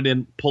wanted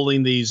him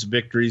pulling these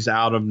victories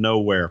out of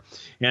nowhere.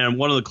 And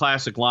one of the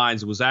classic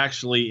lines was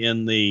actually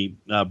in the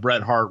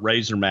Bret Hart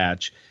Razor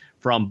match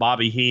from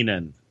Bobby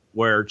Heenan,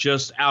 where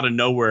just out of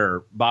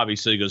nowhere, Bobby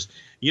said, he goes,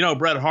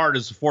 Bret Hart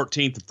is the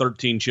 14th of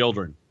 13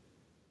 children.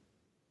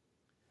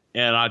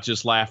 And I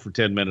just laughed for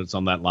 10 minutes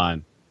on that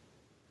line.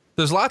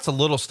 There's lots of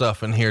little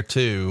stuff in here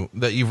too,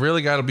 that you've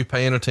really got to be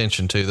paying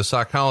attention to. The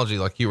psychology,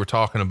 like you were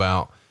talking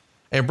about.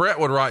 And Bret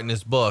would write in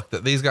his book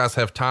that these guys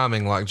have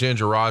timing like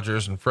Ginger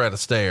Rogers and Fred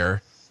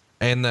Astaire,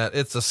 and that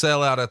it's a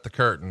sellout at the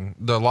curtain.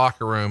 The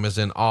locker room is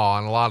in awe,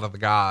 and a lot of the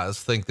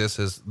guys think this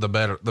is the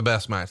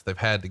best match they've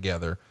had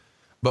together.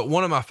 But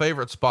one of my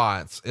favorite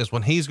spots is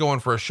when he's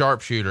going for a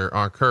sharpshooter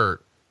on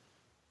Kurt.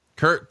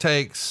 Kurt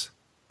takes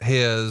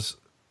his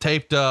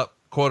taped up,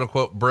 quote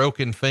unquote,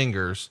 broken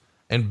fingers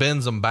and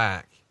bends them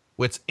back,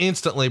 which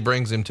instantly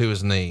brings him to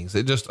his knees.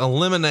 It just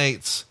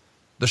eliminates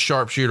the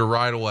sharpshooter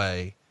right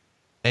away.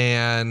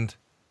 And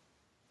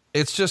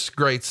it's just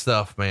great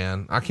stuff,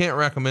 man. I can't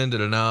recommend it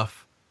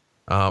enough.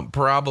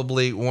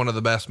 Probably one of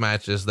the best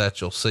matches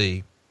that you'll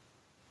see.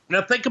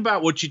 Now think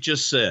about what you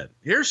just said.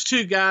 Here's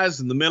two guys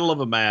in the middle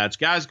of a match,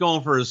 guy's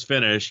going for his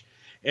finish,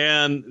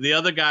 and the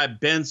other guy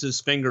bends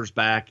his fingers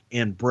back,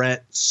 and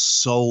Bret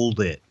sold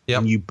it. Yep.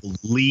 And you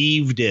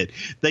believed it.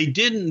 They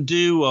didn't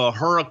do a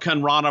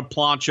Hurricane Rana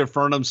Plancha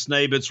Fernum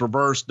Snabitz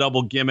reverse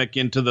double gimmick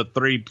into the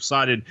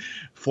three-sided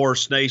four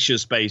Snacia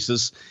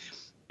spaces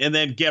and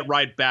then get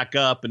right back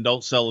up and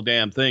don't sell a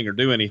damn thing or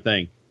do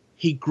anything.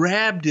 He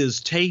grabbed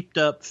his taped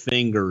up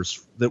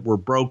fingers that were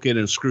broken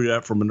and screwed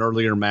up from an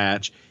earlier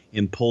match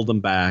and pulled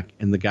them back,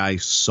 and the guy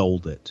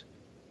sold it.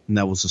 And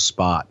that was a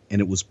spot, and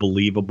it was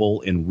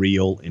believable and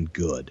real and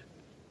good.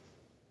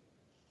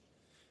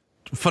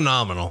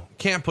 Phenomenal.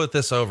 Can't put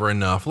this over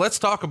enough. Let's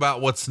talk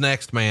about what's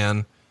next,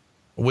 man.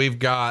 We've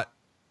got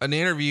an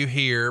interview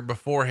here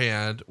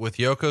beforehand with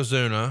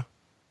Yokozuna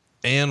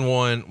and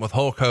one with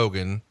Hulk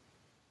Hogan.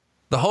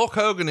 The Hulk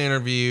Hogan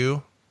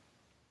interview,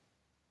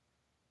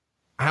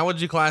 how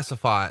would you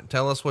classify it?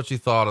 Tell us what you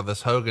thought of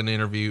this Hogan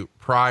interview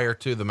prior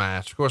to the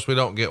match. Of course, we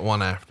don't get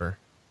one after.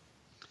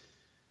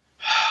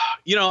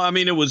 It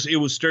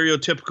was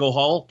stereotypical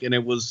Hulk, and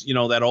it was,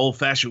 that old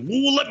fashioned,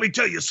 well, let me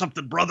tell you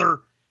something, brother.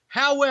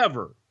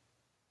 However,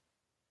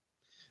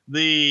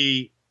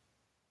 the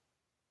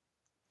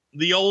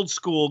old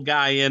school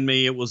guy in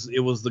me, it was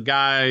the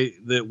guy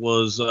that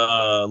was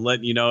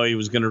letting you know he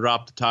was going to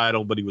drop the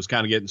title, but he was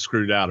kind of getting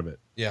screwed out of it.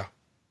 Yeah.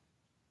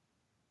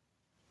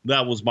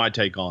 That was my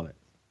take on it.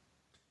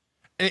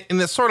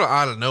 And it's sort of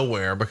out of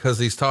nowhere because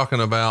he's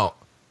talking about,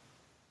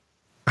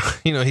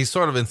 he's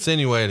sort of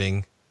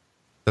insinuating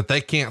that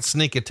they can't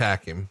sneak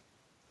attack him.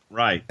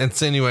 Right.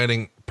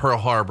 Insinuating Pearl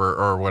Harbor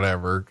or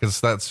whatever, because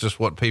that's just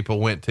what people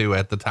went to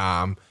at the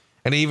time.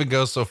 And he even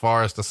goes so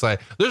far as to say,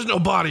 there's no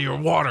body or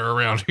water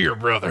around here,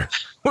 brother.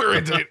 We're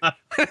into it.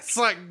 It's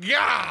like,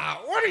 God,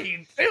 what are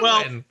you doing?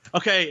 Well,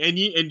 okay. And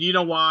you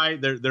know why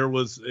there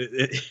was,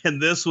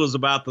 and this was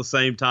about the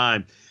same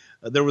time.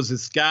 There was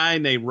this guy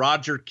named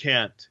Roger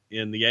Kent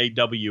in the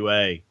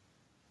AWA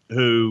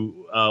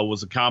who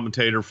was a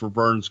commentator for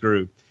Burns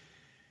Group.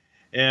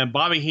 And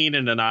Bobby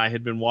Heenan and I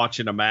had been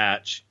watching a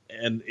match,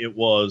 and it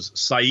was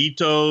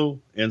Saito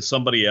and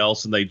somebody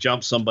else, and they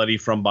jumped somebody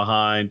from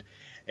behind.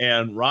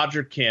 And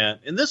Roger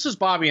Kent, and this is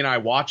Bobby and I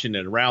watching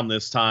it around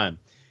this time,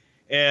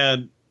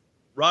 and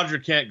Roger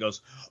Kent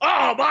goes,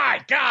 "Oh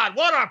my God,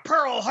 what a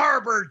Pearl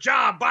Harbor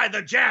job by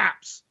the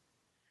Japs."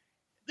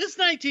 This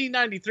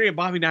 1993, and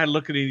Bobby and I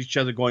looking at each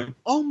other going,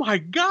 "Oh my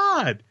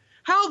God,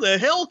 how the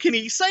hell can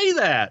he say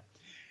that?"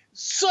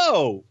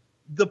 So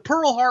the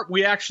Pearl Harbor,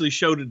 we actually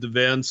showed it to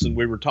Vince, and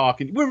we were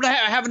talking, we were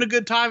having a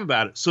good time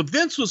about it. So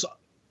Vince was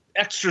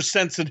extra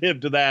sensitive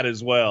to that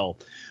as well.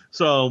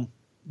 So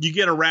you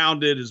get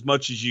around it as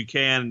much as you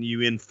can, and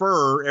you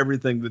infer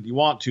everything that you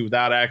want to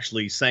without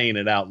actually saying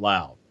it out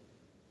loud.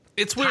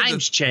 It's weird.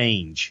 Times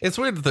change. It's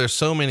weird that there's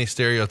so many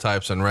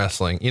stereotypes in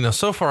wrestling. You know,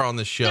 so far on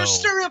this show, There's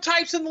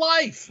stereotypes in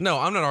life. No,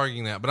 I'm not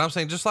arguing that, but I'm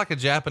saying just like a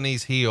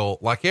Japanese heel,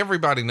 like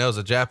everybody knows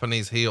a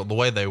Japanese heel, the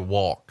way they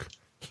walk,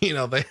 you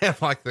know, they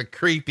have like the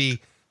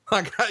creepy,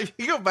 like if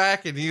you go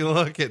back and you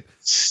look at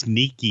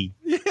sneaky.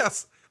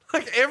 Yes.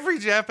 Like every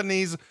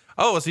Japanese.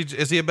 Oh, is he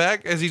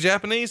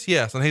Japanese?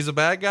 Yes. And he's a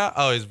bad guy.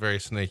 Oh, he's very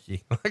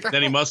sneaky. Like,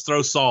 Then he must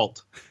throw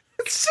salt.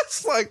 It's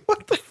just like,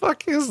 what the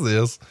fuck is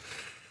this?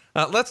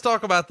 Let's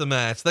talk about the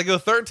match. They go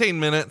 13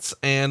 minutes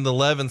and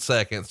 11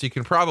 seconds. You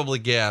can probably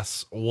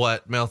guess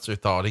what Meltzer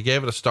thought. He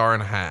gave it a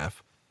 1.5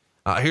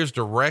 stars. Here's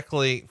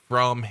directly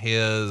from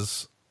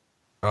his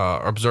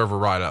Observer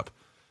write-up.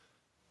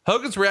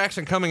 Hogan's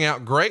reaction coming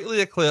out greatly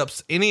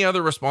eclipsed any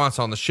other response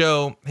on the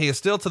show. He is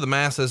still to the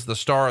masses the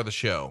star of the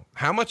show.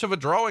 How much of a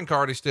drawing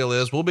card he still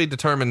is will be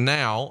determined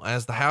now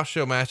as the house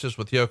show matches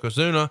with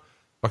Yokozuna,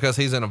 because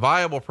he's in a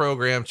viable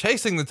program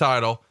chasing the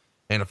title.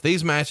 And if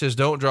these matches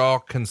don't draw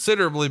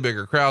considerably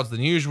bigger crowds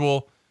than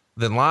usual,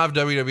 then live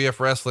WWF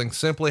wrestling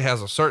simply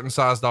has a certain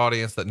sized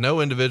audience that no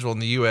individual in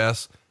the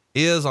US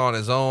is on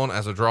his own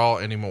as a draw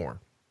anymore.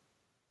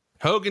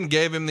 Hogan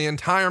gave him the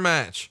entire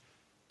match,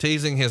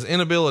 teasing his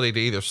inability to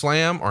either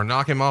slam or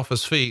knock him off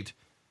his feet.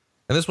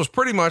 And this was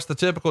pretty much the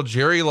typical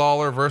Jerry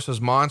Lawler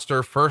versus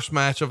Monster first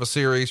match of a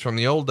series from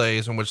the old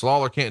days, in which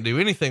Lawler can't do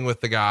anything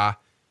with the guy,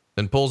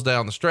 then pulls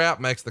down the strap,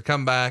 makes the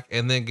comeback,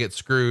 and then gets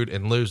screwed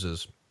and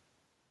loses.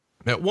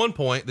 At one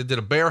point, they did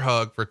a bear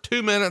hug for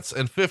 2 minutes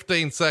and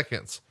 15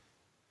 seconds.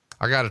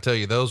 I got to tell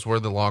you, those were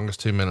the longest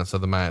 2 minutes of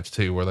the match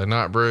too, were they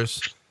not,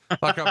 Bruce?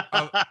 Like a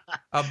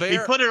bear. He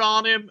put it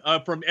on him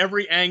from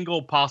every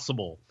angle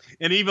possible.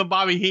 And even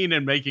Bobby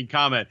Heenan making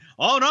comment,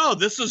 "Oh no,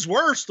 this is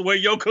worse the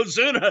way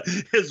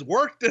Yokozuna has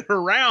worked it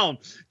around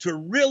to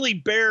really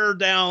bear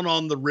down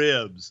on the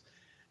ribs."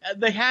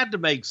 They had to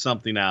make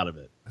something out of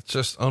it. It's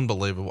just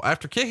unbelievable.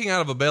 After kicking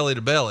out of a belly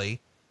to belly,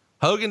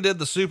 Hogan did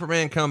the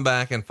Superman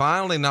comeback and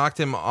finally knocked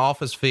him off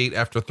his feet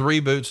after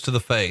 3 boots to the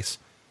face.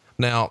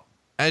 Now,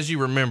 as you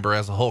remember,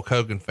 as a Hulk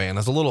Hogan fan,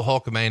 as a little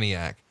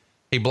Hulkamaniac,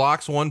 he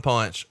blocks 1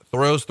 punch,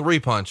 throws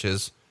 3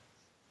 punches,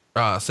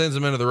 sends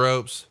him into the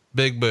ropes,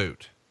 big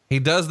boot. He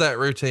does that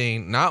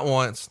routine not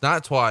once,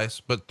 not twice,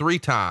 but 3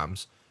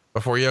 times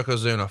before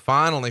Yokozuna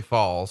finally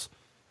falls.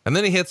 And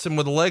then he hits him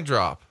with a leg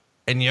drop,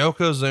 and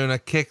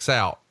Yokozuna kicks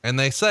out. And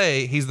they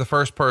say he's the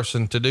first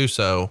person to do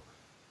so.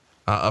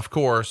 Of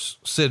course,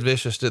 Sid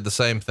Vicious did the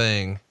same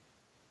thing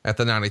at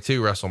the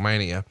 92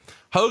 WrestleMania.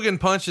 Hogan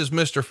punches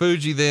Mr.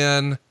 Fuji,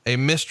 then a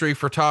mystery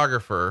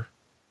photographer.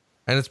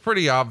 And it's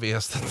pretty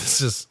obvious that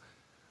this is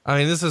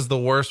the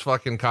worst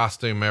fucking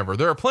costume ever.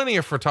 There are plenty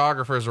of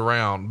photographers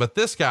around, but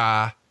this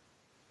guy,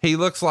 he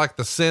looks like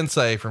the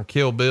sensei from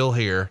Kill Bill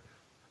here.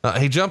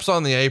 He jumps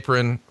on the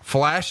apron,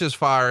 flashes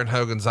fire in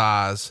Hogan's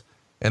eyes,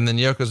 and then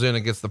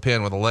Yokozuna gets the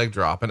pin with a leg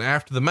drop. And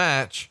after the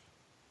match,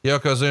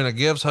 Yokozuna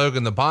gives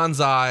Hogan the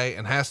bonsai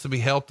and has to be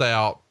helped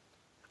out,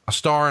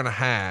 1.5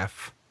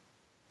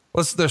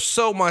 stars. There's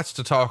so much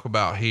to talk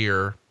about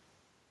here.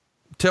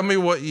 Tell me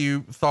what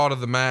you thought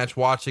of the match,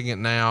 watching it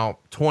now,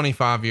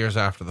 25 years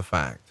after the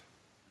fact.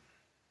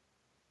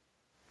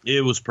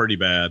 It was pretty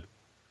bad.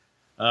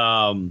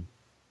 God,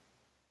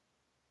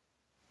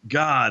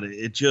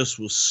 it just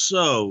was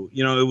so,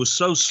 it was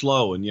so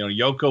slow, and,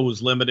 Yoko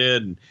was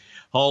limited, and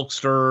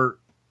Hulkster,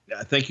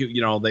 I think,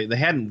 they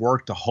hadn't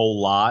worked a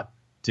whole lot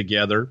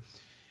together.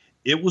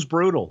 It was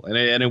brutal, and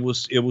it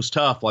was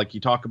tough. Like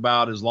you talk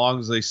about, as long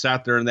as they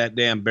sat there in that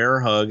damn bear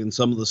hug, and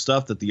some of the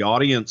stuff that the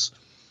audience,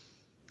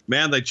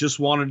 man, they just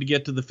wanted to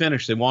get to the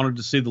finish. They wanted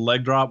to see the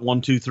leg drop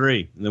 1, 2,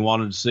 3, and they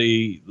wanted to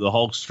see the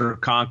Hulkster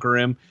conquer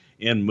him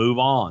and move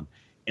on.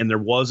 And there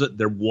wasn't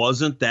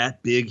that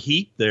big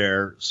heat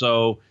there.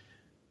 So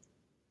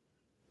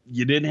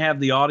you didn't have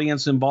the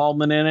audience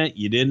involvement in it.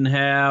 You didn't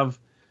have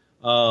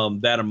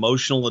that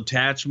emotional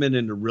attachment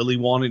into really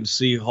wanting to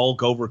see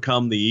Hulk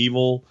overcome the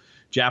evil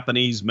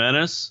Japanese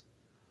menace.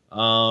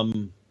 I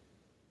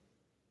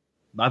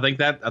think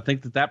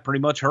that pretty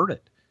much hurt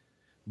it.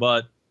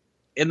 But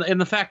in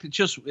the fact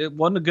it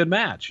wasn't a good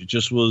match.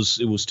 It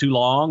was too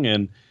long,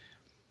 and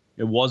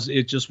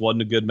it just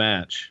wasn't a good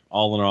match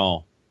all in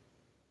all.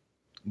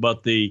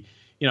 But the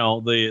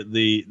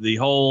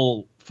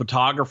whole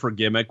photographer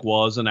gimmick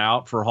was an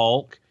out for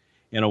Hulk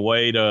in a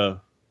way to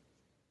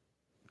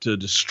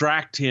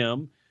distract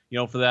him,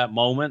 for that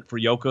moment, for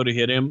Yoko to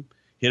hit him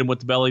hit him with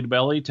the belly to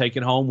belly, take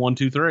it home, 1,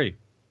 2, 3.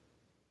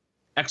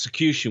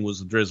 Execution was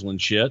the drizzling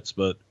shits,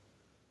 but.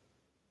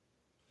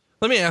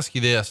 Let me ask you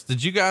this.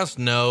 Did you guys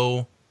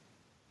know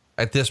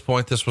at this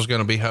point this was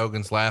going to be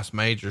Hogan's last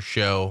major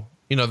show?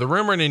 You know, the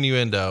rumor and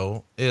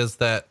innuendo is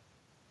that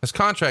his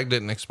contract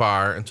didn't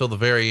expire until the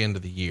very end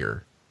of the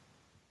year,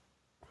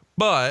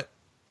 but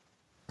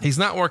he's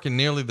not working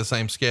nearly the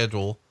same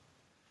schedule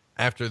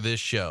after this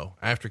show,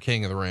 after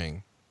King of the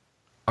Ring.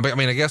 I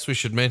mean, I guess we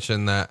should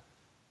mention that,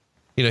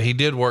 you know, he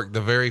did work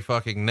the very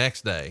fucking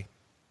next day.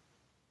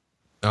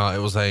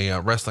 It was a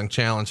Wrestling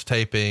Challenge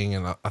taping,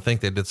 and I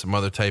think they did some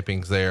other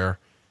tapings there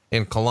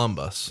in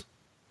Columbus.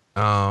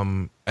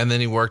 And then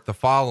he worked the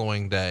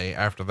following day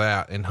after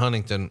that in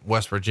Huntington,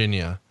 West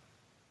Virginia.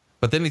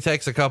 But then he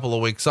takes a couple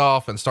of weeks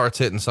off and starts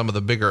hitting some of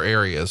the bigger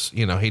areas.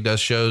 You know, he does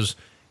shows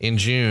in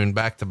June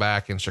back to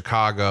back in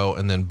Chicago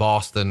and then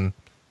Boston.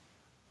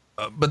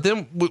 But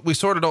then we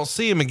sort of don't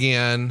see him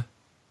again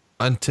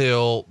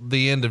until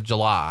the end of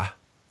July.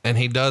 And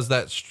he does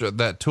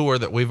that tour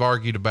that we've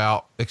argued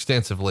about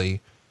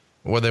extensively,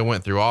 where they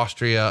went through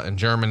Austria and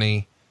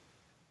Germany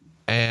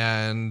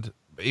and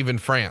even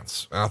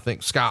France, and I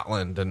think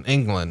Scotland and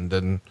England.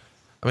 And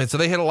I mean, so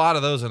they hit a lot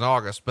of those in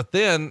August, but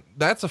then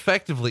that's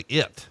effectively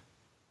it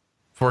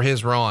for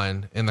his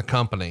run in the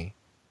company.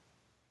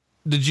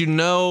 Did you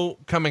know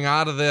coming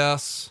out of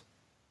this,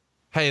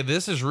 hey,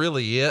 this is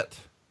really it?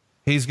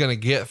 He's going to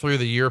get through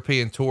the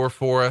European tour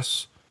for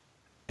us,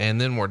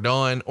 and then we're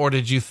done? Or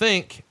did you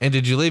think, and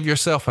did you leave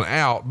yourself an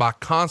out by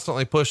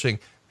constantly pushing,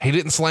 he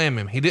didn't slam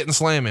him, he didn't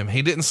slam him,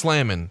 he didn't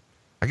slam him?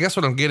 I guess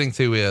what I'm getting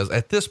to is,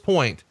 at this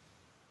point,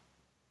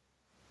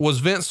 was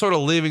Vince sort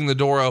of leaving the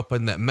door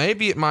open that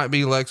maybe it might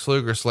be Lex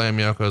Luger slam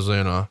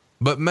Yokozuna,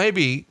 but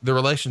maybe the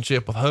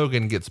relationship with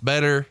Hogan gets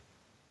better,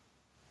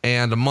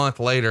 and a month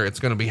later, it's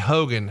going to be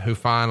Hogan who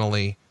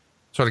finally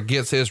sort of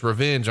gets his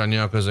revenge on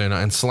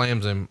Yokozuna and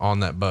slams him on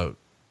that boat?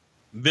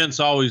 Vince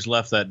always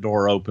left that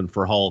door open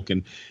for Hulk.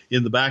 And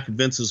in the back of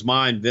Vince's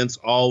mind, Vince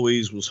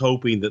always was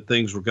hoping that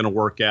things were going to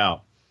work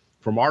out.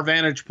 From our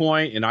vantage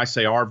point, and I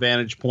say our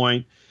vantage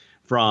point,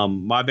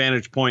 from my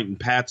vantage point and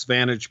Pat's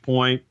vantage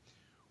point,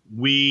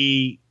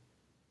 we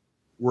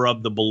were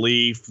of the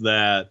belief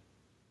that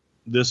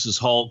this is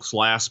Hulk's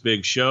last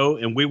big show,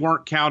 and we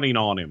weren't counting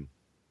on him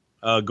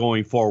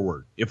going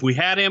forward. If we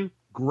had him,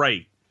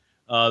 great.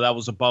 That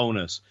was a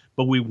bonus,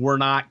 but we were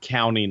not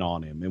counting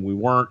on him, and we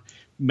weren't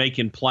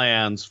making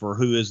plans for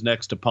who his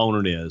next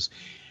opponent is.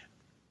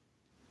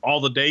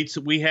 All the dates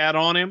that we had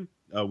on him,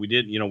 we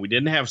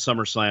didn't have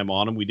SummerSlam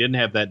on him. We didn't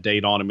have that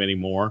date on him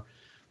anymore.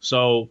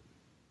 So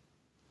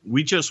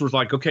we just was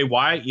like, okay,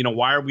 why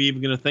are we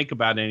even going to think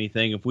about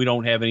anything if we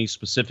don't have any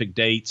specific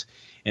dates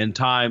and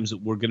times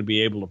that we're going to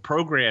be able to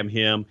program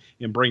him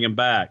and bring him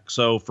back?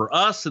 So for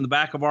us, in the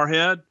back of our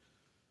head,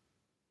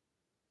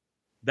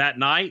 that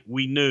night,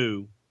 we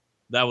knew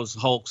that was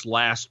Hulk's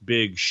last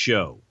big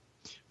show.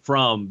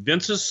 From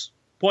Vince's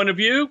point of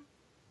view,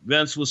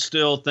 Vince was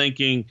still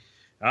thinking,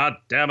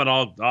 damn it,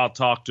 I'll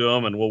talk to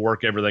him and we'll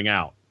work everything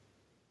out.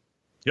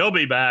 He'll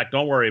be back.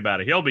 Don't worry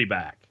about it. He'll be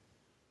back.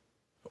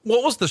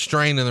 What was the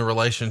strain in the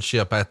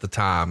relationship at the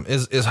time?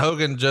 Is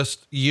Hogan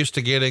just used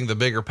to getting the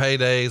bigger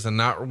paydays and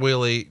not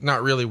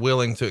really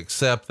willing to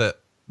accept that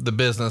the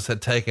business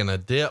had taken a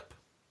dip?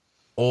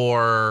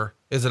 Or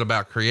is it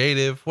about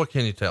creative? What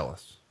can you tell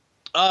us?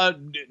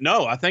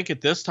 No, I think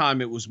at this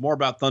time it was more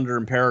about Thunder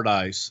in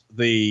Paradise,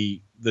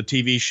 the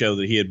TV show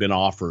that he had been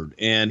offered,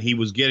 and he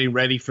was getting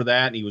ready for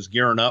that and he was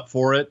gearing up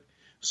for it.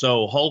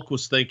 So Hulk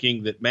was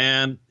thinking that,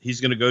 man,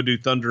 he's going to go do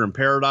Thunder in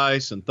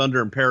Paradise, and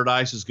Thunder in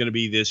Paradise is going to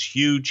be this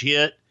huge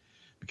hit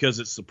because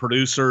it's the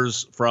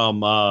producers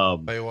from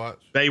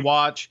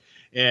Baywatch.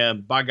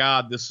 And by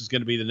God, this is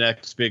going to be the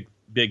next big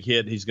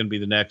hit. He's going to be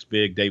the next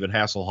big David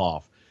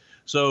Hasselhoff.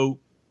 So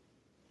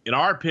in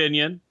our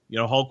opinion,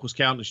 Hulk was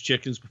counting his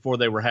chickens before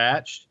they were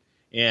hatched,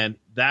 and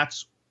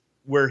that's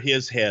where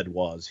his head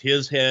was.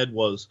 His head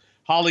was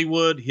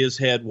Hollywood. His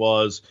head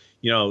was,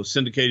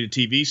 syndicated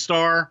TV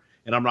star,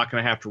 and I'm not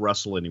going to have to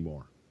wrestle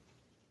anymore.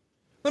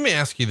 Let me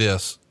ask you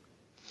this.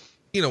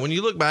 When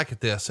you look back at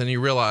this and you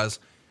realize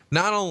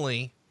not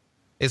only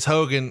is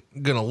Hogan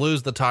going to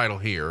lose the title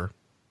here,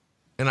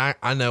 and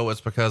I know it's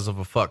because of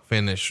a fuck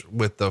finish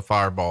with the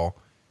fireball,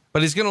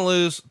 but he's going to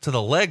lose to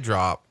the leg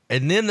drop,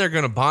 and then they're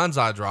going to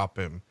bonsai drop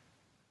him.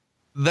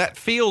 That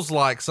feels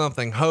like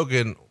something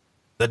Hogan,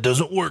 that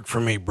doesn't work for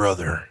me,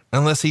 brother,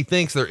 unless he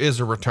thinks there is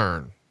a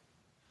return.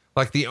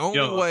 Like the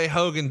only way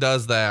Hogan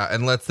does that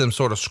and lets them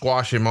sort of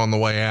squash him on the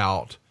way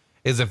out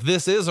is if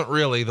this isn't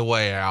really the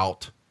way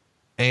out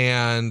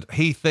and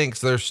he thinks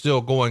there's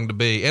still going to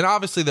be, and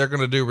obviously they're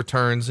going to do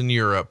returns in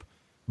Europe,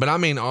 but I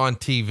mean on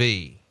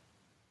TV.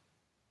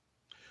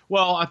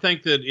 Well, I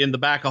think that in the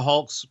back of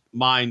Hulk's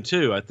mind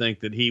too, I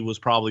think that he was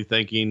probably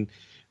thinking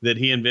that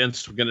he and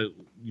Vince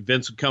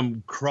would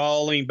come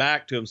crawling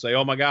back to him and say,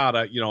 oh my God,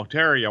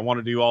 Terry, I want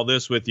to do all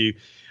this with you.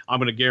 I'm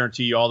going to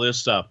guarantee you all this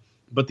stuff.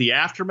 But the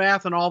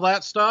aftermath and all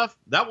that stuff,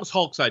 that was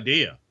Hulk's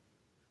idea.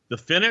 The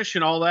finish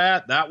and all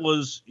that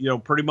was,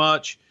 pretty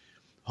much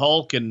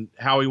Hulk and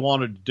how he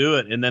wanted to do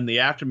it. And then the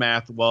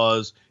aftermath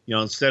was,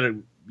 instead of,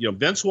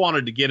 Vince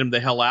wanted to get him the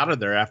hell out of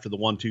there after the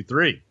 1, 2,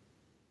 3,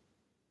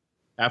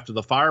 after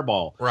the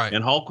fireball. Right.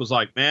 And Hulk was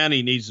like, man,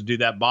 he needs to do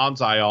that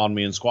bonsai on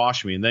me and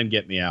squash me and then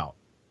get me out.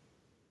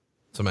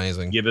 It's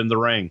amazing. Give him the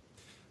ring.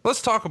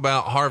 Let's talk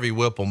about Harvey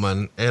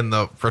Whippleman and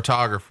the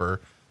photographer.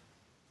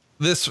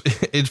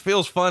 It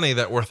feels funny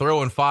that we're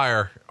throwing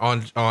fire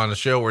on a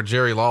show where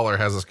Jerry Lawler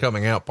has his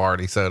coming out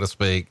party, so to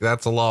speak.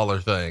 That's a Lawler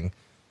thing.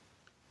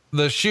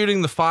 The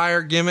shooting the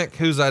fire gimmick,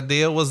 whose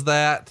idea was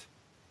that?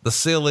 The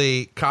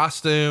silly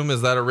costume,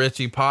 is that a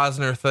Richie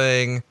Posner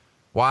thing?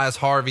 Why is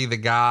Harvey the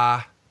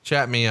guy?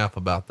 Chat me up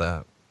about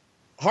that.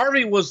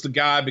 Harvey was the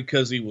guy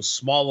because he was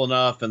small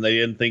enough and they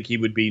didn't think he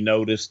would be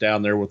noticed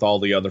down there with all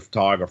the other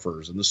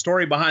photographers. And the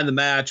story behind the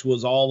match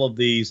was all of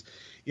these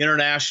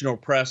international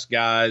press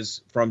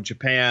guys from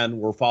Japan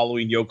were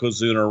following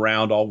Yokozuna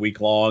around all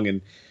week long, and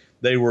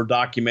they were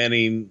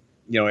documenting,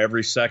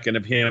 every second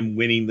of him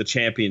winning the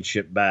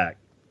championship back.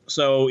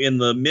 So in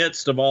the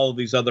midst of all of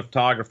these other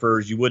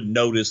photographers, you wouldn't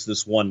notice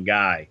this one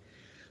guy.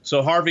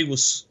 So Harvey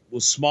was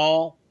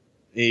small.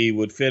 He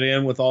would fit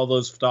in with all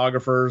those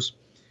photographers.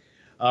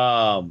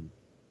 And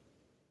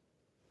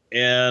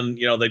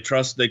they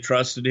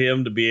trusted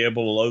him to be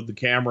able to load the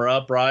camera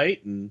up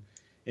right and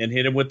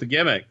hit him with the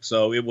gimmick.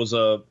 So it was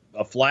a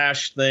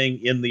flash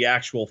thing in the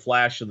actual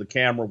flash of the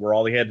camera where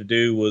all he had to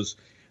do was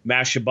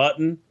mash a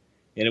button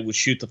and it would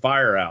shoot the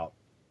fire out.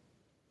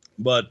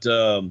 But,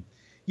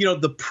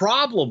 the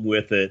problem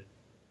with it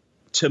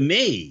to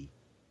me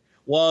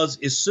was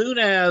as soon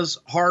as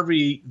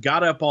Harvey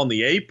got up on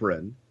the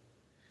apron,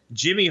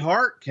 Jimmy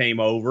Hart came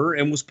over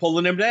and was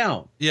pulling him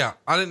down. Yeah.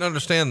 I didn't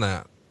understand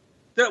that.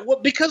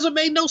 Because it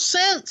made no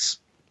sense.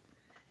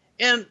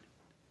 And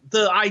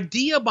the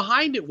idea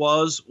behind it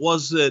was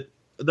that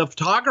the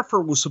photographer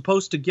was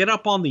supposed to get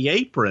up on the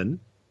apron,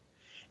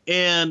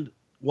 and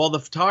while the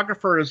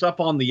photographer is up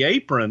on the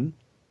apron,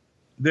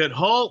 that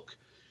Hulk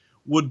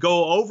would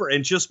go over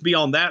and just be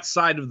on that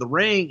side of the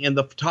ring, and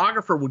the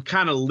photographer would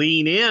kind of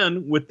lean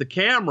in with the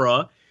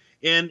camera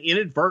and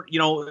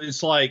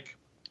it's like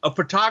a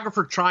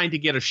photographer trying to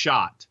get a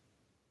shot.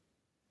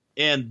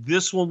 And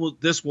this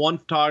one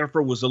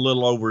photographer was a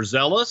little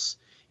overzealous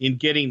in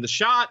getting the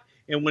shot.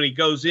 And when he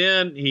goes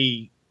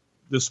in,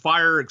 this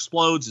fire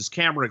explodes, his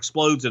camera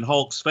explodes in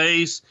Hulk's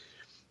face.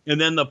 And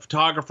then the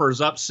photographer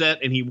is upset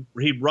and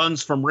he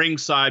runs from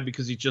ringside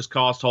because he just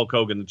cost Hulk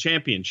Hogan the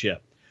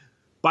championship.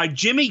 By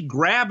Jimmy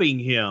grabbing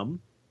him,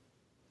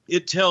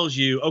 it tells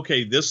you,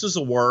 okay, this is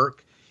a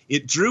work.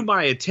 It drew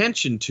my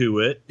attention to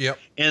it. Yep.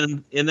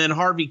 And then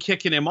Harvey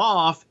kicking him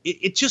off,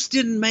 it just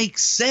didn't make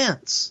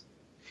sense.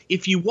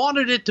 If you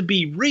wanted it to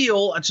be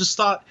real, I just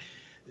thought,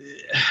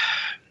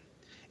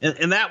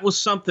 and that was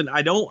something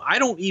I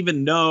don't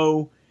even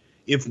know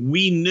if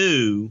we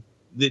knew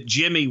that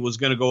Jimmy was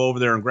going to go over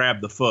there and grab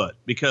the foot,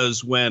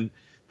 because when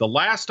the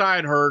last I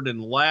had heard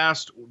and the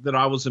last that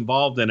I was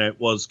involved in it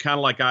was kind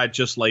of like I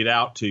just laid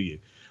out to you,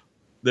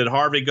 that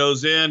Harvey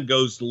goes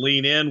to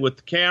lean in with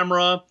the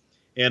camera,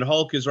 and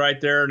Hulk is right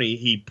there, and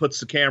he puts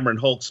the camera in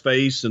Hulk's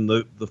face, and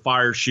the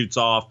fire shoots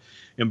off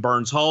and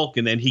burns Hulk,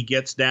 and then he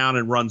gets down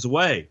and runs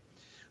away.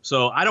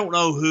 So I don't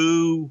know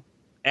who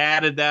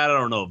added that. I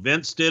don't know.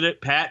 Vince did it.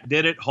 Pat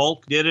did it.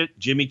 Hulk did it.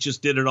 Jimmy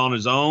just did it on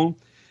his own.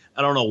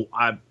 I don't know.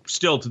 I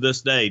still to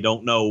this day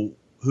don't know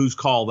whose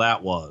call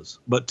that was.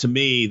 But to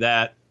me,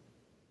 that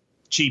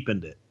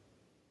cheapened it.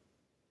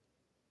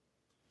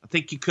 I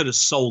think you could have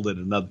sold it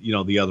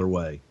the other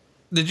way.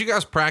 Did you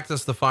guys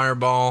practice the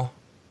fireball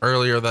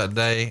earlier that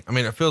day? I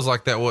mean, it feels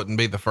like that wouldn't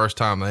be the first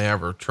time they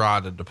ever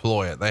tried to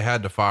deploy it. They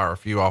had to fire a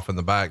few off in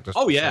the back just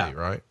to see,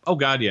 right? Oh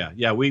God, yeah.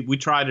 Yeah, we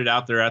tried it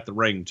out there at the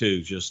ring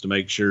too, just to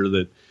make sure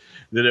that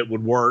it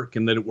would work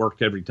and that it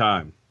worked every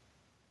time.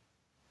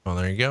 Well,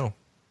 there you go.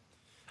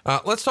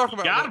 Let's talk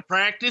about... Gotta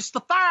practice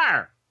the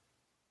fire.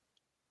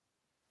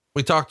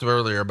 We talked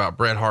earlier about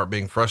Bret Hart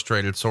being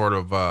frustrated sort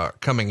of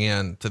coming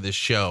in to this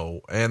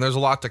show, and there's a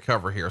lot to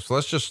cover here. So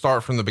let's just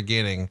start from the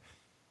beginning,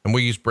 and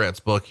we use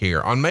Bret's book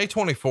here. On May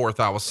 24th,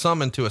 I was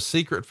summoned to a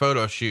secret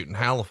photo shoot in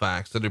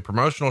Halifax to do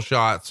promotional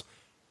shots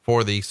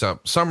for the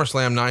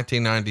SummerSlam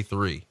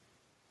 1993.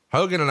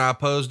 Hogan and I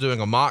posed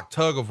doing a mock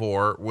tug of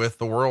war with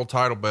the world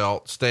title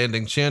belt,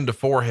 standing chin to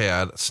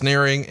forehead,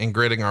 sneering and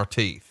gritting our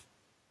teeth.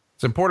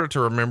 It's important to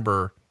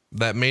remember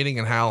that meeting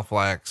in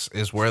Halifax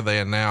is where they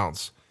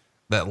announce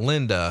that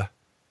Linda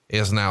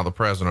is now the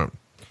president.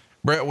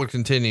 Bret would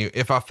continue.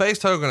 If I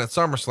faced Hogan at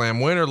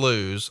SummerSlam, win or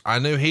lose, I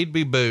knew he'd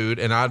be booed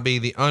and I'd be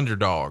the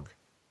underdog.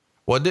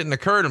 What didn't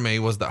occur to me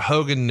was that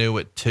Hogan knew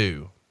it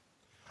too.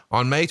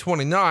 On May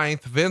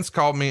 29th, Vince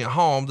called me at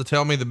home to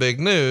tell me the big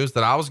news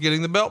that I was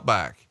getting the belt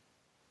back.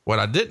 What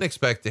I didn't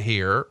expect to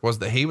hear was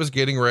that he was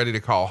getting ready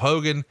to call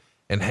Hogan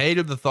and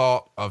hated the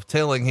thought of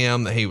telling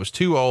him that he was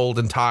too old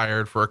and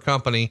tired for a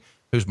company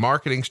whose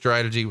marketing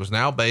strategy was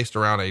now based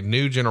around a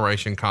new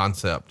generation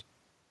concept.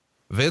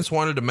 Vince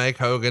wanted to make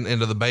Hogan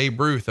into the Babe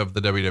Ruth of the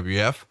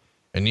WWF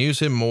and use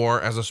him more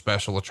as a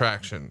special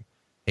attraction.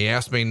 He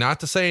asked me not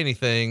to say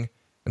anything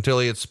until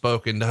he had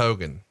spoken to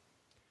Hogan.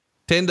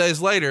 10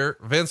 days later,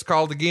 Vince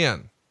called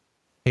again.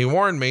 He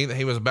warned me that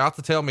he was about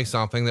to tell me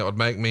something that would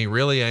make me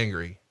really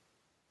angry.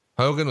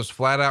 Hogan was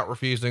flat out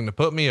refusing to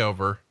put me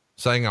over,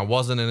 saying I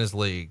wasn't in his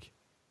league.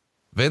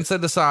 Vince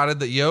had decided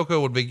that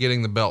Yoko would be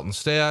getting the belt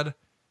instead,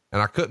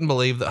 and I couldn't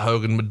believe that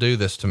Hogan would do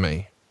this to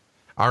me.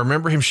 I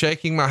remember him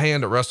shaking my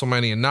hand at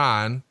WrestleMania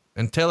 9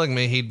 and telling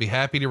me he'd be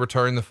happy to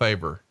return the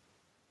favor.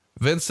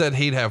 Vince said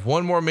he'd have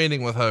one more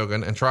meeting with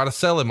Hogan and try to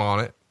sell him on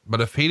it,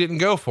 but if he didn't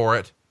go for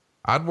it,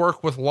 I'd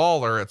work with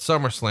Lawler at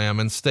SummerSlam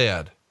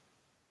instead.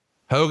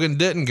 Hogan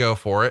didn't go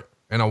for it,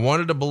 and I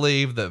wanted to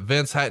believe that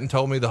Vince hadn't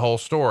told me the whole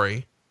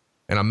story,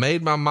 and I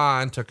made my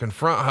mind to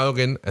confront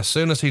Hogan as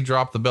soon as he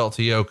dropped the belt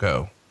to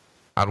Yoko.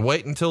 I'd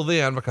wait until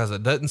then because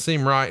it doesn't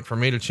seem right for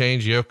me to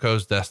change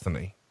Yoko's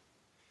destiny.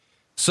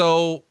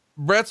 So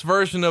Bret's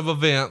version of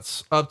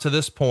events up to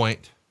this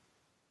point,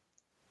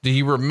 do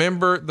you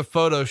remember the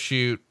photo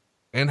shoot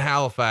in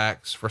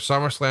Halifax for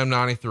SummerSlam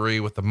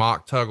 93 with the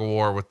mock tug of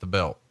war with the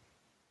belt?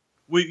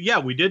 We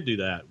did do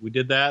that. We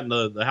did that. And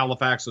the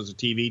Halifax was a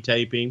TV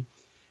taping,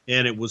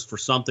 and it was for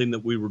something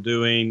that we were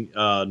doing,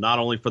 not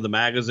only for the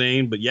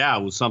magazine, but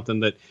it was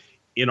something that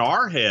in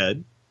our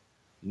head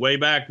way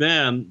back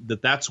then,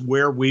 that's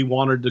where we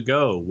wanted to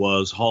go,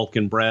 was Hulk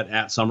and Bret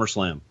at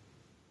SummerSlam.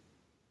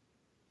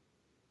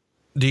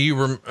 Do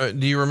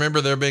you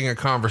remember there being a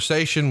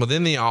conversation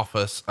within the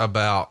office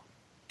about,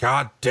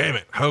 God damn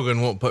it,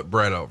 Hogan won't put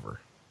Bret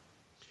over?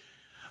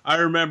 I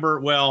remember,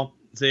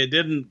 it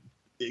didn't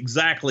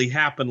exactly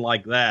happen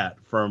like that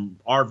from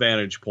our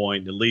vantage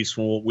point, at least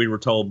from what we were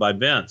told by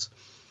Vince,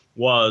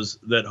 was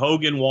that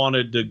Hogan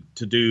wanted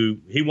to do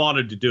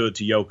it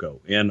to Yoko,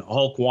 and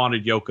Hulk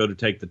wanted Yoko to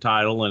take the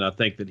title. And I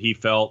think that he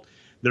felt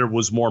there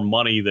was more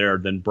money there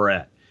than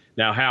Bret.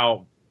 Now,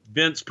 how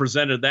Vince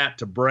presented that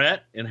to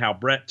Bret and how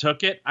Bret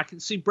took it, I can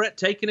see Bret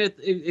taking it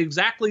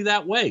exactly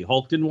that way.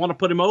 Hulk didn't want to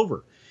put him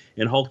over,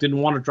 and Hulk didn't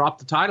want to drop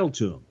the title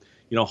to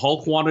him.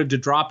 Hulk wanted to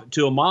drop it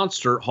to a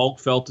monster. Hulk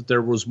felt that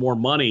there was more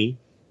money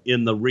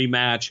in the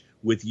rematch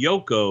with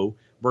Yoko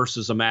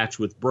versus a match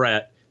with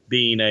Bret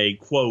being a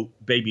quote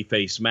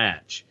babyface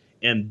match.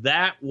 And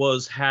that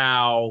was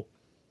how,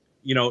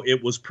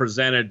 it was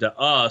presented to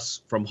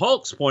us from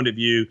Hulk's point of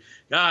view.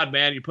 God,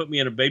 man, you put me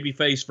in a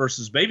babyface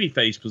versus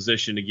babyface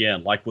position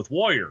again, like with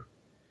Warrior.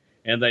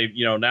 And they,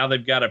 now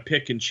they've got to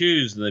pick and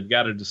choose, and they've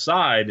got to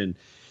decide. And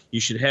you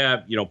should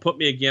have, put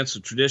me against a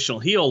traditional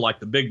heel like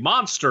the Big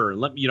Monster,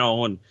 and let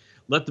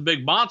the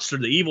Big Monster,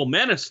 the evil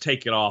menace,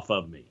 take it off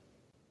of me.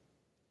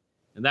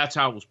 And that's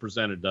how it was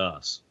presented to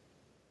us.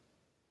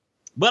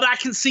 But I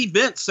can see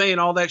Vince saying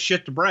all that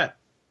shit to Bret.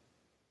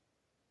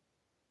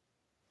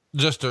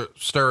 Just to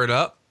stir it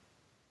up?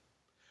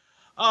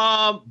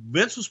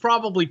 Vince was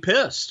probably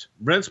pissed.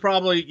 Vince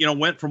probably,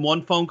 went from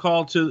one phone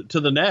call to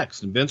the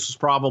next. And Vince was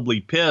probably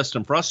pissed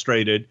and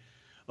frustrated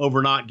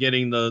over not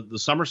getting the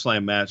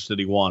SummerSlam match that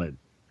he wanted.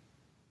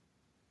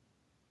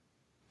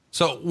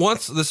 So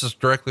this is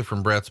directly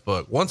from Bret's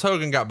book. Once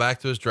Hogan got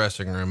back to his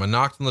dressing room, I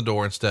knocked on the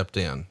door and stepped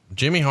in.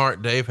 Jimmy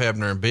Hart, Dave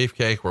Hebner, and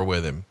Beefcake were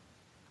with him.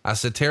 I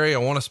said, Terry, I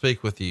want to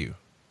speak with you.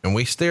 And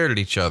we stared at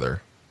each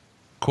other.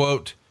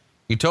 Quote,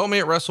 you told me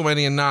at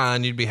WrestleMania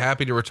 9 you'd be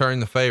happy to return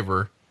the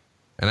favor.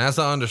 And as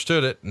I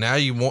understood it, now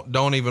you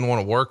don't even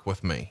want to work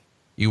with me.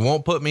 You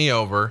won't put me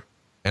over,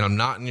 and I'm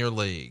not in your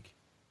league.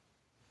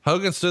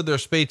 Hogan stood there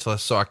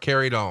speechless, so I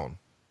carried on.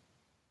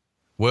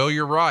 Well,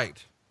 you're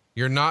right.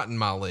 You're not in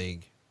my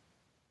league.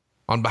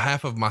 On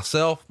behalf of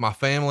myself, my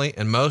family,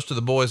 and most of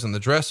the boys in the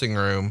dressing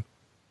room,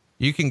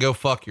 you can go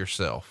fuck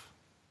yourself.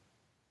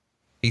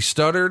 He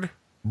stuttered,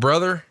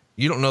 brother,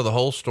 you don't know the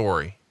whole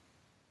story.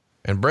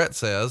 And Bret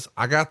says,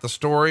 I got the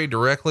story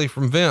directly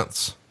from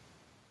Vince.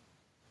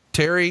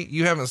 Terry,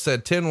 you haven't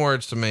said 10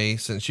 words to me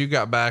since you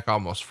got back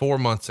almost 4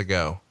 months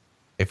ago.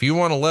 If you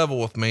want to level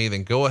with me,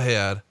 then go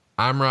ahead.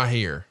 I'm right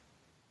here.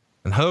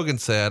 And Hogan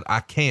said, I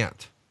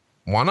can't.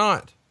 Why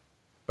not?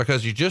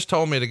 Because you just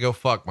told me to go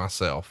fuck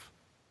myself.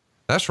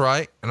 That's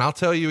right. And I'll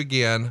tell you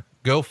again,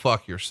 go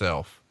fuck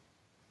yourself.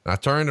 And I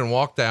turned and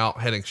walked out,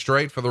 heading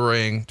straight for the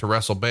ring to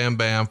wrestle Bam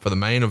Bam for the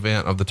main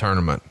event of the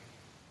tournament.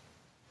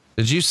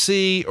 Did you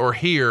see or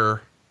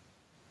hear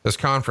this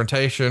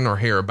confrontation or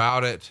hear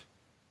about it?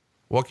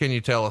 What can you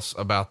tell us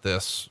about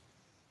this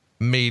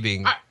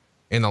meeting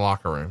in the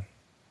locker room?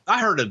 I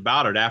heard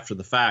about it after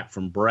the fact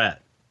from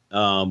Bret.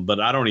 But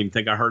I don't even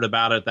think I heard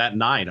about it that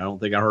night. I don't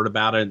think I heard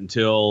about it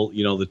until,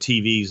 the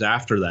TVs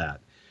after that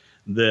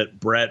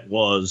Bret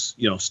was,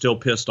 still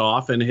pissed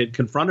off and had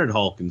confronted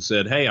Hulk and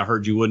said, hey, I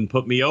heard you wouldn't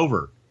put me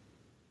over.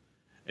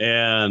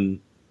 And,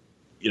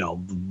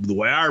 the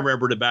way I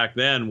remembered it back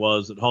then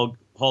was that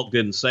Hulk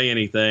didn't say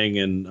anything.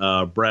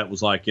 And Bret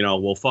was like,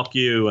 well, fuck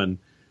you, and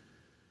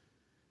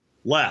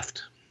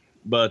left.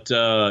 But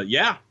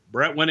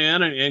Bret went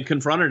in and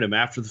confronted him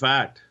after the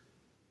fact.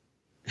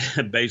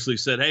 And basically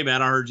said, hey,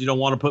 man, I heard you don't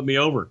want to put me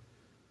over.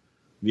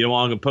 You don't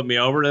want to put me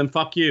over, then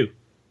fuck you.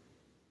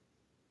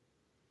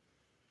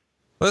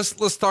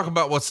 Let's talk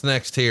about what's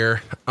next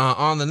here.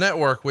 On the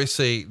network, we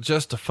see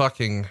just a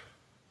fucking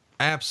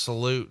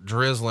absolute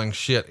drizzling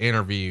shit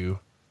interview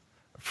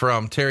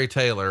from Terry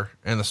Taylor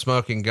and the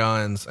Smoking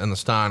Guns and the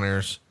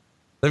Steiners.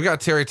 They've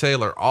got Terry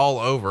Taylor all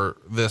over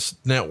this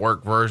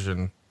network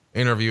version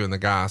interviewing the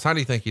guys. How do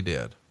you think he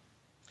did?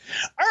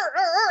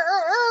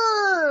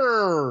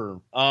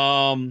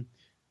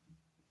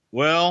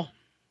 Well,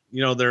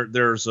 you know,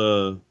 there was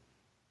a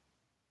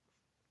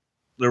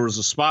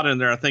spot in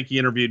there. I think he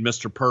interviewed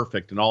Mr.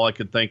 Perfect, and all I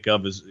could think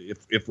of is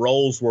if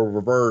roles were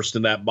reversed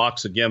in that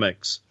box of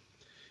gimmicks,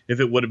 if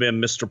it would have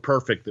been Mr.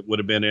 Perfect that would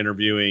have been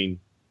interviewing,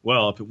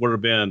 well, if it would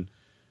have been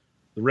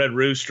the Red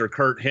Rooster,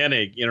 Kurt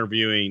Hennig,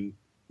 interviewing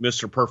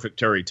Mr. Perfect,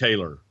 Terry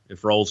Taylor,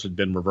 if roles had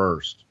been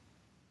reversed.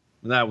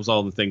 And that was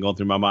all the thing going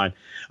through my mind.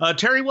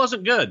 Terry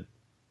wasn't good.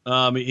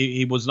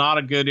 He was not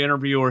a good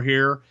interviewer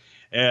here.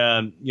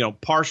 And, you know,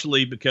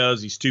 partially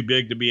because he's too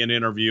big to be an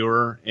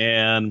interviewer,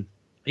 and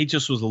he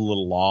just was a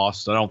little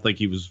lost. I don't think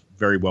he was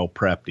very well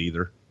prepped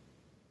either.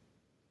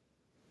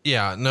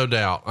 Yeah, no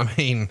doubt. I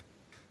mean,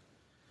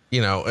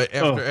 you know,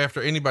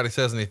 after anybody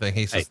says anything,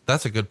 he says,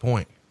 that's a good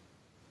point.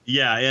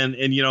 Yeah.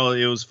 And, you know,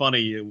 it was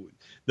funny.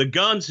 The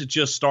Guns had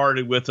just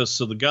started with us.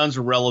 So the Guns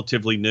are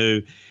relatively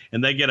new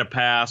and they get a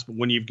pass. But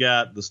when you've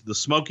got the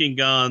Smoking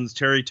Guns,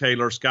 Terry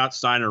Taylor, Scott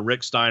Steiner,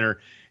 Rick Steiner,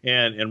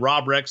 and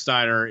Rob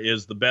Recksteiner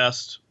is the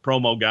best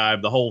promo guy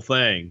of the whole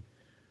thing.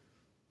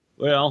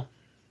 Well,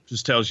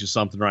 just tells you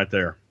something right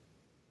there.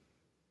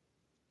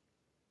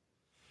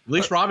 At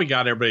least Robbie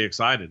got everybody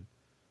excited.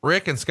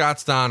 Rick and Scott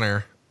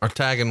Steiner are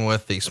tagging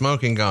with the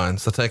Smoking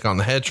Guns to take on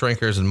the Head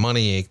Shrinkers and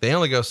Money Inc. They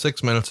only go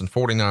 6 minutes and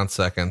 49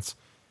 seconds.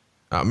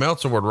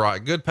 Meltzer would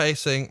write, good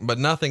pacing, but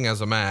nothing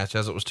as a match,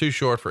 as it was too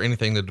short for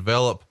anything to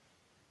develop.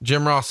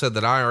 Jim Ross said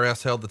that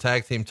IRS held the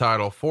tag team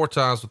title 4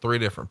 times with 3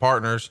 different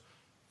partners.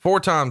 4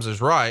 times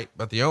is right,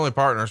 but the only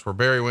partners were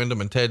Barry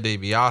Windham and Ted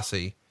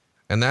DiBiase,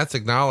 and that's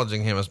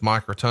acknowledging him as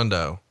Mike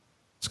Rotundo.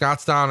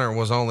 Scott Steiner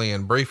was only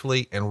in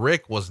briefly, and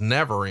Rick was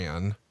never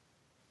in.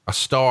 A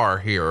star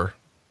here.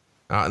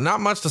 Not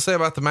much to say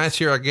about the match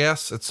here, I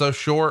guess. It's so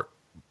short,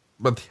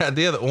 but the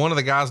idea that one of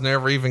the guys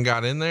never even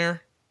got in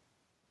there,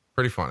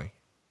 pretty funny.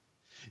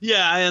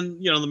 Yeah,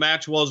 and, you know, the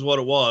match was what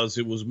it was.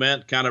 It was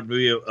meant kind of to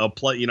be a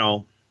play, you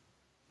know,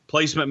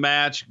 placement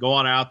match, go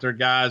on out there,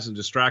 guys, and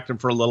distract them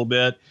for a little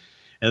bit.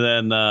 And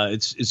then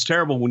it's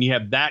terrible when you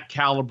have that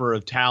caliber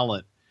of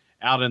talent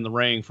out in the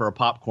ring for a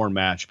popcorn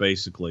match,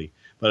 basically.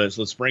 But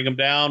let's bring them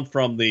down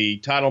from the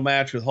title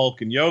match with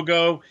Hulk and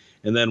Yogo,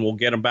 and then we'll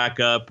get them back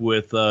up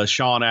with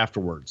Sean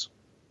afterwards.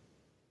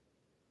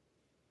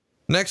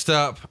 Next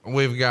up,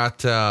 we've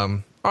got,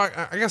 I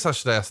guess I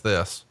should ask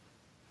this.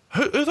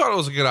 Who thought it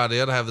was a good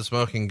idea to have the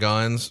Smoking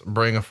Guns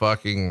bring a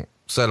fucking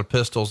set of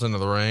pistols into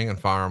the ring and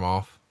fire them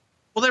off?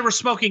 Well, they were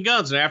smoking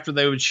guns, and after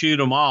they would shoot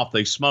them off,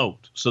 they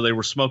smoked. So they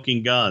were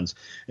smoking guns.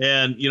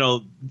 And, you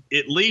know,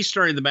 at least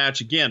during the match,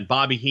 again,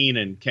 Bobby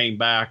Heenan came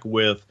back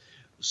with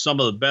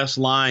some of the best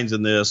lines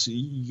in this.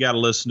 You got to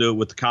listen to it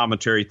with the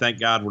commentary. Thank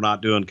God we're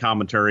not doing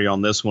commentary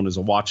on this one as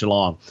a watch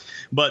along.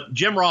 But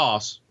Jim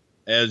Ross,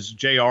 as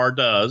JR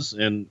does,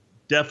 and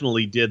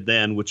definitely did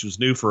then, which was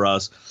new for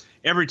us,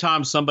 every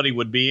time somebody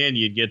would be in,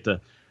 you'd get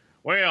the,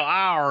 well,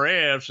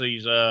 IRS,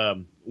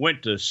 he's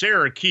went to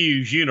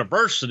Syracuse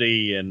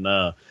University and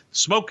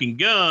Smoking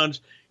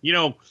Guns. You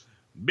know,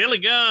 Billy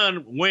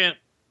Gunn went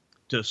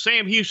to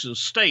Sam Houston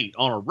State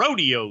on a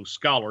rodeo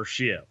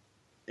scholarship.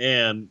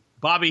 And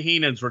Bobby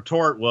Heenan's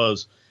retort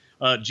was,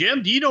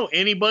 Jim, do you know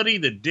anybody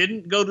that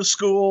didn't go to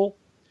school?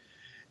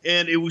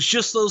 And it was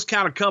just those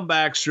kind of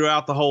comebacks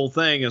throughout the whole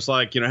thing. It's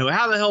like, you know,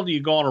 how the hell do you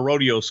go on a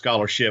rodeo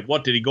scholarship?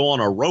 What, did he go on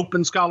a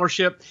roping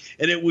scholarship?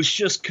 And it was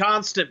just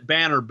constant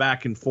banter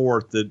back and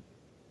forth that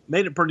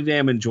made it pretty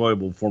damn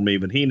enjoyable for me.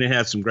 But Heenan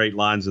had some great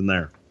lines in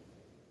there.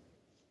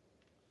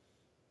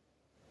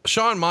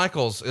 Shawn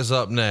Michaels is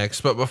up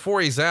next, but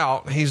before he's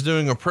out, he's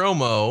doing a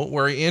promo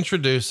where he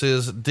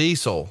introduces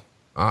Diesel.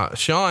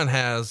 Shawn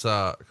has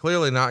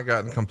clearly not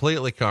gotten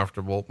completely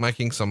comfortable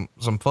making some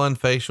fun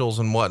facials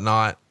and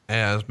whatnot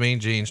as Mean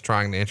Gene's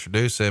trying to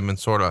introduce him and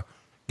sort of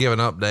give an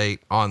update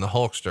on the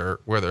Hulkster,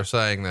 where they're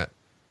saying that,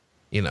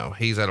 you know,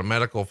 he's at a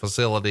medical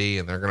facility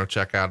and they're going to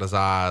check out his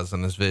eyes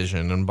and his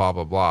vision and blah,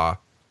 blah, blah.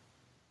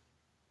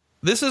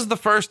 This is the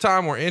first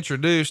time we're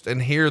introduced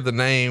and hear the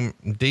name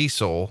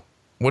Diesel.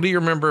 What do you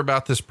remember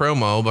about this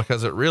promo?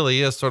 Because it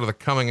really is sort of the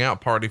coming out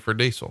party for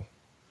Diesel.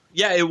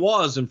 Yeah, it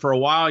was. And for a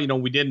while, you know,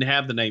 we didn't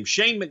have the name.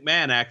 Shane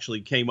McMahon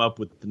actually came up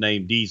with the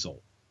name Diesel.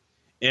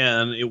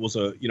 And it was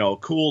a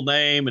cool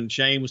name. And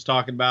Shane was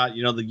talking about,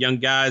 you know, the young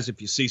guys,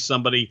 if you see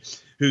somebody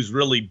who's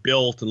really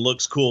built and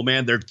looks cool,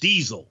 man, they're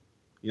Diesel.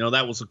 You know,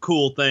 that was a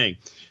cool thing.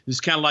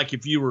 It's kind of like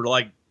if you were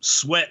like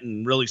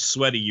sweating, really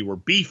sweaty, you were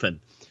beefing.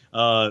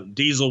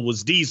 Diesel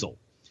was Diesel.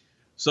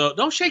 So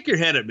don't shake your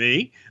head at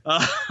me.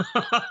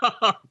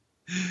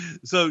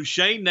 So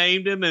Shane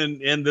named him,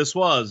 and this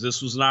was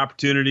an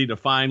opportunity to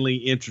finally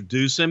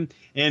introduce him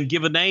and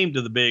give a name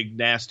to the big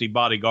nasty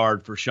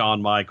bodyguard for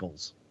Shawn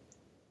Michaels.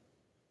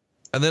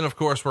 And then, of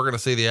course, we're going to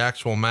see the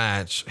actual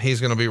match.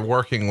 He's going to be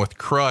working with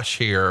Crush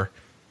here.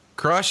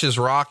 Crush is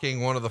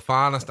rocking one of the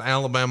finest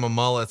Alabama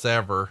mullets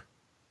ever.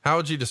 How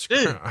would you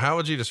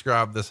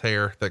describe this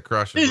hair that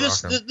Crush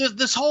is rocking?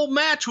 This whole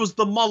match was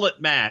the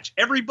mullet match.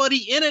 Everybody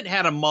in it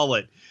had a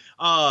mullet.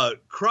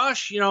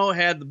 Crush,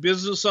 had the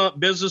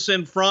business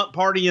in front,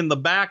 party in the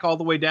back, all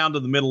the way down to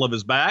the middle of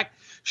his back.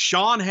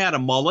 Shawn had a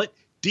mullet.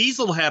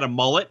 Diesel had a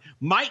mullet.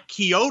 Mike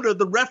Chioda,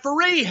 the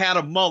referee, had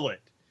a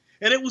mullet.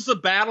 And it was the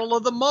battle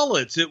of the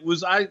mullets. It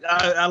was,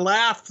 I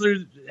laughed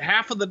through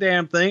half of the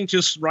damn thing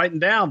just writing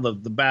down the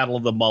battle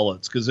of the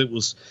mullets, because it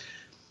was,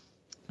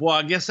 well,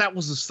 I guess that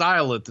was the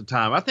style at the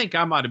time. I think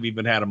I might have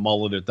even had a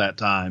mullet at that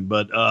time.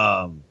 But,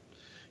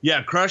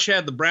 yeah, Crush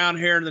had the brown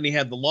hair, and then he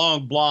had the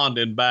long blonde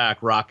in back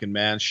rocking,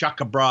 man.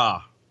 Shaka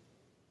Bra.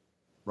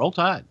 Roll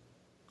Tide.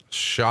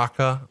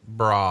 Shaka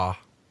Bra.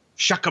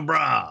 Shaka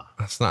Bra.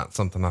 That's not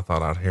something I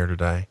thought I'd hear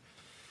today.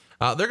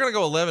 They're going to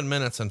go 11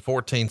 minutes and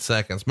 14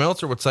 seconds.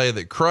 Meltzer would say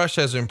that Crush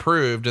has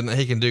improved and that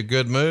he can do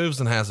good moves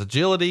and has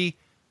agility,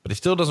 but he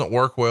still doesn't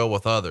work well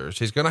with others.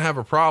 He's going to have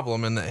a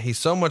problem in that he's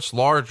so much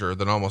larger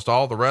than almost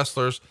all the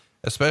wrestlers,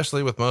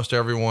 especially with most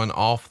everyone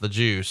off the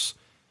juice.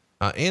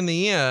 In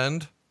the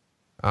end,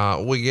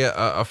 we get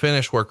a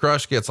finish where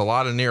Crush gets a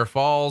lot of near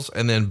falls,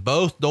 and then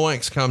both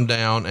doinks come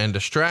down and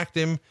distract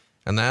him.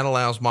 And that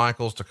allows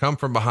Michaels to come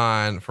from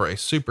behind for a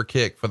super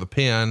kick for the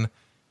pin.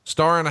 1.5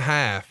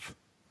 stars.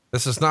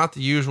 This is not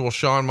the usual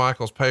Shawn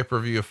Michaels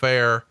pay-per-view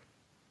affair,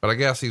 but I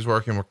guess he's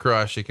working with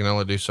Crush. He can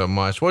only do so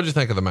much. What did you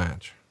think of the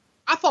match?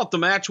 I thought the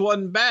match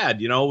wasn't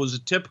bad. It was a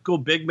typical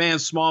big man,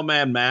 small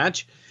man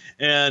match,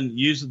 and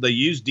they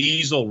used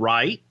Diesel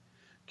right,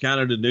 kind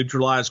of to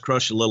neutralize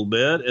Crush a little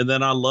bit. And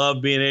then I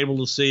love being able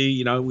to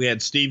see, we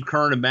had Steve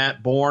Keirn and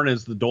Matt Bourne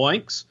as the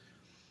doinks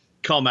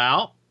come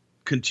out,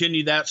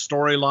 continue that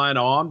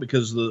storyline on,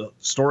 because the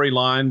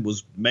storyline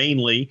was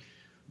mainly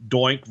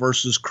Doink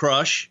versus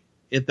Crush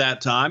at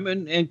that time,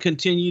 and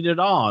continued it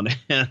on.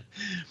 And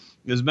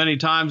as many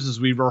times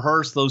as we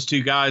rehearsed those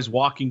two guys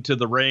walking to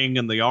the ring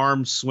and the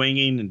arms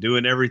swinging and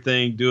doing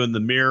everything, doing the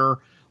mirror,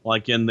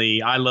 like in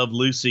the I Love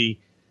Lucy,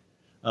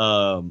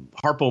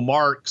 Harpo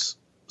Marx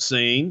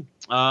scene.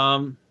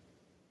 I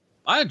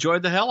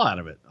enjoyed the hell out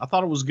of it. I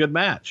thought it was a good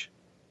match.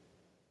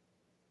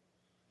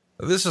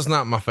 This is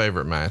not my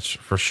favorite match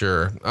for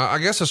sure. I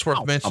guess it's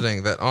worth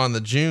mentioning that on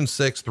the June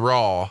 6th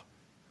Raw,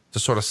 to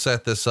sort of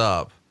set this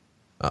up,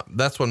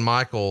 that's when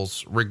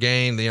Michaels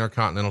regained the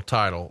Intercontinental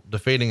title,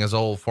 defeating his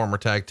old former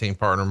tag team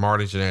partner,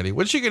 Marty Jannetty,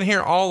 which you can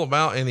hear all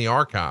about in the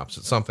archives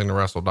at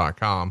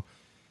somethingtowrestle.com.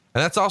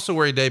 And that's also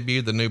where he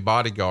debuted the new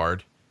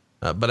Bodyguard.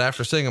 But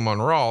after seeing him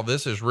on Raw,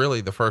 this is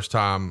really the first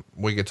time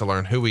we get to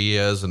learn who he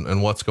is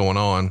and what's going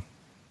on.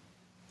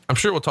 I'm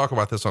sure we'll talk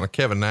about this on a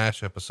Kevin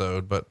Nash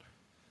episode, but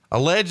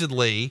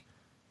allegedly,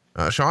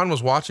 Shawn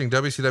was watching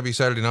WCW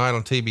Saturday Night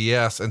on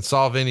TBS and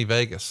saw Vinny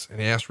Vegas, and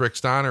he asked Rick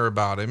Steiner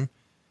about him.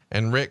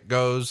 And Rick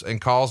goes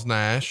and calls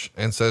Nash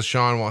and says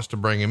Shawn wants to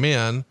bring him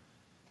in.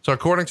 So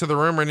according to the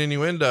rumor and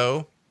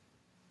innuendo,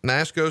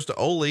 Nash goes to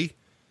Ole,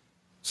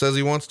 says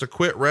he wants to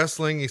quit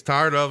wrestling. He's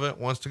tired of it,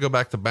 wants to go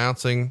back to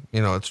bouncing,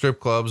 at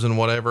strip clubs and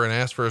whatever, and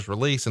asks for his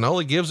release. And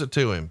Ole gives it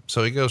to him.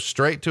 So he goes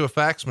straight to a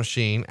fax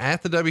machine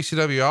at the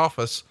WCW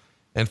office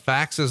and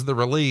faxes the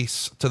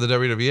release to the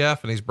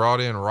WWF. And he's brought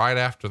in right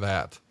after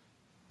that.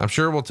 I'm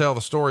sure we'll tell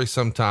the story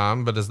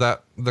sometime, but is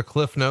that the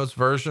Cliff Notes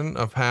version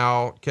of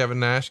how Kevin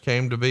Nash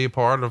came to be a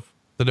part of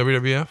the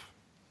WWF?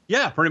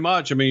 Yeah, pretty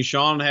much. I mean,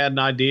 Shawn had an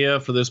idea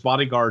for this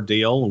Bodyguard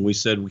deal, and we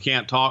said we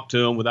can't talk to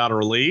him without a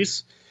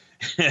release.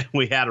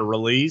 We had a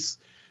release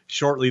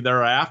shortly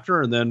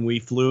thereafter, and then we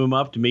flew him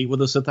up to meet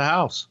with us at the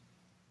house.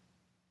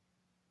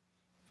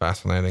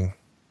 Fascinating.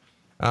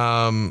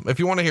 If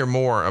you want to hear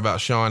more about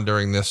Shawn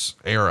during this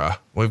era,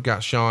 we've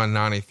got Shawn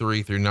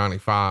 93 through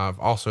 95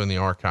 also in the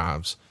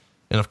archives.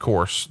 And of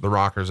course, the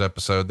Rockers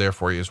episode there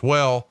for you as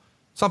well.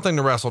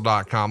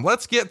 Somethingtowrestle.com.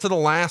 Let's get to the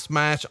last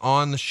match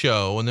on the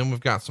show. And then we've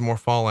got some more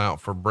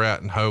fallout for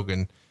Bret and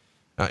Hogan.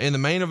 In the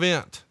main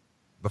event,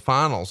 the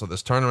finals of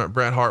this tournament,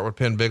 Bret Hart would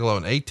pin Bigelow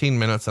in 18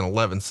 minutes and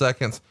 11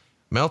 seconds.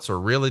 Meltzer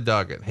really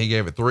dug it. He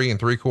gave it 3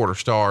 3/4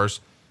 stars.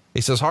 He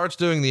says Hart's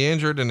doing the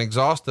injured and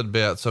exhausted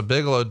bit, so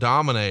Bigelow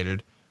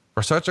dominated.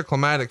 For such a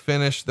climatic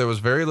finish, there was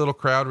very little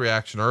crowd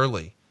reaction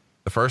early.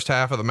 The first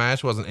half of the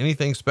match wasn't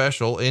anything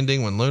special,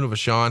 ending when Luna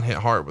Vachon hit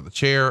Hart with a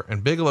chair,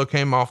 and Bigelow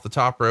came off the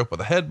top rope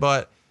with a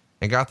headbutt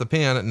and got the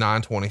pin at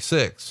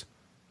 9:26.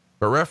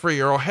 But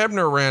referee Earl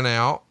Hebner ran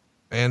out,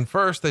 and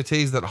first they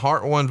teased that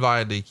Hart won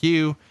via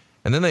DQ,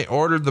 and then they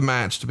ordered the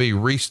match to be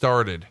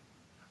restarted.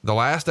 The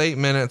last 8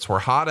 minutes were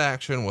hot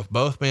action, with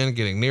both men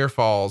getting near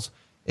falls,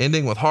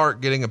 ending with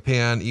Hart getting a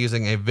pin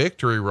using a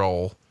victory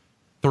roll,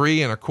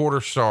 3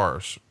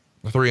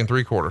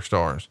 3/4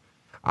 stars.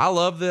 I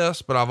love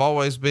this, but I've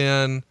always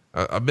been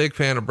a big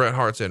fan of Bret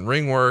Hart's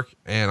in-ring work,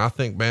 and I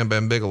think Bam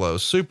Bam Bigelow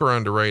is super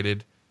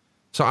underrated.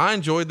 So I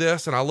enjoyed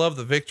this, and I love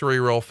the victory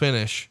roll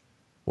finish.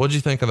 What'd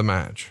you think of the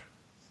match?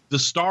 The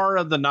star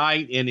of the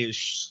night, and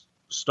his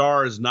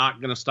star is not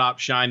going to stop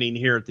shining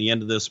here at the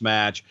end of this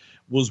match,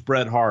 was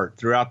Bret Hart.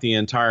 Throughout the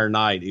entire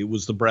night, it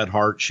was the Bret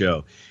Hart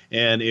show,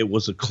 and it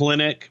was a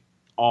clinic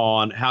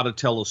on how to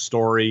tell a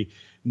story.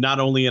 not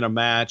only in a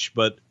match,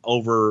 but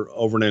over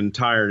an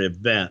entire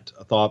event.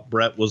 I thought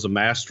Bret was a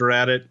master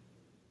at it.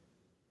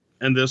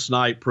 And this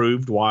night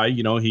proved why,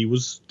 he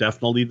was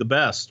definitely the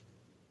best.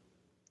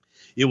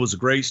 It was a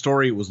great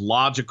story. It was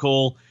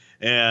logical.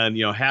 And,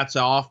 hats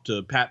off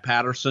to Pat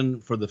Patterson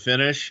for the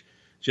finish.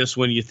 Just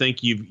when you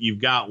think you've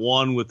got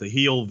one with the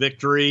heel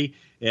victory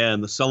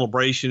and the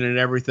celebration and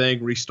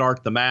everything,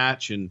 restart the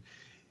match and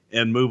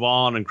move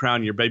on and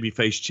crown your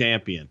babyface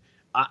champion.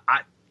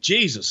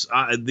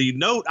 The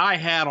note I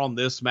had on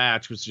this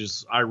match, which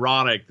is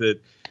ironic that,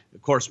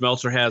 of course,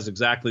 Meltzer has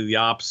exactly the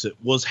opposite,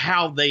 was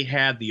how they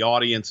had the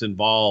audience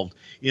involved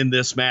in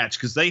this match,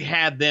 because they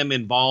had them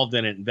involved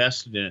in it,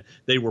 invested in it.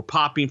 They were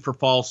popping for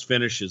false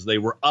finishes. They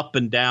were up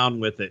and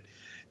down with it,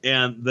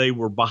 and they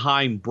were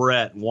behind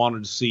Bret and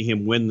wanted to see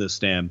him win this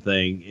damn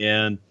thing.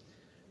 And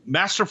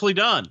masterfully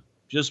done,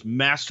 just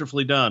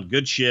masterfully done.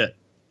 Good shit.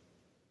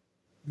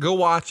 Go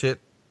watch it.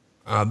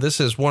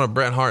 This is one of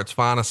Bret Hart's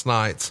finest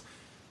nights.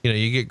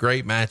 You get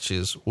great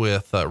matches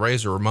with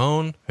Razor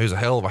Ramon, who's a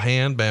hell of a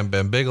hand, Bam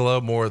Bam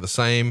Bigelow, more of the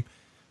same.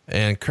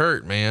 And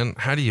Kurt, man,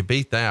 how do you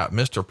beat that?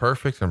 Mr.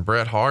 Perfect and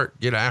Bret Hart,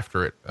 get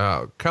after it.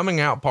 Coming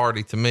out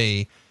party to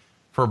me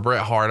for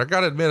Bret Hart. I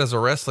got to admit, as a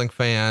wrestling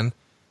fan,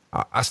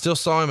 I still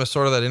saw him as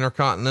sort of that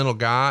intercontinental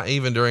guy.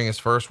 Even during his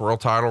first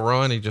world title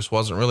run, he just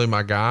wasn't really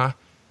my guy.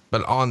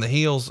 But on the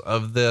heels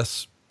of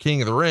this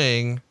King of the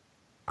Ring,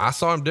 I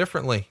saw him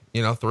differently.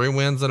 3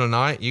 wins in a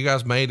night. You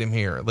guys made him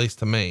here, at least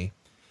to me.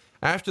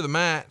 After the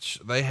match,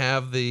 they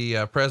have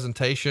the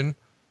presentation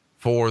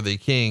for the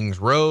King's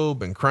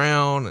robe and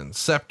crown and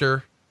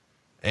scepter.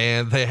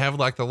 And they have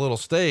like the little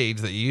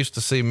stage that you used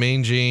to see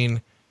Mean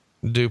Gene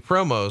do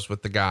promos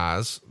with the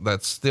guys.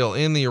 That's still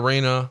in the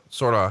arena,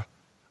 sort of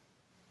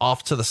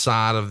off to the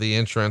side of the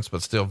entrance,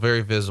 but still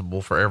very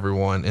visible for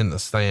everyone in the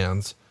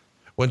stands.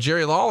 When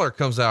Jerry Lawler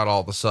comes out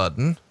all of a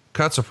sudden,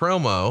 cuts a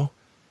promo,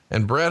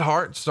 and Bret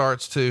Hart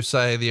starts to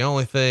say the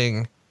only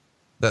thing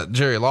that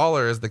Jerry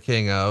Lawler is the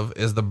king of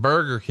is the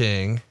Burger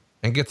King,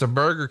 and gets a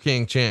Burger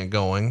King chant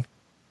going.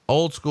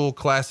 Old school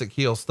classic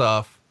heel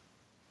stuff.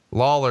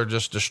 Lawler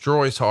just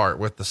destroys Hart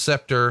with the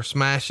scepter,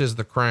 smashes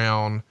the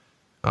crown,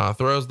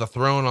 throws the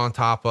throne on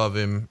top of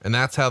him. And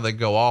that's how they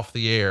go off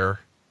the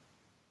air.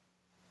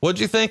 What'd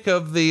you think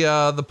of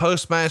the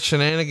post-match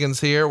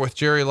shenanigans here with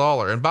Jerry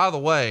Lawler? And by the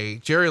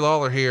way, Jerry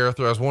Lawler here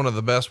throws one of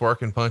the best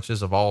working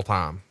punches of all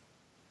time.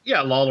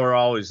 Yeah. Lawler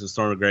always has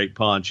thrown a great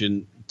punch.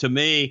 And to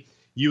me,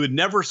 you would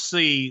never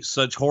see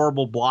such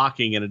horrible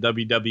blocking in a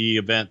WWE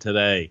event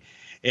today.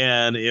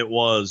 And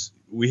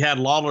we had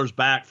Lawler's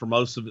back for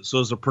most of it.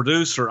 So as a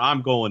producer,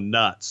 I'm going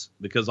nuts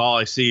because all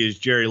I see is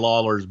Jerry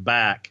Lawler's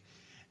back,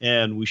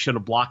 and we should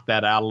have blocked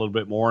that out a little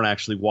bit more and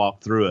actually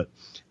walked through it.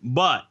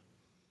 But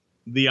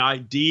the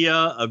idea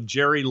of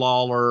Jerry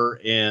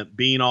Lawler and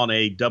being on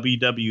a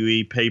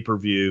WWE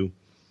pay-per-view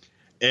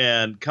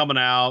and coming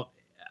out,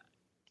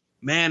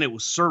 man, it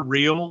was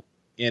surreal.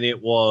 And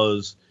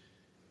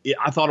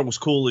I thought it was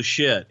cool as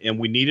shit. And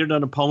we needed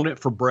an opponent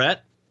for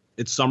Bret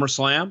at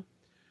SummerSlam.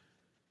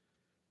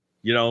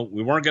 We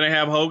weren't going to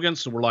have Hogan.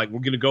 So we're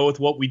going to go with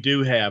what we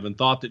do have, and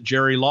thought that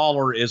Jerry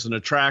Lawler is an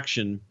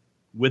attraction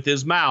with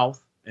his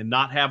mouth and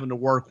not having to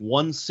work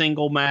one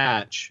single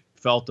match.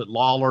 Felt that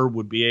Lawler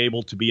would be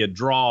able to be a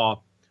draw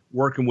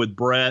working with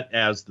Bret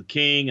as the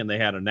king. And they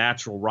had a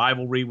natural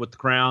rivalry with the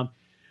crown.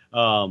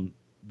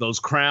 Those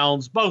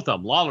crowns, both of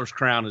them, Lawler's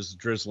crown is the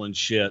drizzling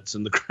shits,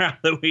 and the crown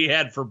that we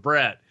had for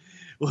Bret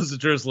was the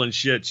drizzling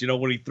shits.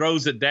 When he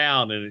throws it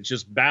down and it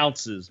just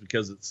bounces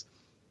because it's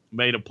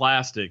made of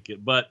plastic.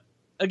 But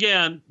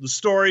again, the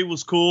story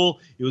was cool.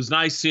 It was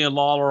nice seeing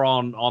Lawler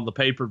on the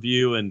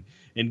pay-per-view and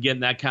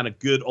getting that kind of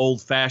good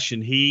old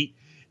fashioned heat.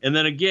 And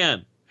then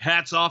again,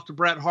 hats off to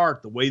Bret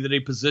Hart, the way that he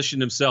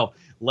positioned himself,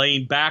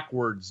 laying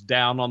backwards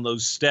down on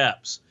those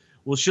steps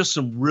was just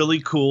some really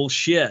cool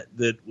shit.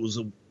 That was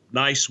a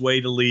nice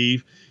way to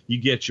leave. You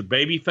get your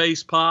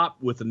babyface pop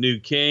with a new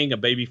king, a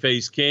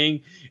babyface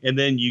king, and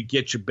then you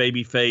get your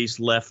babyface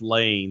left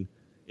lane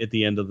at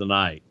the end of the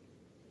night.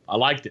 I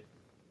liked it.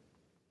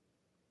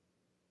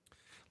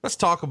 Let's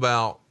talk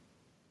about,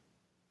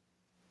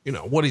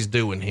 what he's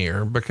doing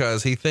here,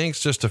 because he thinks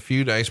just a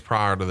few days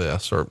prior to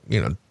this, or,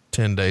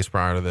 10 days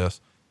prior to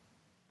this,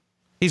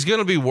 he's going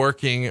to be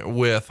working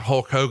with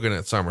Hulk Hogan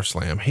at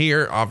SummerSlam.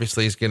 Here,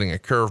 obviously he's getting a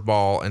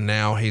curveball, and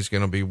now he's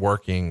going to be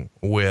working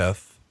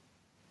with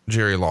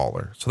Jerry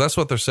Lawler. So that's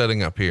what they're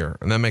setting up here.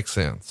 And that makes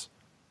sense.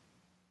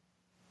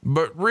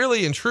 But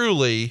really and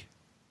truly,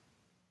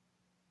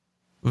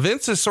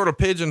 Vince has sort of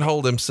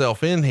pigeonholed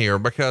himself in here,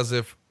 because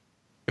if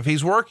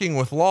he's working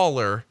with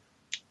Lawler,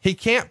 he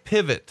can't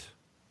pivot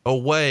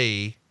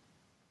away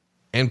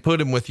and put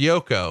him with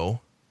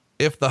Yoko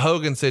if the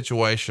Hogan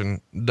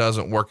situation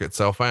doesn't work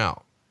itself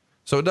out.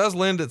 So it does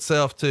lend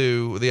itself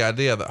to the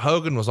idea that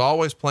Hogan was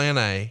always plan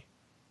A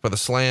for the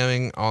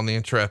slamming on the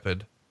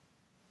Intrepid,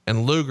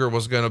 and Luger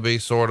was going to be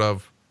sort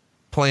of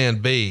plan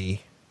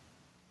B.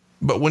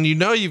 But when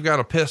you've got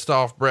a pissed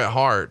off Bret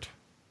Hart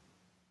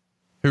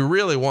who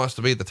really wants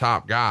to be the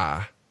top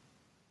guy,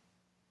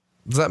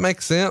 Does that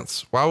make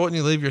sense? Why wouldn't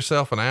you leave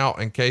yourself an out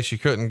in case you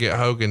couldn't get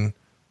Hogan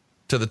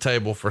to the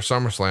table for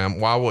SummerSlam?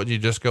 Why wouldn't you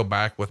just go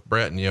back with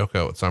Bret and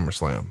Yoko at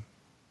SummerSlam?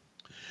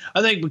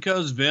 I think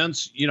because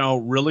Vince,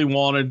 really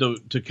wanted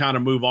to kind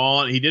of move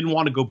on. He didn't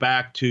want to go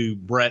back to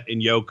Bret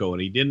and Yoko,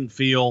 and he didn't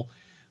feel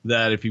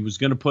that if he was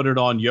going to put it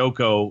on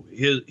Yoko,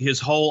 his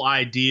whole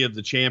idea of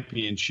the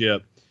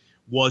championship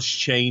was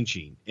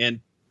changing. And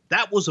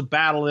that was a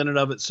battle in and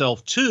of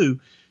itself too,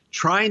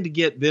 trying to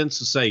get Vince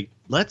to say,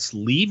 let's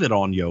leave it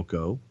on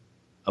Yoko,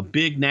 a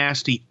big,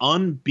 nasty,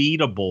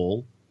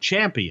 unbeatable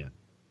champion.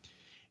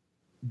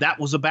 That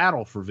was a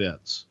battle for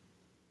Vince.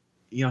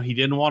 He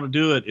didn't want to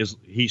do it.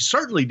 He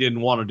certainly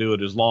didn't want to do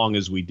it as long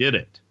as we did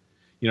it.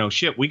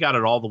 We got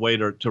it all the way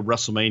to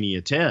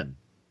WrestleMania 10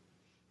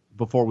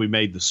 before we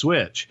made the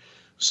switch.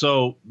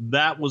 So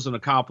that was an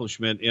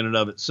accomplishment in and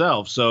of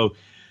itself. So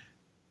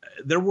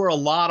there were a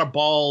lot of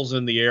balls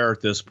in the air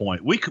at this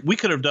point. We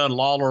could have done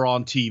Lawler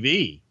on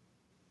TV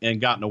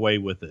and gotten away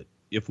with it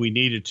if we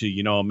needed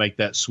to, make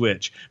that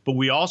switch. But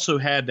we also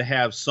had to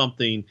have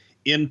something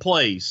in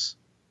place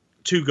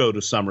to go to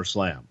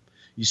SummerSlam.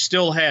 You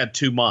still had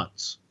 2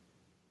 months.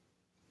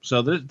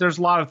 So there's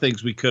a lot of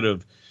things we could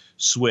have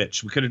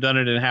switched. We could have done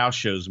it in house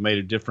shows, made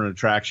a different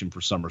attraction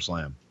for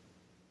SummerSlam.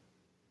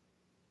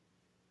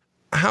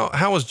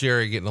 How was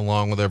Jerry getting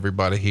along with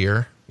everybody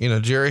here?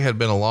 Jerry had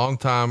been a long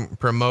time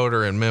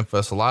promoter in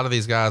Memphis. A lot of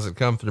these guys that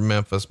come through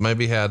Memphis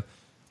maybe had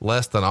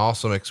less than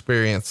awesome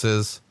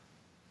experiences.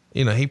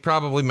 He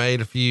probably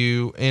made a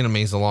few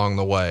enemies along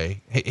the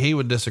way. He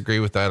would disagree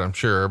with that, I'm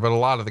sure, but a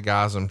lot of the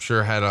guys, I'm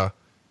sure, had a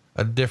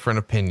different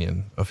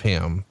opinion of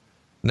him.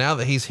 Now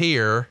that he's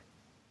here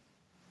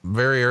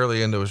very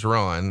early into his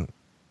run,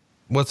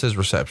 what's his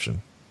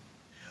reception?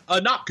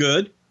 Not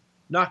good.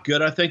 Not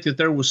good. I think that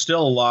there was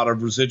still a lot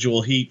of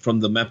residual heat from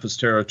the Memphis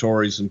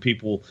territories and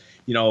people,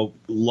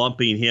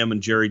 lumping him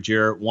and Jerry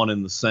Jarrett one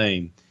and the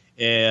same,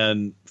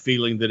 and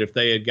feeling that if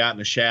they had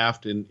gotten a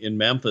shaft in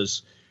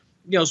Memphis,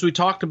 as we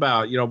talked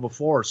about,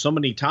 before so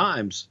many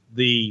times,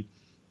 the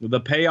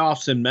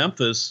payoffs in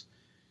Memphis,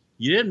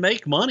 you didn't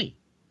make money.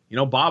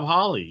 Bob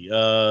Holly,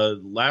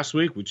 last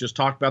week, we just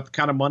talked about the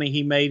kind of money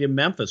he made in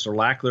Memphis or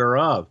lack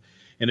thereof.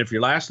 And if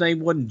your last name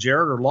wasn't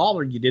Jarrett or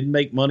Lawler, you didn't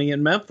make money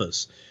in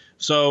Memphis.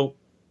 So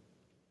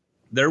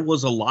there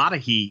was a lot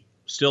of heat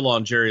still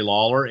on Jerry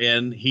Lawler,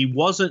 and he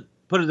wasn't,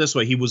 put it this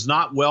way, he was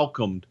not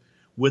welcomed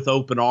with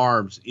open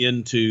arms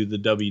into the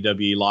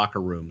WWE locker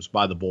rooms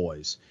by the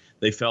boys.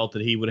 They felt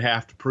that he would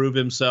have to prove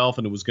himself,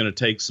 and it was going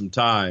to take some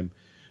time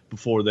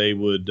before they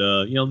would,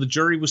 the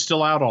jury was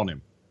still out on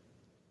him.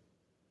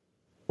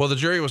 Well, the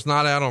jury was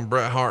not out on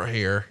Bret Hart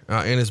here.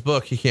 In his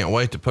book, He Can't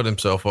Wait to Put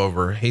Himself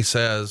Over, he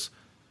says,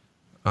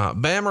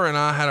 Bammer and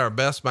I had our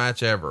best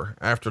match ever.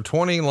 After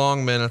 20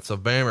 long minutes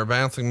of Bammer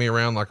bouncing me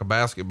around like a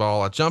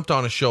basketball, I jumped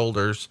on his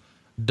shoulders,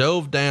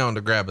 dove down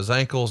to grab his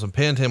ankles, and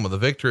pinned him with a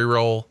victory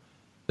roll.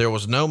 There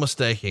was no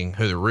mistaking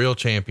who the real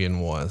champion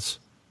was.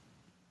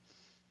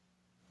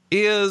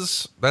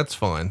 That's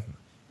fun.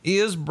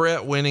 Is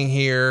Bret winning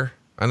here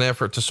an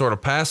effort to sort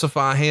of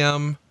pacify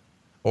him,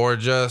 or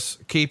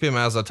just keep him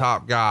as a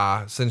top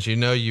guy, since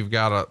you've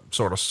got to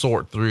sort of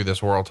sort through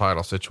this world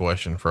title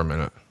situation for a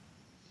minute?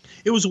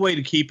 It was a way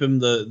to keep him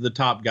the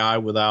top guy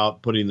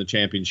without putting the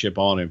championship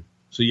on him.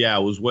 So yeah,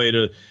 it was a way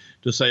to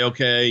say,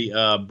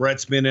 okay,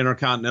 Bret's been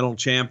Intercontinental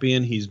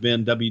Champion. He's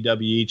been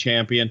WWE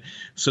Champion.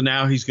 So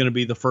now he's going to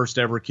be the first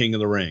ever King of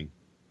the Ring.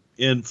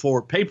 And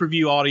for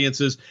pay-per-view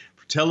audiences,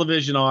 for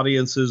television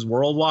audiences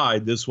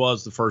worldwide, this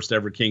was the first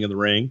ever King of the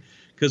Ring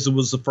because it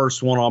was the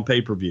first one on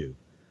pay-per-view.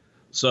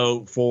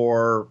 So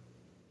for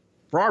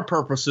our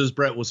purposes,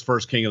 Bret was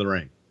first King of the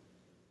Ring.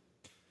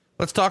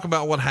 Let's talk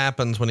about what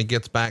happens when he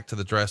gets back to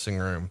the dressing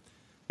room.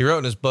 He wrote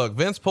in his book,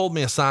 Vince pulled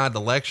me aside to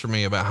lecture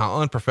me about how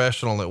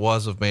unprofessional it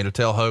was of me to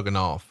tell Hogan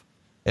off.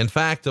 In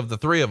fact, of the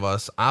three of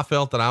us, I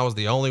felt that I was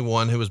the only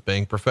one who was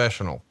being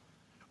professional.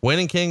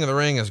 Winning King of the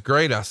Ring is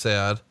great, I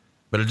said,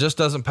 but it just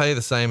doesn't pay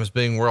the same as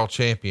being world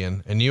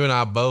champion. And you and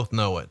I both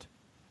know it.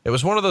 It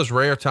was one of those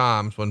rare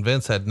times when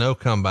Vince had no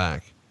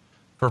comeback.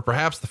 For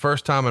perhaps the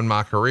first time in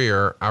my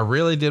career, I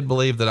really did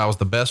believe that I was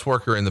the best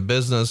worker in the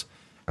business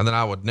and that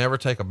I would never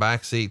take a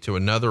backseat to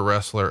another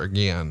wrestler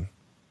again.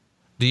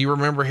 Do you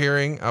remember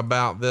hearing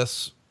about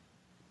this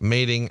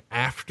meeting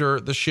after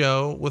the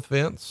show with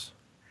Vince?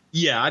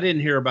 Yeah, I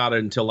didn't hear about it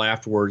until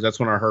afterwards. That's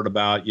when I heard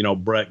about,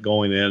 Bret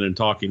going in and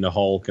talking to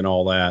Hulk and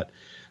all that.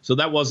 So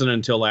that wasn't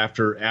until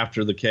after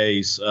the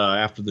case,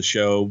 after the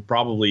show,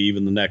 probably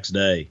even the next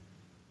day.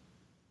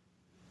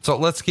 So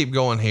let's keep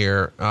going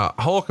here.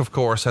 Hulk, of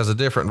course, has a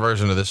different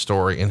version of this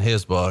story in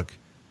his book.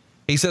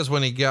 He says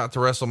when he got to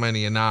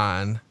WrestleMania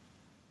 9,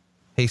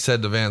 he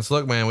said to Vince,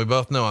 look, man, we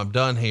both know I'm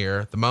done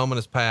here. The moment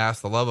has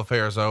passed. The love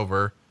affair is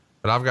over,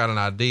 but I've got an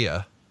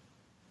idea.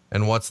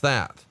 And what's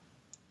that?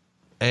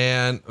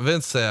 And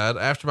Vince said,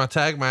 after my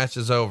tag match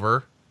is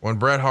over, when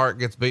Bret Hart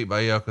gets beat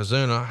by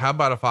Yokozuna, how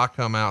about if I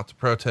come out to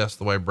protest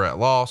the way Bret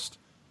lost?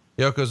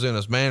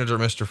 Yokozuna's manager,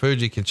 Mr.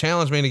 Fuji, can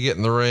challenge me to get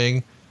in the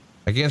ring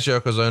against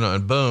Yokozuna,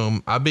 and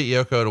boom, I beat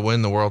Yoko to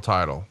win the world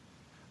title.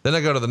 Then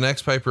I go to the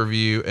next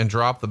pay-per-view and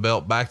drop the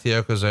belt back to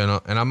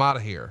Yokozuna, and I'm out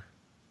of here.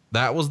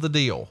 That was the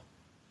deal.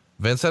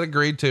 Vince had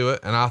agreed to it,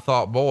 and I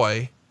thought,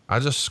 boy, I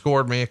just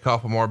scored me a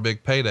couple more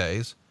big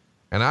paydays,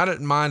 and I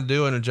didn't mind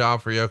doing a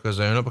job for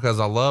Yokozuna because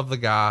I love the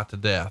guy to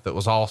death. It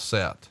was all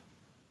set.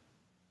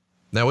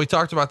 Now, we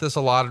talked about this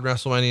a lot at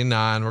WrestleMania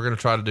 9. We're going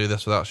to try to do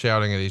this without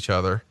shouting at each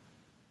other.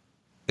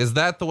 Is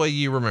that the way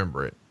you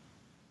remember it?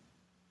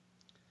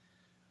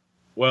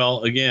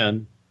 Well,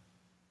 again,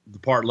 the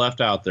part left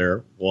out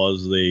there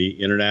was the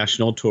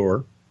international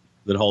tour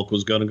that Hulk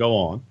was going to go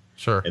on.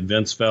 Sure. And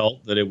Vince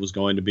felt that it was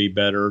going to be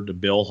better to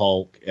bill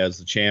Hulk as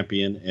the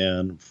champion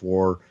and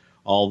for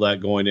all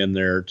that going in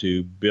there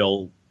to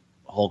bill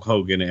Hulk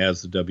Hogan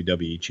as the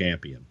WWE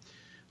champion.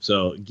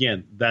 So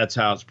again, that's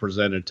how it's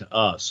presented to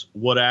us.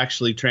 What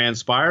actually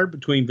transpired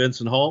between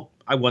Vince and Hulk,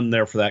 I wasn't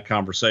there for that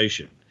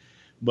conversation,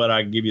 but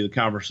I can give you the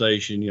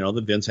conversation,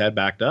 that Vince had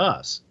back to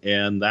us.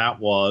 And that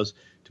was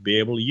to be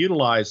able to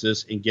utilize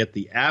this and get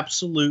the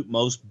absolute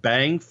most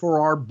bang for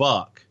our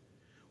buck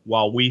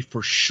while we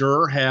for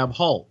sure have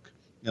Hulk.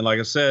 And like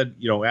I said,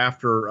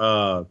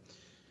 after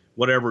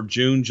whatever,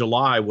 June,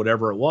 July,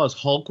 whatever it was,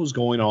 Hulk was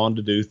going on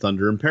to do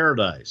Thunder in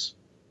Paradise.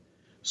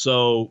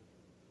 So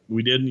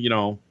we didn't,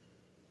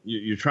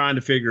 you're trying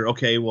to figure,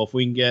 okay, well, if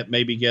we can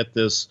maybe get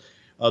this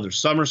other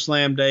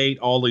SummerSlam date,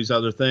 all these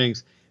other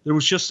things, there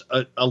was just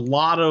a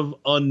lot of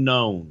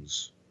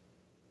unknowns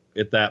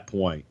at that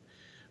point.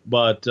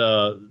 But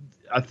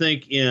I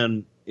think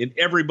in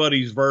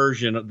everybody's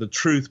version, the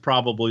truth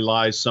probably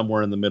lies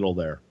somewhere in the middle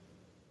there.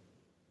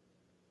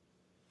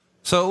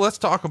 So let's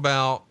talk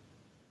about,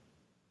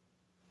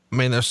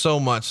 there's so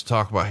much to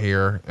talk about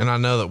here. And I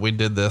know that we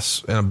did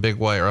this in a big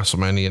way at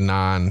WrestleMania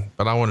 9,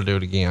 but I want to do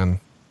it again.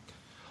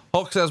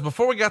 Hulk says,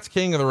 before we got to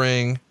King of the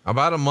Ring,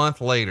 about a month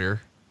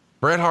later,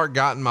 Bret Hart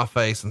got in my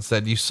face and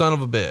said, "You son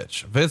of a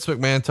bitch. Vince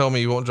McMahon told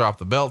me you won't drop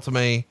the belt to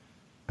me."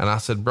 And I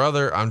said,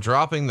 "Brother, I'm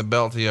dropping the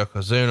belt to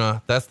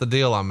Yokozuna. That's the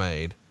deal I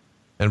made."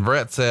 And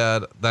Bret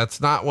said, "That's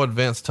not what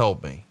Vince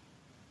told me."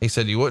 He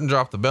said, "You wouldn't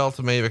drop the belt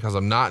to me because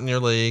I'm not in your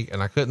league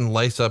and I couldn't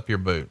lace up your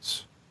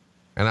boots."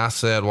 And I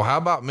said, "Well, how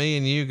about me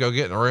and you go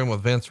get in a room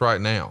with Vince right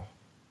now?"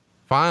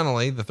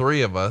 Finally, the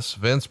three of us,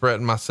 Vince, Bret,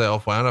 and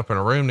myself, wound up in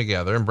a room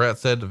together, and Bret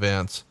said to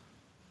Vince,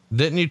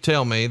 "Didn't you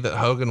tell me that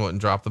Hogan wouldn't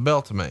drop the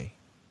belt to me?"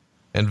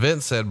 And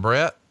Vince said,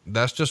 "Bret,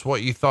 that's just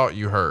what you thought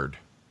you heard."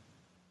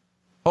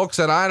 Hulk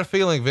said, "I had a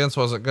feeling Vince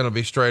wasn't going to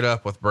be straight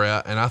up with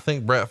Bret, and I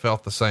think Bret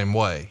felt the same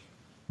way.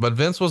 But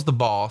Vince was the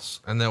boss,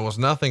 and there was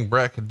nothing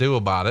Bret could do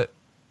about it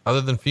other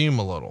than fume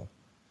a little.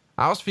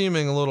 I was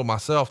fuming a little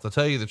myself, to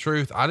tell you the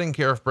truth. I didn't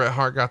care if Bret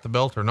Hart got the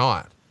belt or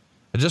not.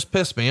 It just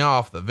pissed me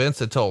off that Vince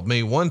had told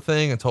me one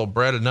thing and told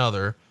Bret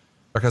another,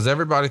 because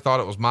everybody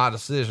thought it was my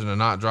decision to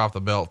not drop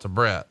the belt to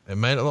Bret. It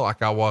made it look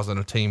like I wasn't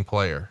a team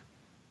player."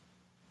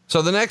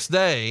 So the next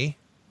day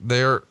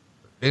they're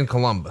in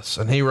Columbus,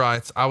 and he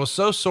writes, "I was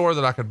so sore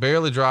that I could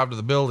barely drive to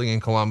the building in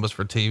Columbus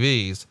for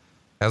TVs.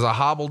 As I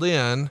hobbled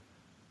in,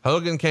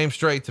 Hogan came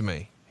straight to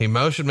me. He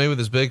motioned me with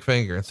his big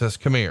finger and says,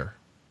 'Come here.'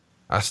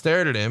 I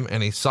stared at him,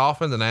 and he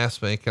softened and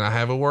asked me, 'Can I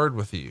have a word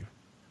with you?'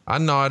 I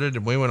nodded,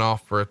 and we went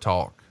off for a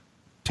talk.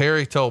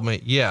 Terry told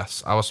me,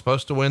 yes, I was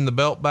supposed to win the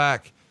belt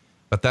back,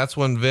 but that's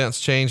when Vince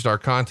changed our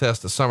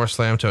contest at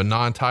SummerSlam to a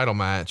non-title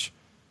match.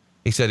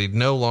 He said he'd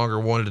no longer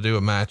wanted to do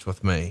a match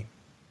with me.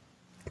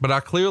 But I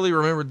clearly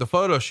remembered the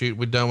photo shoot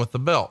we'd done with the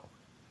belt,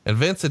 and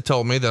Vince had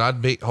told me that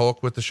I'd beat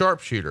Hulk with the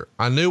sharpshooter.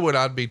 I knew what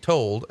I'd be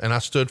told, and I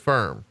stood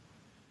firm.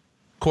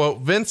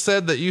 Quote, Vince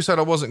said that you said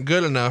I wasn't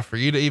good enough for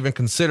you to even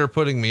consider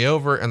putting me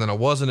over, and that I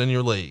wasn't in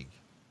your league.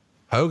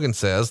 Hogan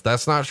says,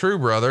 that's not true,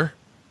 brother.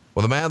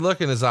 With a mad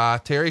look in his eye,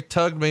 Terry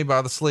tugged me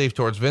by the sleeve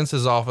towards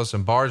Vince's office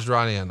and barged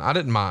right in. I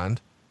didn't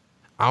mind.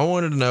 I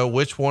wanted to know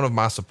which one of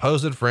my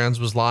supposed friends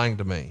was lying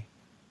to me.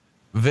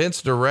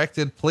 Vince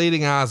directed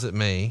pleading eyes at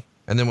me,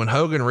 and then when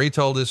Hogan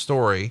retold his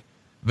story,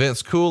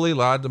 Vince coolly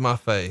lied to my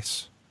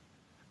face.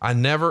 I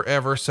never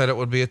ever said it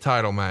would be a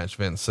title match,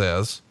 Vince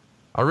says.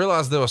 I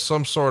realized there was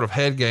some sort of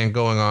head game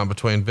going on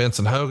between Vince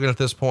and Hogan at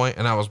this point,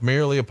 and I was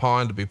merely a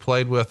pawn to be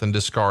played with and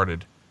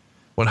discarded.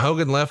 When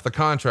Hogan left the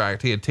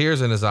contract, he had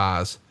tears in his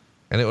eyes,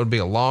 and it would be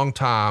a long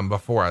time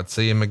before I'd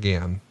see him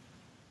again.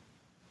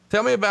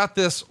 Tell me about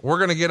this. We're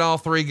going to get all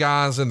three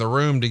guys in the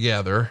room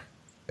together.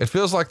 It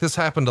feels like this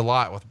happened a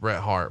lot with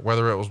Bret Hart,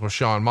 whether it was with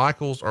Shawn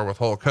Michaels or with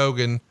Hulk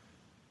Hogan.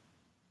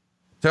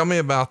 Tell me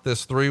about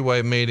this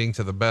three-way meeting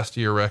to the best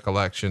of your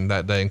recollection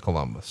that day in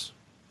Columbus.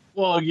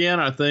 Well, again,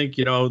 I think,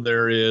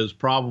 there is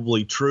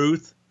probably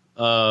truth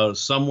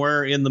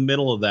somewhere in the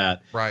middle of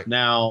that. Right.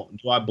 Now,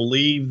 do I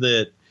believe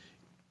that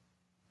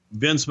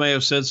Vince may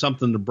have said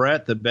something to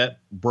Bret that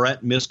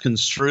Bret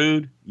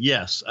misconstrued?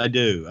 Yes, I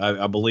do.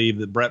 I believe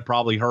that Bret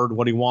probably heard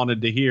what he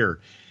wanted to hear.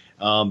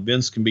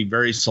 Vince can be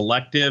very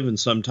selective, and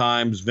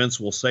sometimes Vince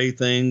will say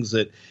things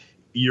that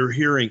you're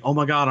hearing, oh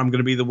my God, I'm going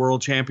to be the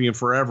world champion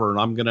forever, and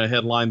I'm going to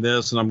headline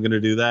this, and I'm going to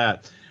do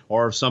that.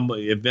 Or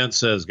if Vince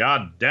says,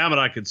 God damn it,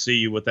 I could see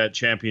you with that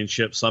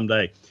championship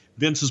someday.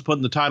 Vince is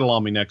putting the title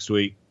on me next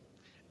week.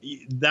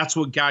 That's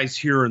what guys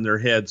hear in their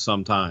heads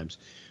sometimes.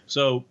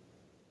 So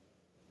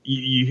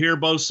you hear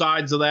both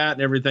sides of that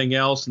and everything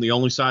else, and the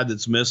only side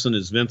that's missing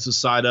is Vince's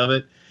side of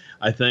it.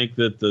 I think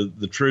that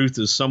the truth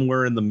is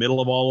somewhere in the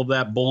middle of all of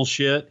that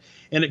bullshit,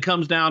 and it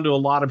comes down to a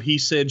lot of he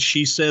said,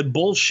 she said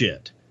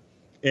bullshit.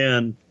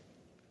 And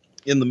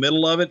in the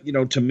middle of it,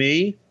 to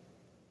me,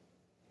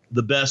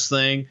 the best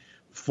thing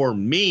for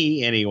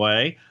me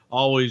anyway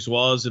always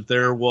was if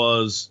there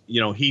was,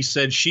 he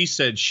said, she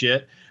said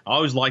shit. I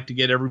always like to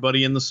get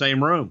everybody in the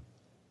same room.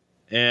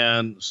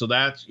 And so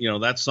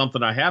that's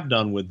something I have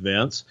done with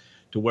Vince,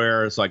 to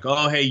where it's like,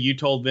 oh, hey, you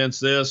told Vince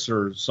this,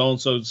 or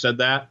so-and-so said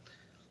that.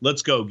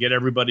 Let's go get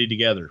everybody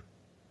together,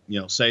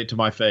 say it to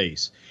my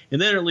face. And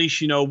then at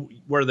least you know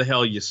where the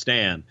hell you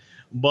stand.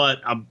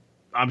 But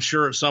I'm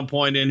sure at some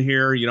point in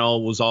here, it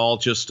was all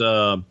just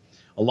a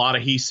lot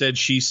of he said,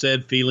 she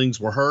said. Feelings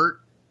were hurt,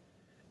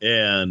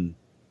 and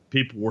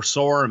people were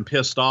sore and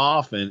pissed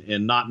off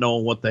and not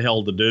knowing what the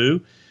hell to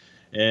do.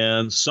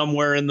 And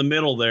somewhere in the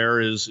middle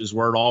there is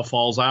where it all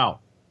falls out.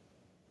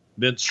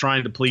 Vince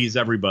trying to please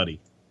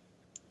everybody.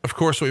 Of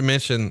course, we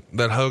mentioned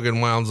that Hogan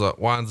winds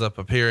up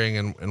appearing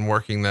and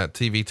working that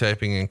TV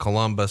taping in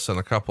Columbus and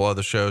a couple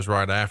other shows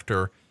right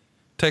after.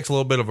 Takes a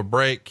little bit of a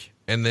break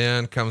and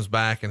then comes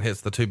back and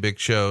hits the two big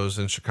shows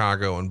in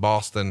Chicago and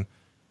Boston.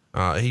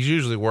 He's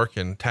usually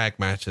working tag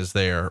matches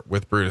there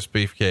with Brutus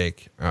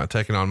Beefcake,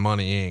 taking on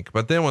Money Inc.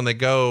 But then when they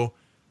go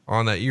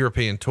on that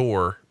European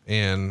tour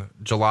in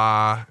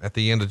July, at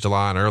the end of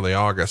July and early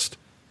August,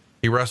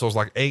 he wrestles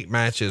like 8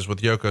 matches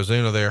with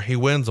Yokozuna there. He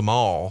wins them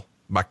all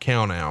by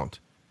count out.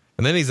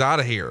 And then he's out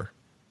of here.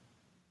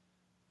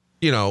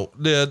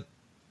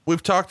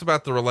 We've talked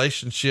about the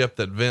relationship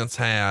that Vince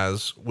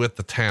has with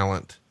the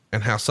talent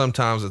and how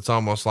sometimes it's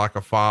almost like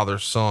a father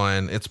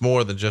son. It's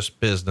more than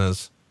just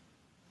business.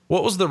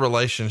 What was the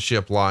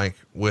relationship like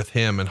with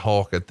him and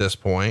Hulk at this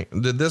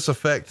point? Did this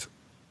affect,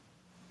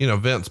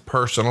 Vince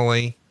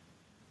personally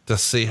to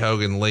see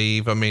Hogan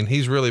leave? I mean,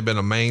 he's really been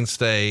a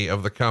mainstay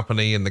of the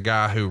company and the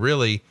guy who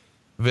really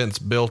Vince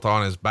built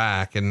on his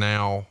back, and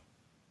now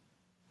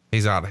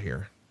he's out of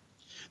here.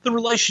 The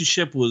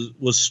relationship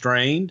was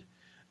strained,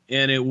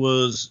 and it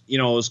was,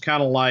 it was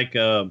kind of like,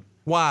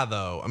 why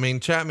though? I mean,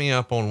 chat me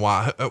up on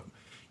why.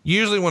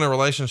 Usually when a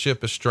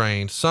relationship is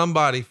strained,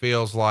 somebody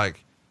feels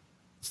like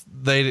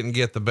they didn't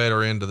get the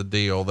better end of the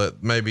deal,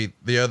 that maybe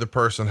the other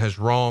person has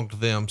wronged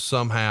them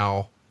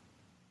somehow.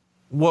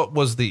 What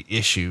was the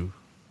issue?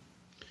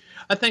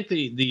 I think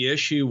the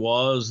issue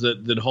was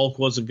that Hulk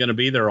wasn't going to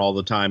be there all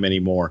the time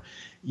anymore.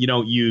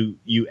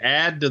 You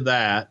add to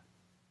that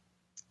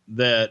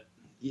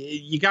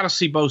you got to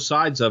see both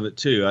sides of it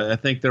too. I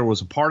think there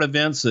was a part of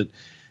Vince that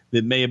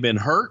may have been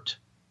hurt.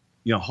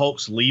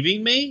 Hulk's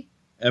leaving me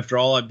after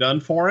all I've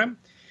done for him.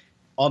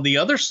 On the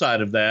other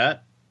side of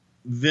that,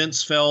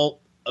 Vince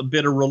felt a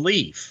bit of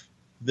relief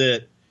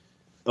that,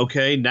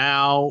 okay,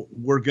 now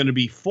we're going to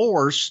be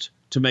forced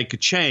to make a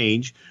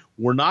change.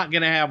 We're not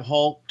going to have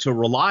Hulk to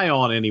rely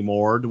on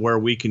anymore, to where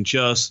we can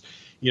just,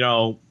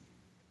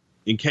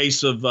 in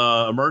case of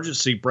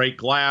emergency, break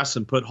glass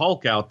and put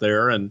Hulk out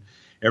there and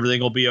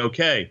everything will be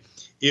okay.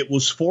 It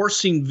was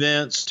forcing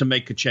Vince to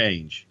make a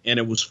change, and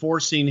it was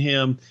forcing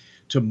him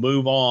to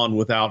move on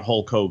without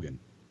Hulk Hogan.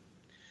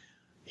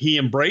 He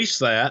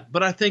embraced that,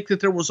 but I think that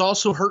there was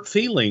also hurt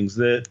feelings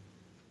that,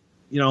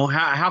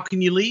 how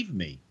can you leave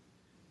me?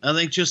 I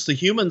think just the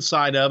human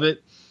side of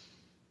it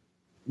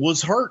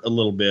was hurt a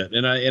little bit.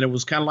 And it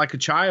was kind of like a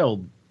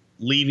child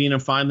leaving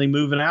and finally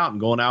moving out and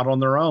going out on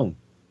their own.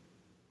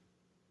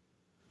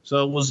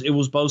 So it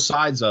was both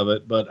sides of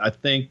it. But I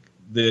think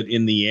that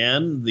in the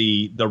end,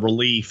 the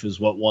relief is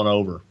what won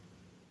over.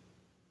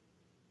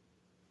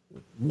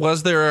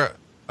 Was there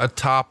a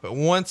top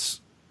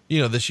once,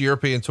 this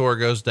European tour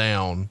goes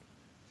down,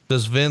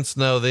 does Vince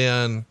know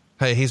then,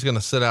 hey, he's going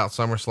to sit out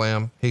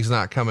SummerSlam, he's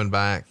not coming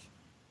back?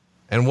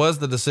 And was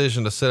the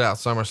decision to sit out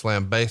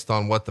SummerSlam based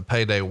on what the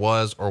payday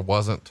was or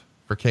wasn't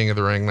for King of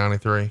the Ring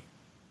 93?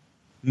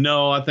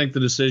 No, I think the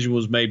decision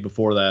was made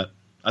before that.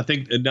 I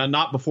think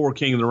not before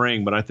King of the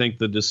Ring, but I think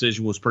the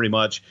decision was pretty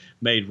much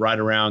made right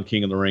around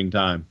King of the Ring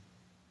time.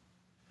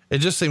 It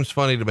just seems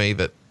funny to me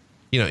that,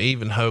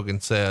 even Hogan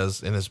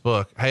says in his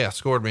book, hey, I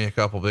scored me a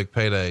couple big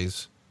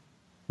paydays,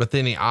 but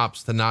then he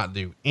opts to not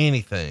do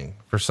anything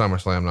for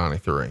SummerSlam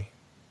 93.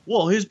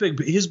 Well, his big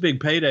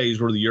paydays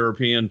were the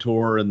European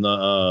tour and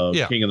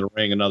the King of the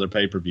Ring and other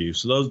pay-per-views.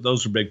 So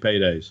those are big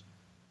paydays.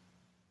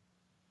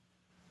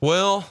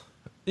 Well,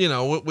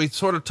 we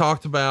sort of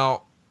talked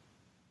about,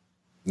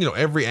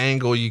 every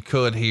angle you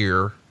could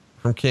hear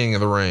from King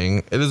of the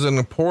Ring. It is an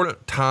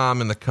important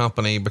time in the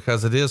company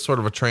because it is sort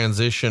of a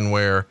transition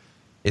where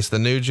it's the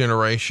new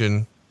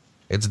generation.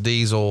 It's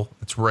Diesel,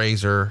 it's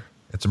Razor,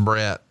 it's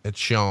Brett, it's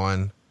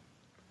Shawn.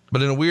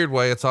 But in a weird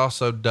way, it's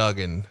also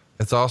Duggan.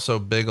 It's also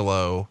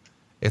Bigelow.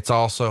 It's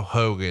also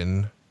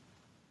Hogan.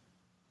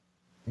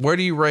 Where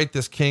do you rate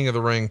this King of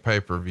the Ring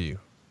pay-per-view?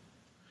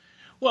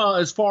 Well,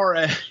 as far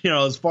as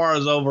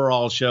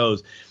overall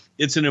shows,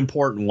 it's an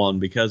important one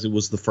because it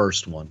was the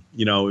first one.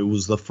 It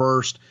was the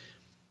first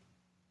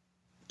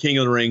King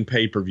of the Ring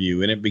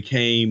pay-per-view, and it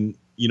became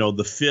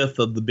the fifth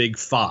of the big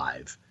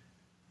five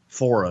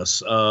for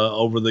us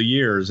over the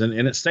years. And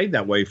it stayed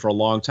that way for a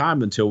long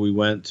time until we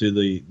went to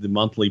the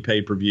monthly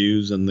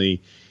pay-per-views and the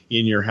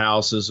in your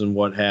houses and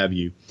what have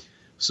you.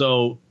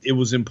 So it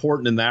was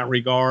important in that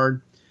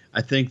regard.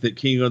 I think that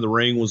King of the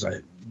Ring was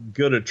a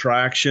good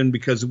attraction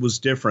because it was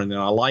different.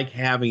 And I like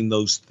having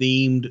those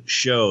themed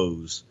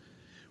shows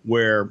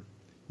where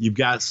you've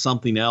got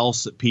something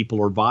else that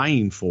people are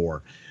vying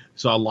for.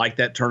 So I like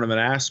that tournament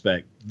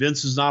aspect.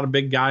 Vince is not a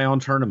big guy on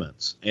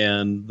tournaments.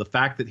 And the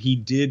fact that he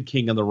did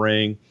King of the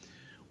Ring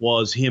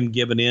was him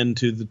giving in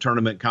to the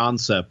tournament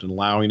concept and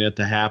allowing it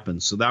to happen.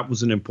 So that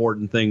was an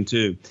important thing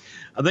too.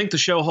 I think the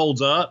show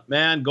holds up,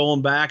 man,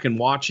 going back and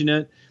watching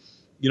it.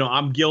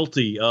 I'm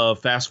guilty of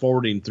fast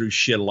forwarding through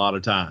shit a lot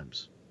of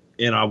times.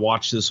 And I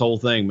watched this whole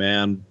thing,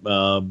 man,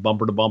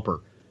 bumper to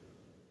bumper.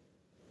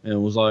 And it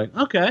was like,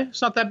 okay,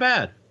 it's not that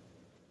bad.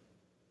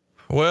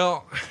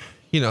 Well,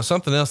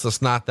 something else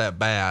that's not that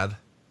bad,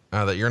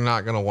 that you're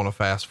not going to want to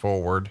fast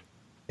forward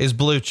is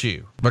Blue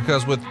Chew.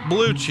 Because with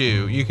Blue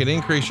Chew, you can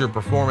increase your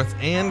performance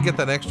and get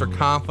that extra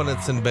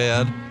confidence in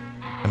bed.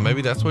 And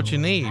maybe that's what you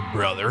need,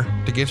 brother,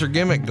 to get your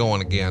gimmick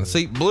going again.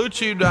 See,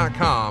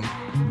 BlueChew.com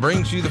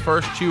brings you the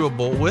first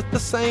chewable with the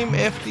same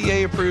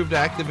FDA-approved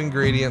active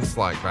ingredients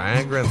like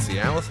Viagra and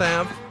Cialis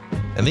have.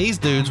 And these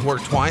dudes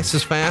work twice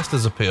as fast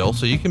as a pill,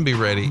 so you can be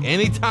ready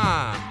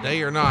anytime,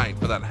 day or night,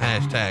 for that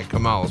hashtag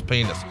Kamala's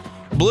penis.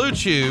 Blue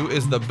Chew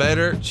is the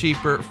better,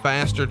 cheaper,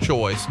 faster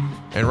choice.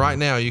 And right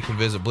now you can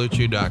visit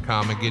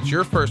BlueChew.com and get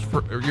your first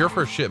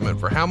shipment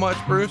for how much,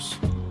 Bruce?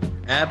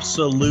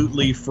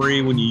 Absolutely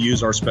free when you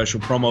use our special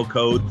promo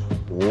code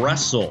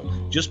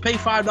WRESTLE. Just pay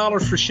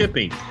 $5 for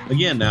shipping.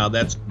 Again, now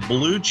that's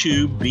Blue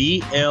Chew,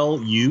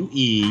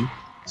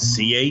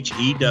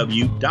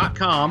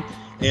 BlueChew.com,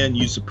 and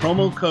use the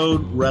promo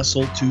code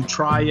WRESTLE to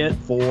try it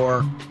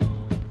for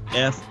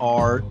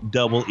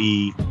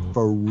FREE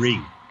free.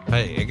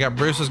 Hey, it got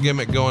Bruce's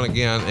gimmick going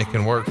again. It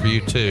can work for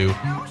you too.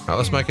 Now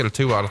let's make it a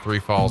 2 out of 3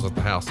 falls at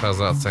the house. How's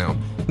that sound?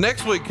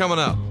 Next week coming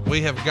up,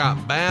 we have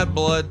got Bad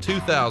Blood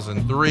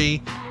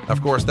 2003.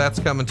 Of course, that's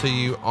coming to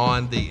you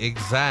on the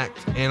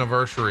exact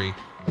anniversary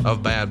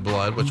of Bad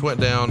Blood, which went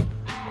down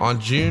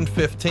on June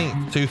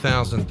 15th,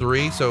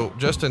 2003. So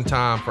just in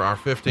time for our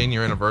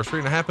 15-year anniversary.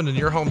 And it happened in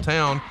your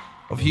hometown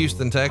of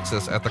Houston,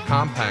 Texas at the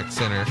Compaq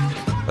Center.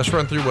 Let's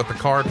run through what the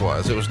card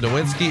was. It was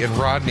Nowinski and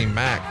Rodney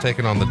Mack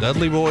taking on the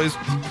Dudley Boys.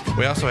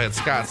 We also had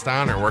Scott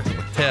Steiner working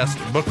with Test.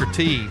 Booker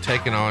T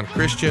taking on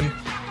Christian.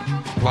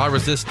 La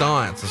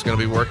Resistance is going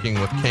to be working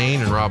with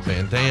Kane and Rob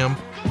Van Dam.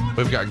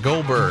 We've got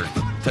Goldberg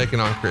taking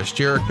on Chris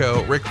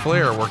Jericho. Ric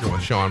Flair working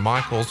with Shawn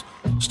Michaels.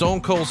 Stone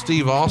Cold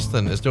Steve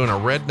Austin is doing a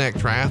redneck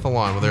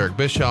triathlon with Eric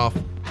Bischoff.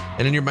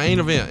 And in your main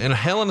event, in a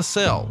Hell in a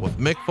Cell with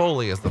Mick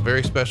Foley as the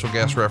very special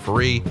guest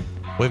referee,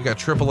 we've got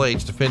Triple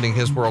H defending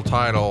his world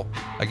title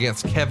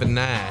against Kevin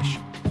Nash.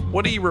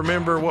 What do you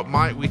remember? What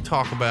might we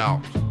talk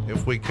about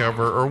if we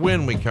cover, or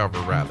when we cover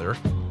rather,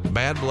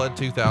 Bad Blood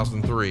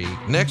 2003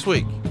 next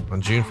week on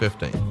June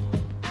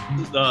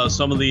 15th?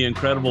 Some of the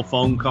incredible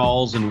phone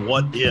calls and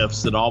what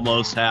ifs that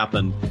almost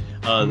happened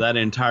that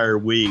entire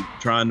week,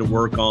 trying to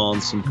work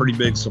on some pretty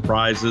big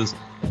surprises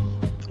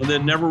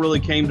that never really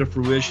came to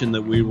fruition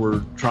that we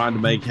were trying to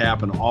make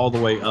happen all the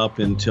way up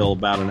until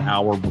about an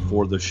hour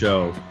before the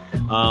show.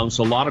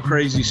 So a lot of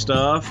crazy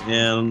stuff,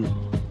 and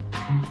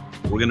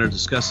we're going to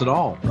discuss it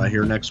all right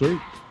here next week.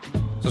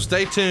 So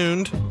stay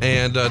tuned,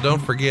 and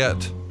don't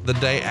forget, the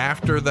day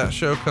after that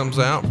show comes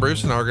out,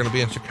 Bruce and I are going to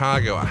be in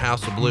Chicago at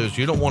House of Blues.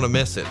 You don't want to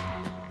miss it.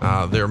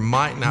 There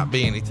might not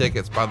be any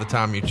tickets by the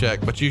time you check,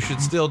 but you should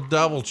still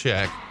double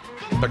check,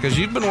 because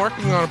you've been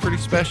working on a pretty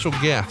special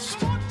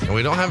guest, and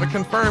we don't have it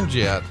confirmed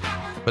yet.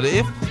 But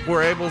if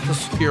we're able to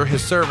secure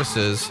his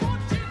services,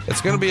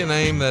 it's going to be a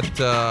name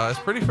that is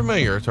pretty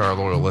familiar to our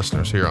loyal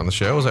listeners here on the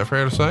show. Is that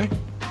fair to say?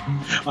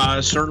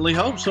 I certainly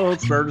hope so.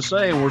 It's fair to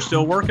say. We're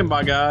still working,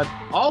 by God.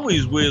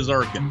 Always Wiz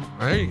Erkin.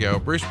 There you go.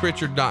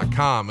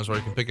 BrucePritchard.com is where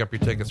you can pick up your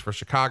tickets for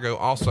Chicago.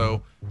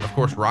 Also, of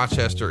course,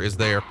 Rochester is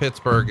there.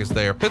 Pittsburgh is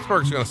there.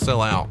 Pittsburgh's going to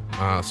sell out,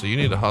 so you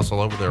need to hustle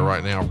over there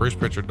right now.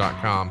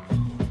 BrucePritchard.com.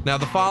 Now,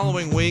 the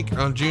following week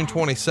on June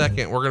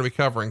 22nd, we're going to be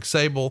covering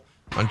Sable.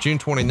 On June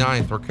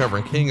 29th, we're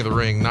covering King of the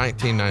Ring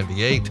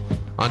 1998.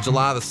 On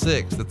July the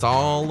 6th, it's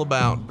all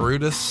about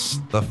Brutus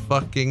the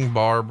fucking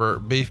Barber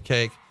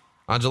Beefcake.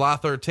 On July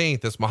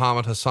 13th, it's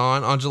Muhammad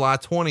Hassan. On July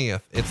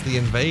 20th, it's the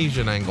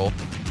Invasion angle.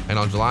 And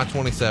on July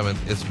 27th,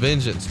 it's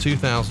Vengeance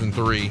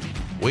 2003.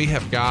 We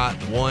have got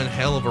one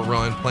hell of a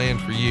run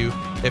planned for you.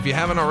 If you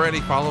haven't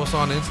already, follow us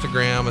on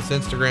Instagram. It's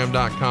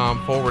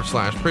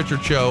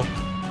Instagram.com/Pritchard Show.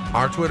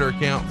 Our Twitter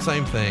account,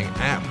 same thing,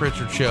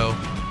 @Pritchard Show.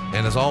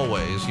 And as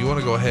always, you want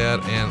to go ahead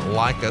and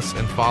like us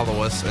and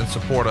follow us and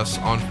support us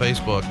on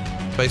Facebook,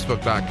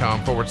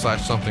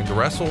 Facebook.com/Something to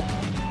Wrestle.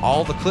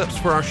 All the clips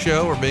for our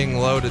show are being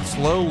loaded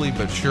slowly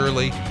but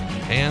surely,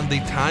 and the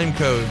time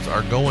codes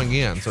are going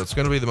in. So it's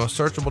going to be the most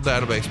searchable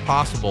database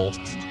possible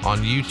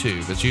on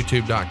YouTube. It's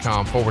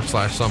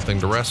youtube.com/Something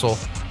to Wrestle.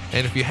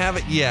 And if you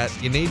haven't yet,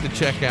 you need to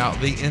check out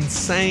the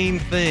insane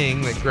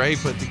thing that Gray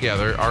put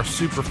together, our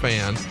super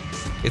fan.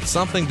 It's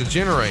something to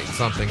generate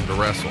something to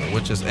wrestle,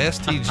 which is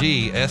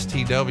stgstw.com.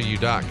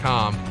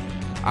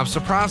 I'm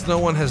surprised no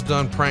one has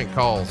done prank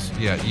calls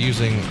yet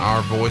using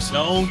our voices.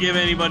 Don't give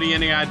anybody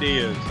any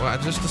ideas. Well, I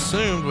just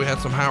assumed we had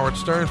some Howard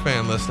Stern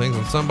fan listings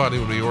and somebody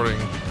would be ordering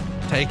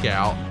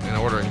takeout and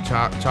ordering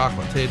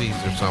chocolate titties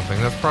or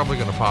something. That's probably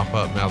going to pop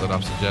up now that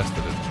I've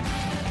suggested it.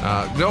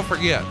 Don't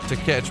forget to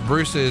catch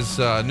Bruce's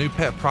new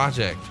pet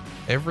project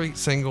every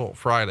single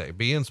Friday.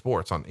 BN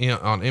Sports on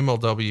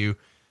MLW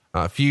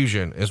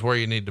Fusion is where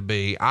you need to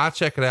be. I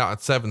check it out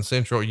at 7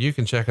 Central. You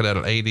can check it out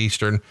at 8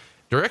 Eastern.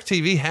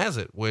 DirecTV has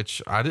it,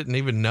 which I didn't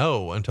even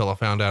know until I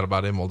found out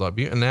about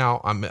MLW. And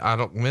now I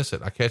don't miss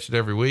it. I catch it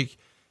every week.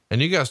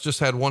 And you guys just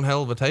had one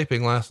hell of a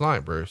taping last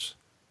night, Bruce.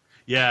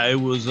 Yeah, it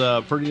was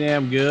pretty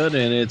damn good,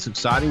 and it's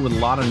exciting with a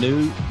lot of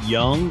new,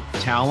 young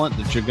talent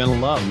that you're going to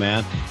love,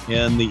 man.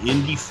 And the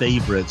indie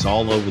favorites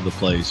all over the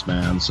place,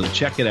 man. So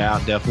check it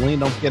out, definitely.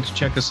 And don't forget to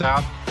check us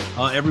out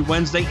every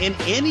Wednesday and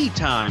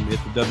anytime at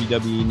the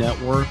WWE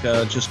Network.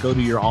 Just go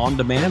to your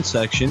on-demand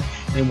section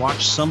and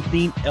watch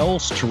something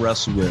else to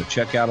wrestle with.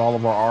 Check out all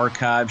of our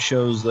archive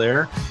shows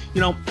there.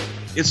 You know,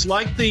 it's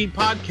like the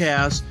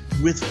podcast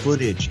with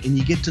footage, and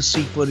you get to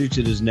see footage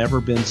that has never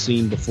been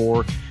seen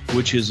before,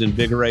 which has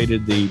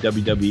invigorated the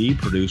WWE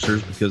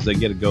producers because they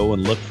get to go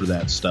and look for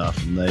that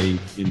stuff and they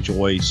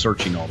enjoy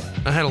searching all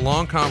that. I had a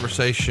long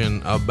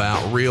conversation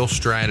about real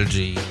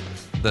strategy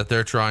that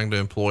they're trying to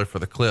employ for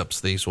the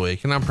clips these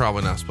week. And I'm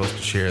probably not supposed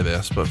to share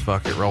this, but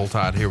fuck it, roll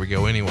tide. Here we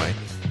go. Anyway,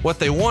 what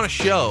they want to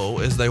show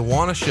is they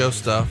want to show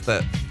stuff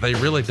that they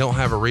really don't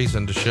have a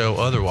reason to show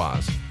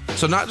otherwise.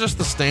 So not just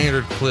the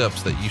standard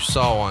clips that you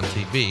saw on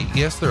TV.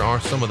 Yes, there are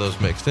some of those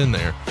mixed in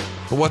there,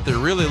 but what they're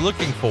really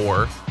looking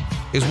for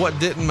is what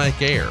didn't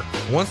make air.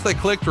 Once they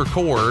clicked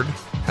record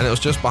and it was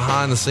just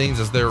behind the scenes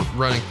as they're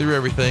running through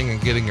everything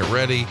and getting it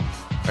ready,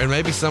 and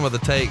maybe some of the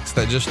takes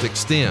that just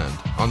extend.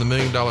 On the $1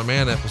 Million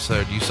Man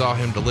episode, you saw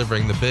him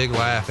delivering the big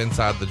laugh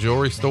inside the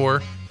jewelry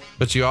store,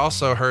 but you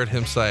also heard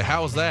him say,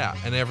 "How was that?"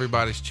 And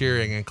everybody's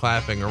cheering and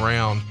clapping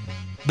around.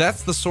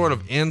 That's the sort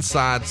of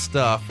inside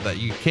stuff that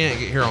you can't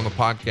get here on the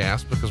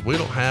podcast because we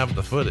don't have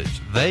the footage.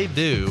 They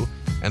do,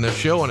 and they're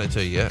showing it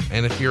to you.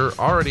 And if you're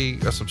already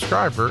a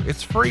subscriber,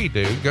 it's free,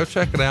 dude. Go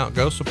check it out.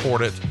 Go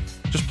support it.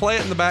 Just play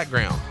it in the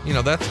background. You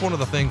know, that's one of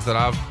the things that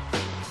I've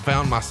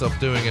found myself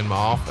doing in my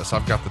office.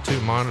 I've got the 2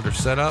 monitors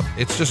set up.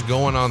 It's just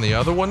going on the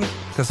other one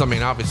because, I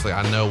mean, obviously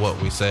I know what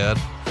we said.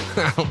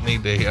 I don't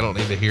need to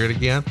hear it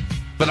again,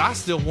 but I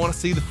still want to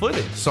see the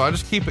footage. So I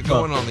just keep it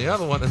going on the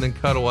other one and then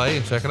cut away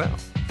and check it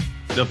out.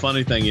 The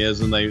funny thing is,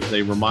 and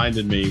they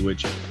reminded me,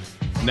 which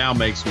now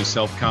makes me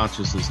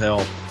self-conscious as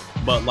hell,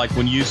 but like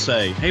when you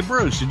say, "Hey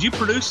Bruce, did you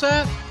produce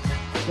that?"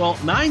 Well,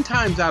 9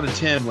 times out of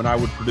 10 when I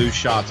would produce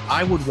shots,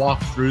 I would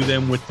walk through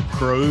them with the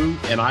crew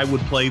and I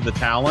would play the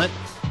talent.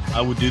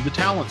 I would do the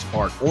talent's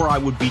part, or I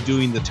would be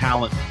doing their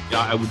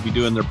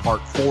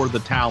part for the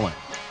talent.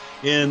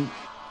 And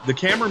the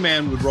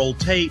cameraman would roll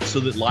tape so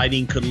that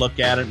lighting could look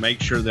at it,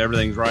 make sure that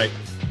everything's right.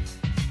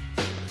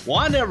 Well,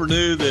 I never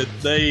knew that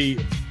they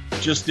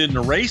just didn't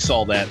erase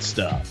all that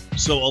stuff.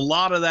 So a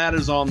lot of that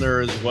is on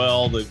there as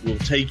well that will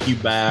take you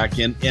back.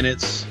 And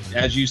it's,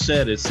 as you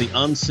said, it's the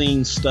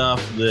unseen stuff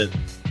that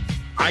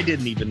I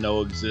didn't even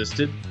know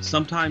existed.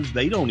 Sometimes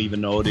they don't even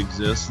know it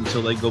exists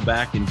until they go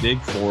back and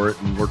dig for it,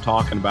 and we're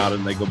talking about it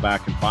and they go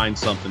back and find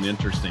something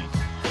interesting.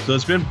 So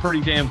it's been a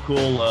pretty damn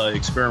cool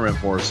experiment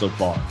for us so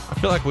far. I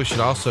feel like we should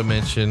also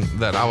mention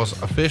that I was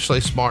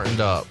officially smartened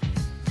up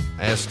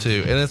as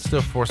to, and it's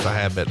still force a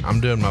habit. I'm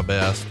doing my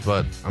best,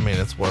 but I mean,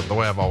 it's the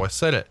way I've always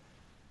said it.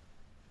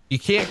 You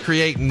can't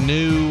create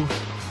new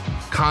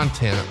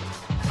content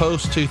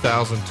post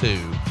 2002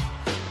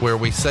 where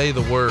we say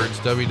the words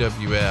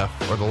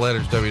WWF or the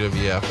letters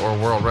WWF or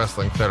World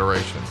Wrestling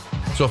Federation.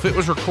 So if it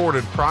was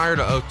recorded prior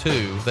to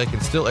 02, they can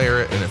still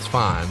air it and it's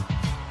fine.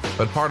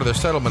 But part of their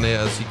settlement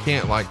is you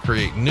can't like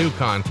create new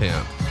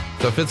content.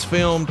 So if it's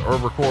filmed or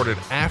recorded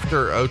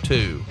after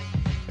 02,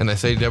 and they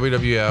say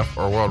WWF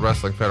or World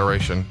Wrestling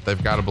Federation,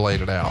 they've got to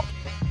blade it out.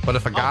 But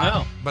if a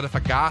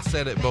guy,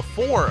 said it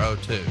before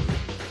 02,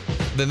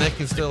 then they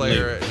can still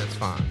air it and it's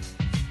fine.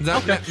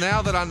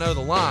 Now that I know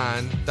the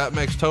line, that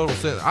makes total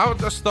sense. I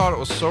just thought it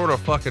was sort of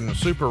fucking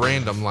super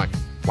random. Like,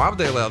 why would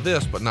they allow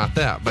this but not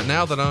that? But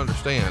now that I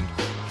understand,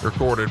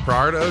 recorded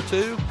prior to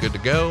 02, good to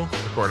go.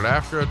 Recorded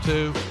after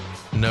 02,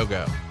 no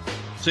go.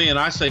 See, and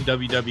I say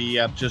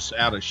WWE just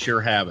out of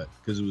sheer habit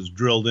because it was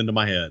drilled into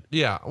my head.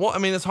 Yeah. Well, I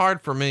mean, it's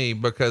hard for me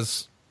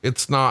because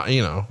it's not,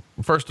 you know,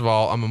 first of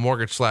all, I'm a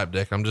mortgage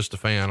slapdick. I'm just a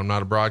fan. I'm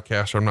not a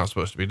broadcaster. I'm not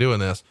supposed to be doing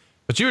this.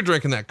 But you were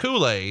drinking that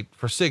Kool-Aid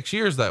for 6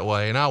 years that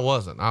way, and I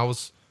wasn't. I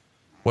was,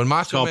 when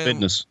Macho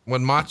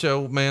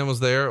Man was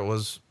there, it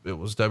was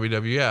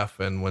WWF,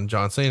 and when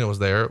John Cena was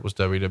there, it was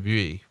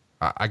WWE.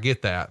 I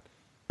get that.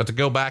 But to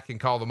go back and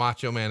call the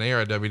Macho Man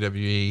era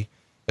WWE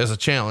is a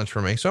challenge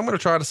for me. So I'm going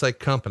to try to say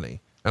company.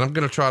 And I'm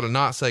going to try to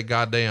not say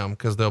goddamn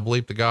because they'll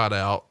bleep the God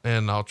out.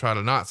 And I'll try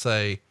to not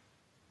say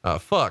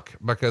fuck,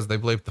 because they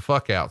bleep the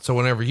fuck out. So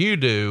whenever you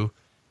do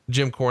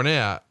Jim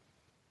Cornette,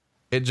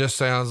 it just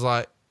sounds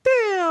like,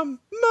 damn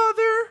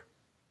mother,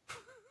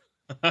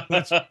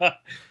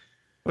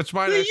 which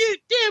might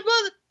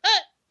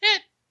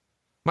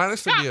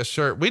actually be a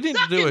shirt. We need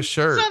to do a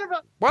shirt.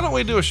 Why don't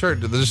we do a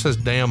shirt that just says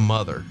damn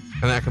mother?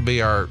 And that could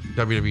be our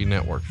WWE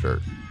Network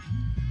shirt.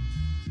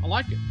 I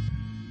like it.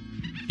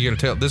 You're going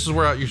to tell, this is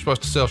where you're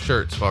supposed to sell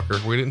shirts,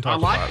 fucker. We didn't talk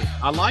about it.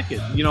 I like it.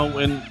 You know,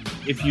 and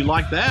if you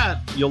like that,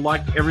 you'll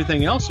like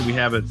everything else that we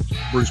have at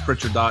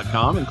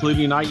BrucePritchard.com,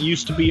 including I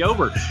Used to Be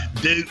Over.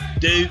 Do.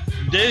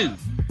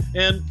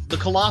 And the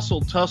Colossal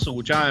Tussle,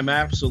 which I am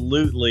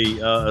absolutely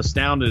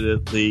astounded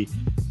at the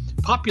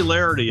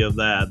popularity of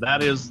that.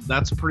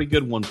 That's a pretty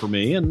good one for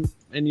me. And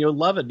you'll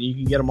love it. You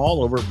can get them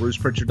all over at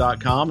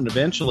BrucePritchard.com. And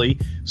eventually,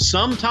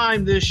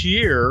 sometime this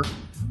year,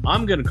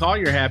 I'm going to call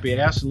your happy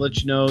ass and let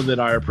you know that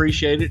I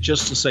appreciate it,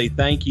 just to say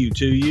thank you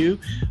to you.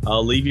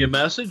 I'll leave you a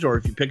message, or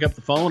if you pick up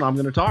the phone, I'm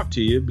going to talk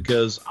to you,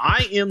 because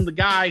I am the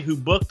guy who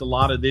booked a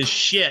lot of this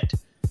shit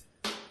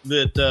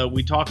that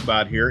we talk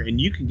about here, and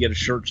you can get a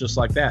shirt just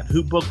like that.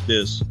 Who booked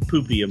this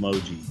poopy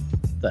emoji?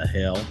 The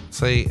hell?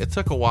 See, it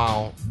took a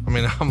while. I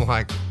mean, I'm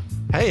like,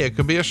 hey, it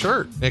could be a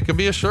shirt. It could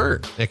be a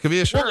shirt. It could be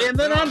a shirt. Well, and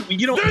then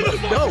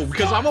no,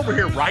 because I'm over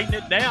here writing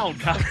it down,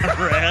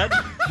 Conrad.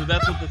 So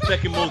that's what the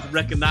second most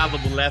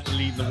recognizable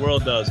athlete in the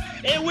world does.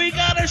 And we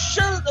got a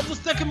shirt of the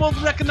second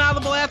most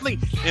recognizable athlete.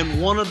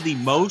 And one of the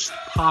most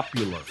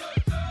popular,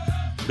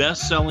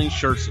 best-selling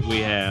shirts that we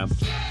have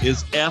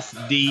is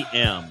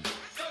FDM,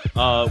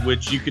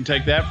 which you can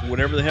take that for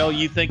whatever the hell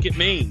you think it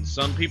means.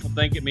 Some people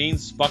think it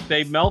means fuck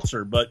Dave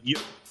Meltzer, but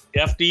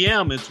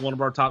FDM, it's one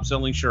of our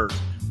top-selling shirts,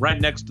 right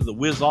next to the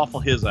Whiz Awful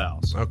His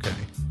House. Okay,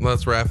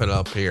 let's wrap it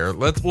up here.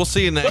 We'll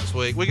see you next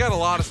week. We got a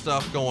lot of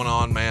stuff going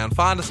on, man.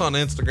 Find us on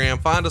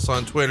Instagram, find us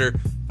on Twitter,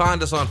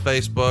 find us on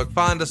Facebook,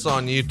 find us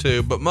on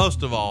YouTube, but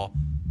most of all,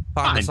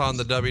 find us on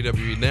the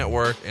WWE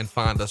Network, and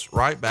find us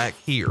right back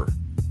here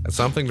at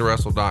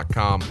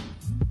somethingtowrestle.com.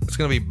 It's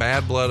going to be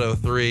Bad Blood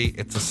 03.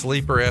 It's a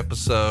sleeper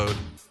episode.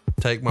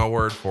 Take my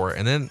word for it.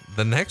 And then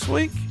the next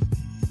week,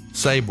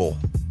 Sable.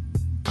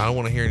 I don't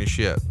want to hear any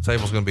shit.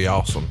 Sable's going to be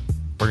awesome.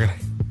 We're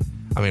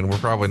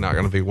probably not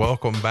going to be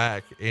welcome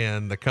back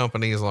in the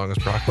company as long as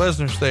Brock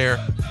Lesnar's there.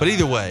 But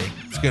either way,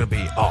 it's going to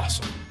be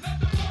awesome.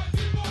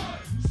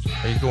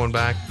 Are you going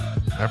back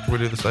after we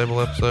do the Sable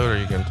episode, or are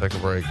you going to take a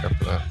break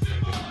after that?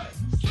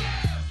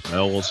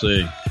 Well, we'll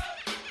see.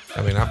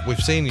 I mean, we've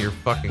seen your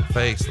fucking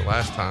face the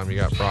last time you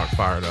got Brock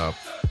fired up.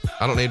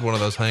 I don't need one of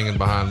those hanging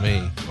behind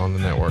me on the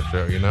network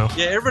show, you know?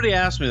 Yeah, everybody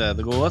asks me that.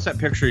 They go, what's that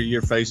picture of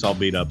your face all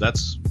beat up?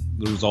 That's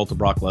the result of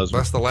Brock Lesnar.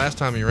 That's the last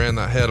time you ran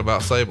that head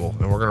about Sable,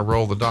 and we're going to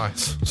roll the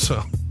dice.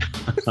 So,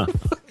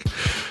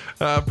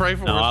 pray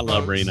for us. No, I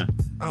love Rena.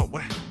 Oh,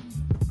 wow.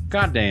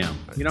 Goddamn.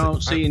 You know,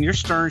 and you're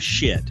stern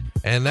shit.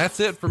 And that's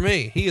it for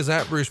me. He is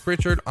at Bruce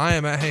Pritchard. I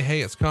am at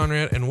Hey, it's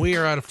Conrad, and we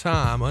are out of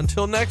time.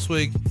 Until next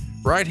week,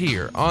 right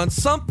here on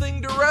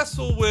Something to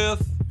Wrestle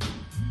With,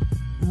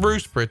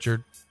 Bruce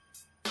Pritchard.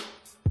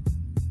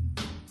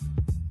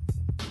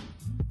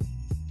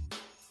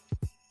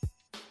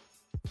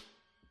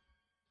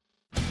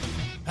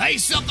 Hey,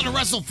 Something to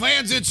Wrestle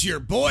fans, it's your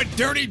boy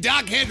Dirty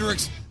Doc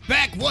Hendricks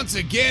back once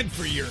again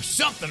for your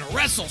Something to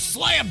Wrestle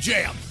Slam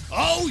Jam.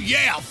 Oh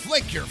yeah,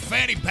 flick your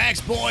fanny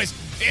packs, boys.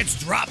 It's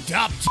drop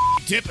top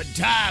tipping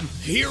time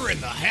here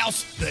in the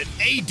house that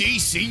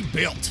ADC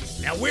built.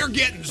 Now we're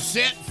getting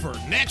set for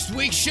next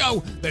week's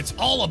show that's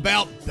all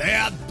about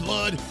Bad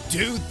Blood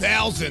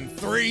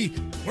 2003.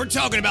 We're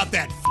talking about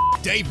that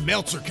Dave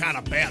Meltzer kind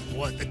of bad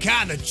blood, the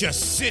kind that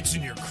just sits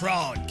in your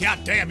craw and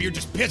goddamn, you're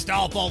just pissed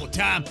off all the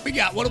time.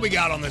 What do we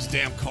got on this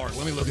damn card?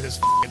 Let me look at this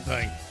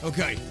thing.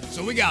 Okay,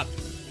 so we got,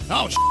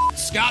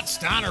 Scott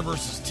Steiner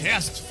versus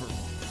Test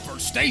for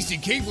Stacy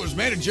Keibler's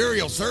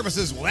managerial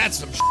services. Well, that's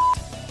some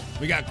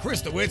We got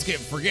Chris Nowitzki,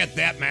 forget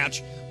that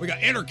match. We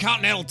got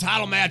Intercontinental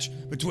title match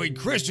between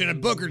Christian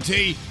and Booker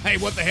T. Hey,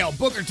 what the hell?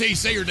 Booker T,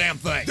 say your damn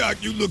thing. Doc,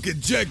 you looking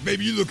jacked,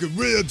 baby. You looking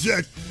real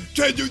jacked.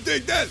 Can you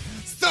dig that?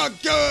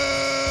 Sucker!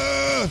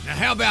 Now,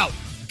 how about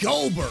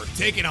Goldberg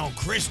taking on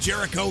Chris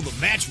Jericho, the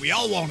match we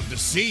all wanted to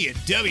see at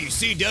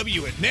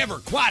WCW? It never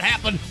quite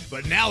happened,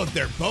 but now that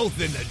they're both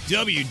in the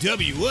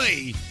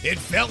WWE, it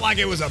felt like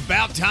it was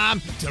about time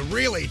to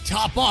really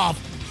top off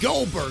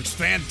Goldberg's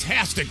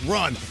fantastic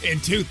run in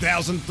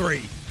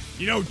 2003.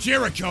 You know,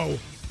 Jericho,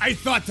 I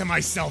thought to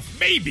myself,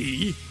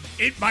 maybe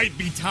it might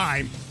be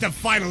time to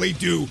finally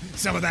do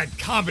some of that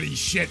comedy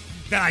shit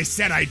that I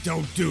said I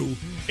don't do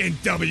in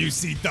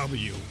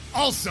WCW.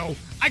 Also,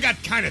 I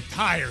got kind of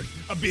tired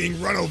of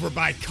being run over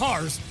by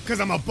cars because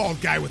I'm a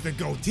bald guy with a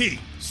goatee.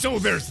 So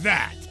there's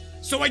that.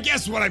 So I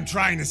guess what I'm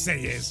trying to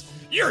say is,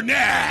 you're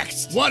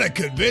next! What a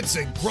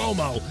convincing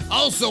promo.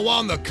 Also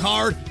on the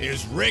card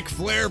is Ric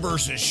Flair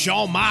versus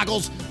Shawn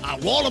Michaels. I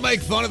want to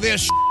make fun of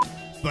this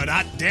but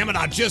damn it,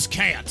 I just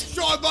can't.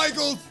 Shawn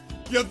Michaels,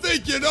 you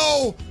think you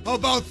know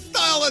about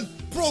styling,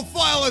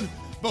 profiling,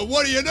 but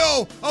what do you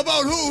know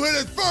about who hit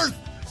it first?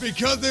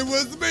 Because it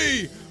was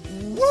me.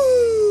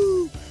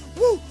 Woo!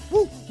 Woo!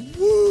 Woo!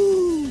 Woo!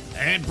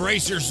 And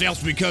brace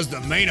yourselves because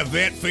the main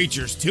event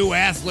features two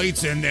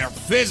athletes in their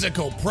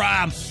physical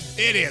prime.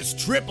 It is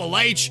Triple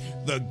H,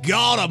 the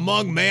God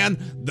among men,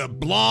 the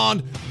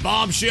blonde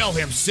bombshell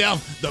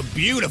himself, the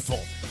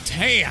beautiful,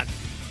 tan.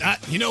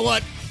 You know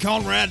what,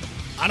 Conrad?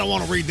 I don't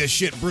want to read this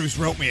shit Bruce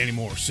wrote me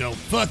anymore, so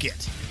fuck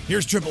it.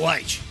 Here's Triple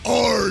H.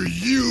 Are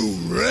you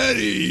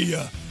ready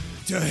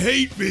to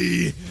hate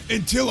me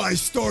until I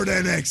start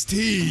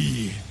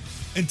NXT?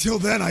 Until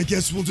then, I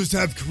guess we'll just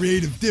have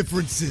creative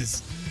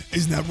differences.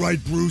 Isn't that right,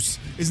 Bruce?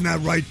 Isn't that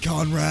right,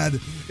 Conrad?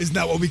 Isn't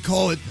that what we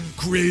call it?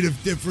 Creative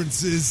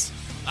differences?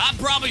 I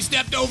probably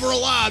stepped over a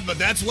line, but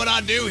that's what I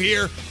do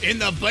here in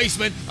the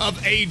basement of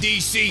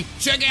ADC.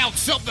 Check out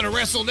Something to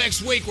Wrestle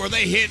next week where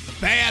they hit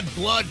Bad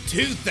Blood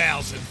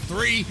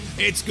 2003.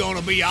 It's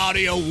gonna be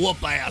audio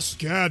whoop-ass.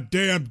 God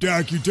damn,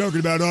 Doc, you're talking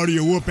about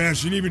audio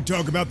whoop-ass. You didn't even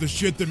talk about the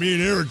shit that me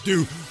and Eric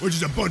do, which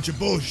is a bunch of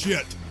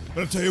bullshit.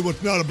 But I'll tell you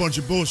what's not a bunch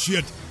of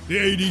bullshit. The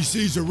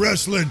ADCs are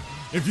wrestling.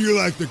 If you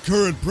like the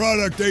current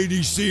product,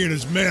 ADC and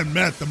his man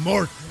Matt the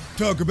Mark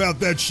talk about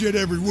that shit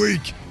every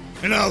week.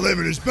 And I live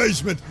in his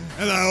basement,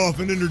 and I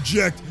often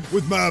interject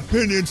with my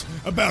opinions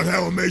about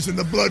how amazing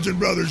the Bludgeon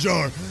Brothers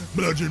are.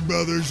 Bludgeon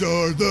Brothers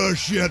are the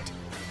shit.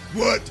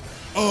 What?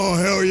 Oh,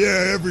 hell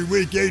yeah, every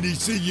week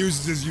ADC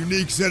uses his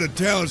unique set of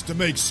talents to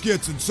make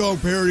skits and song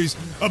parodies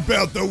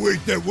about the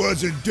week that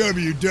was in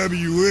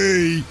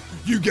WWE.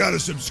 You gotta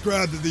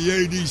subscribe to the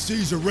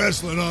ADCs of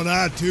Wrestling on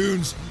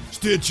iTunes,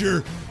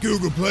 Stitcher,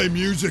 Google Play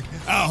Music,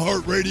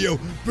 iHeartRadio,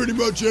 pretty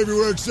much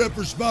everywhere except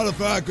for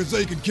Spotify, because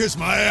they can kiss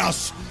my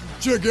ass.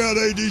 Check out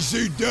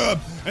ADC Dub,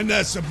 and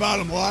that's the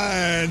bottom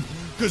line,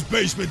 because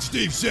Basement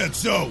Steve said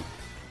so.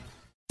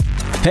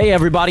 Hey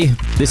everybody,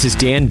 this is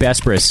Dan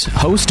Bespris,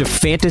 host of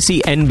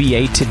Fantasy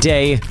NBA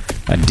Today,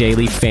 a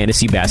daily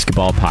fantasy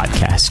basketball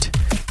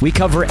podcast. We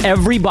cover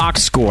every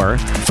box score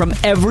from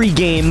every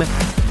game,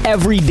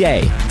 every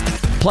day.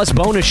 Plus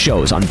bonus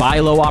shows on buy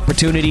low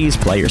opportunities,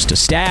 players to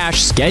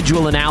stash,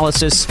 schedule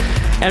analysis,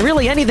 and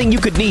really anything you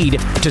could need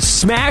to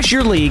smash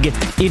your league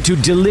into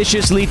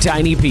deliciously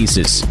tiny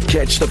pieces.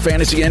 Catch the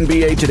Fantasy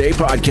NBA Today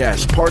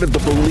podcast, part of the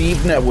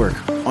Believe Network,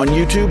 on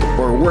YouTube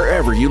or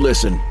wherever you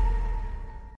listen.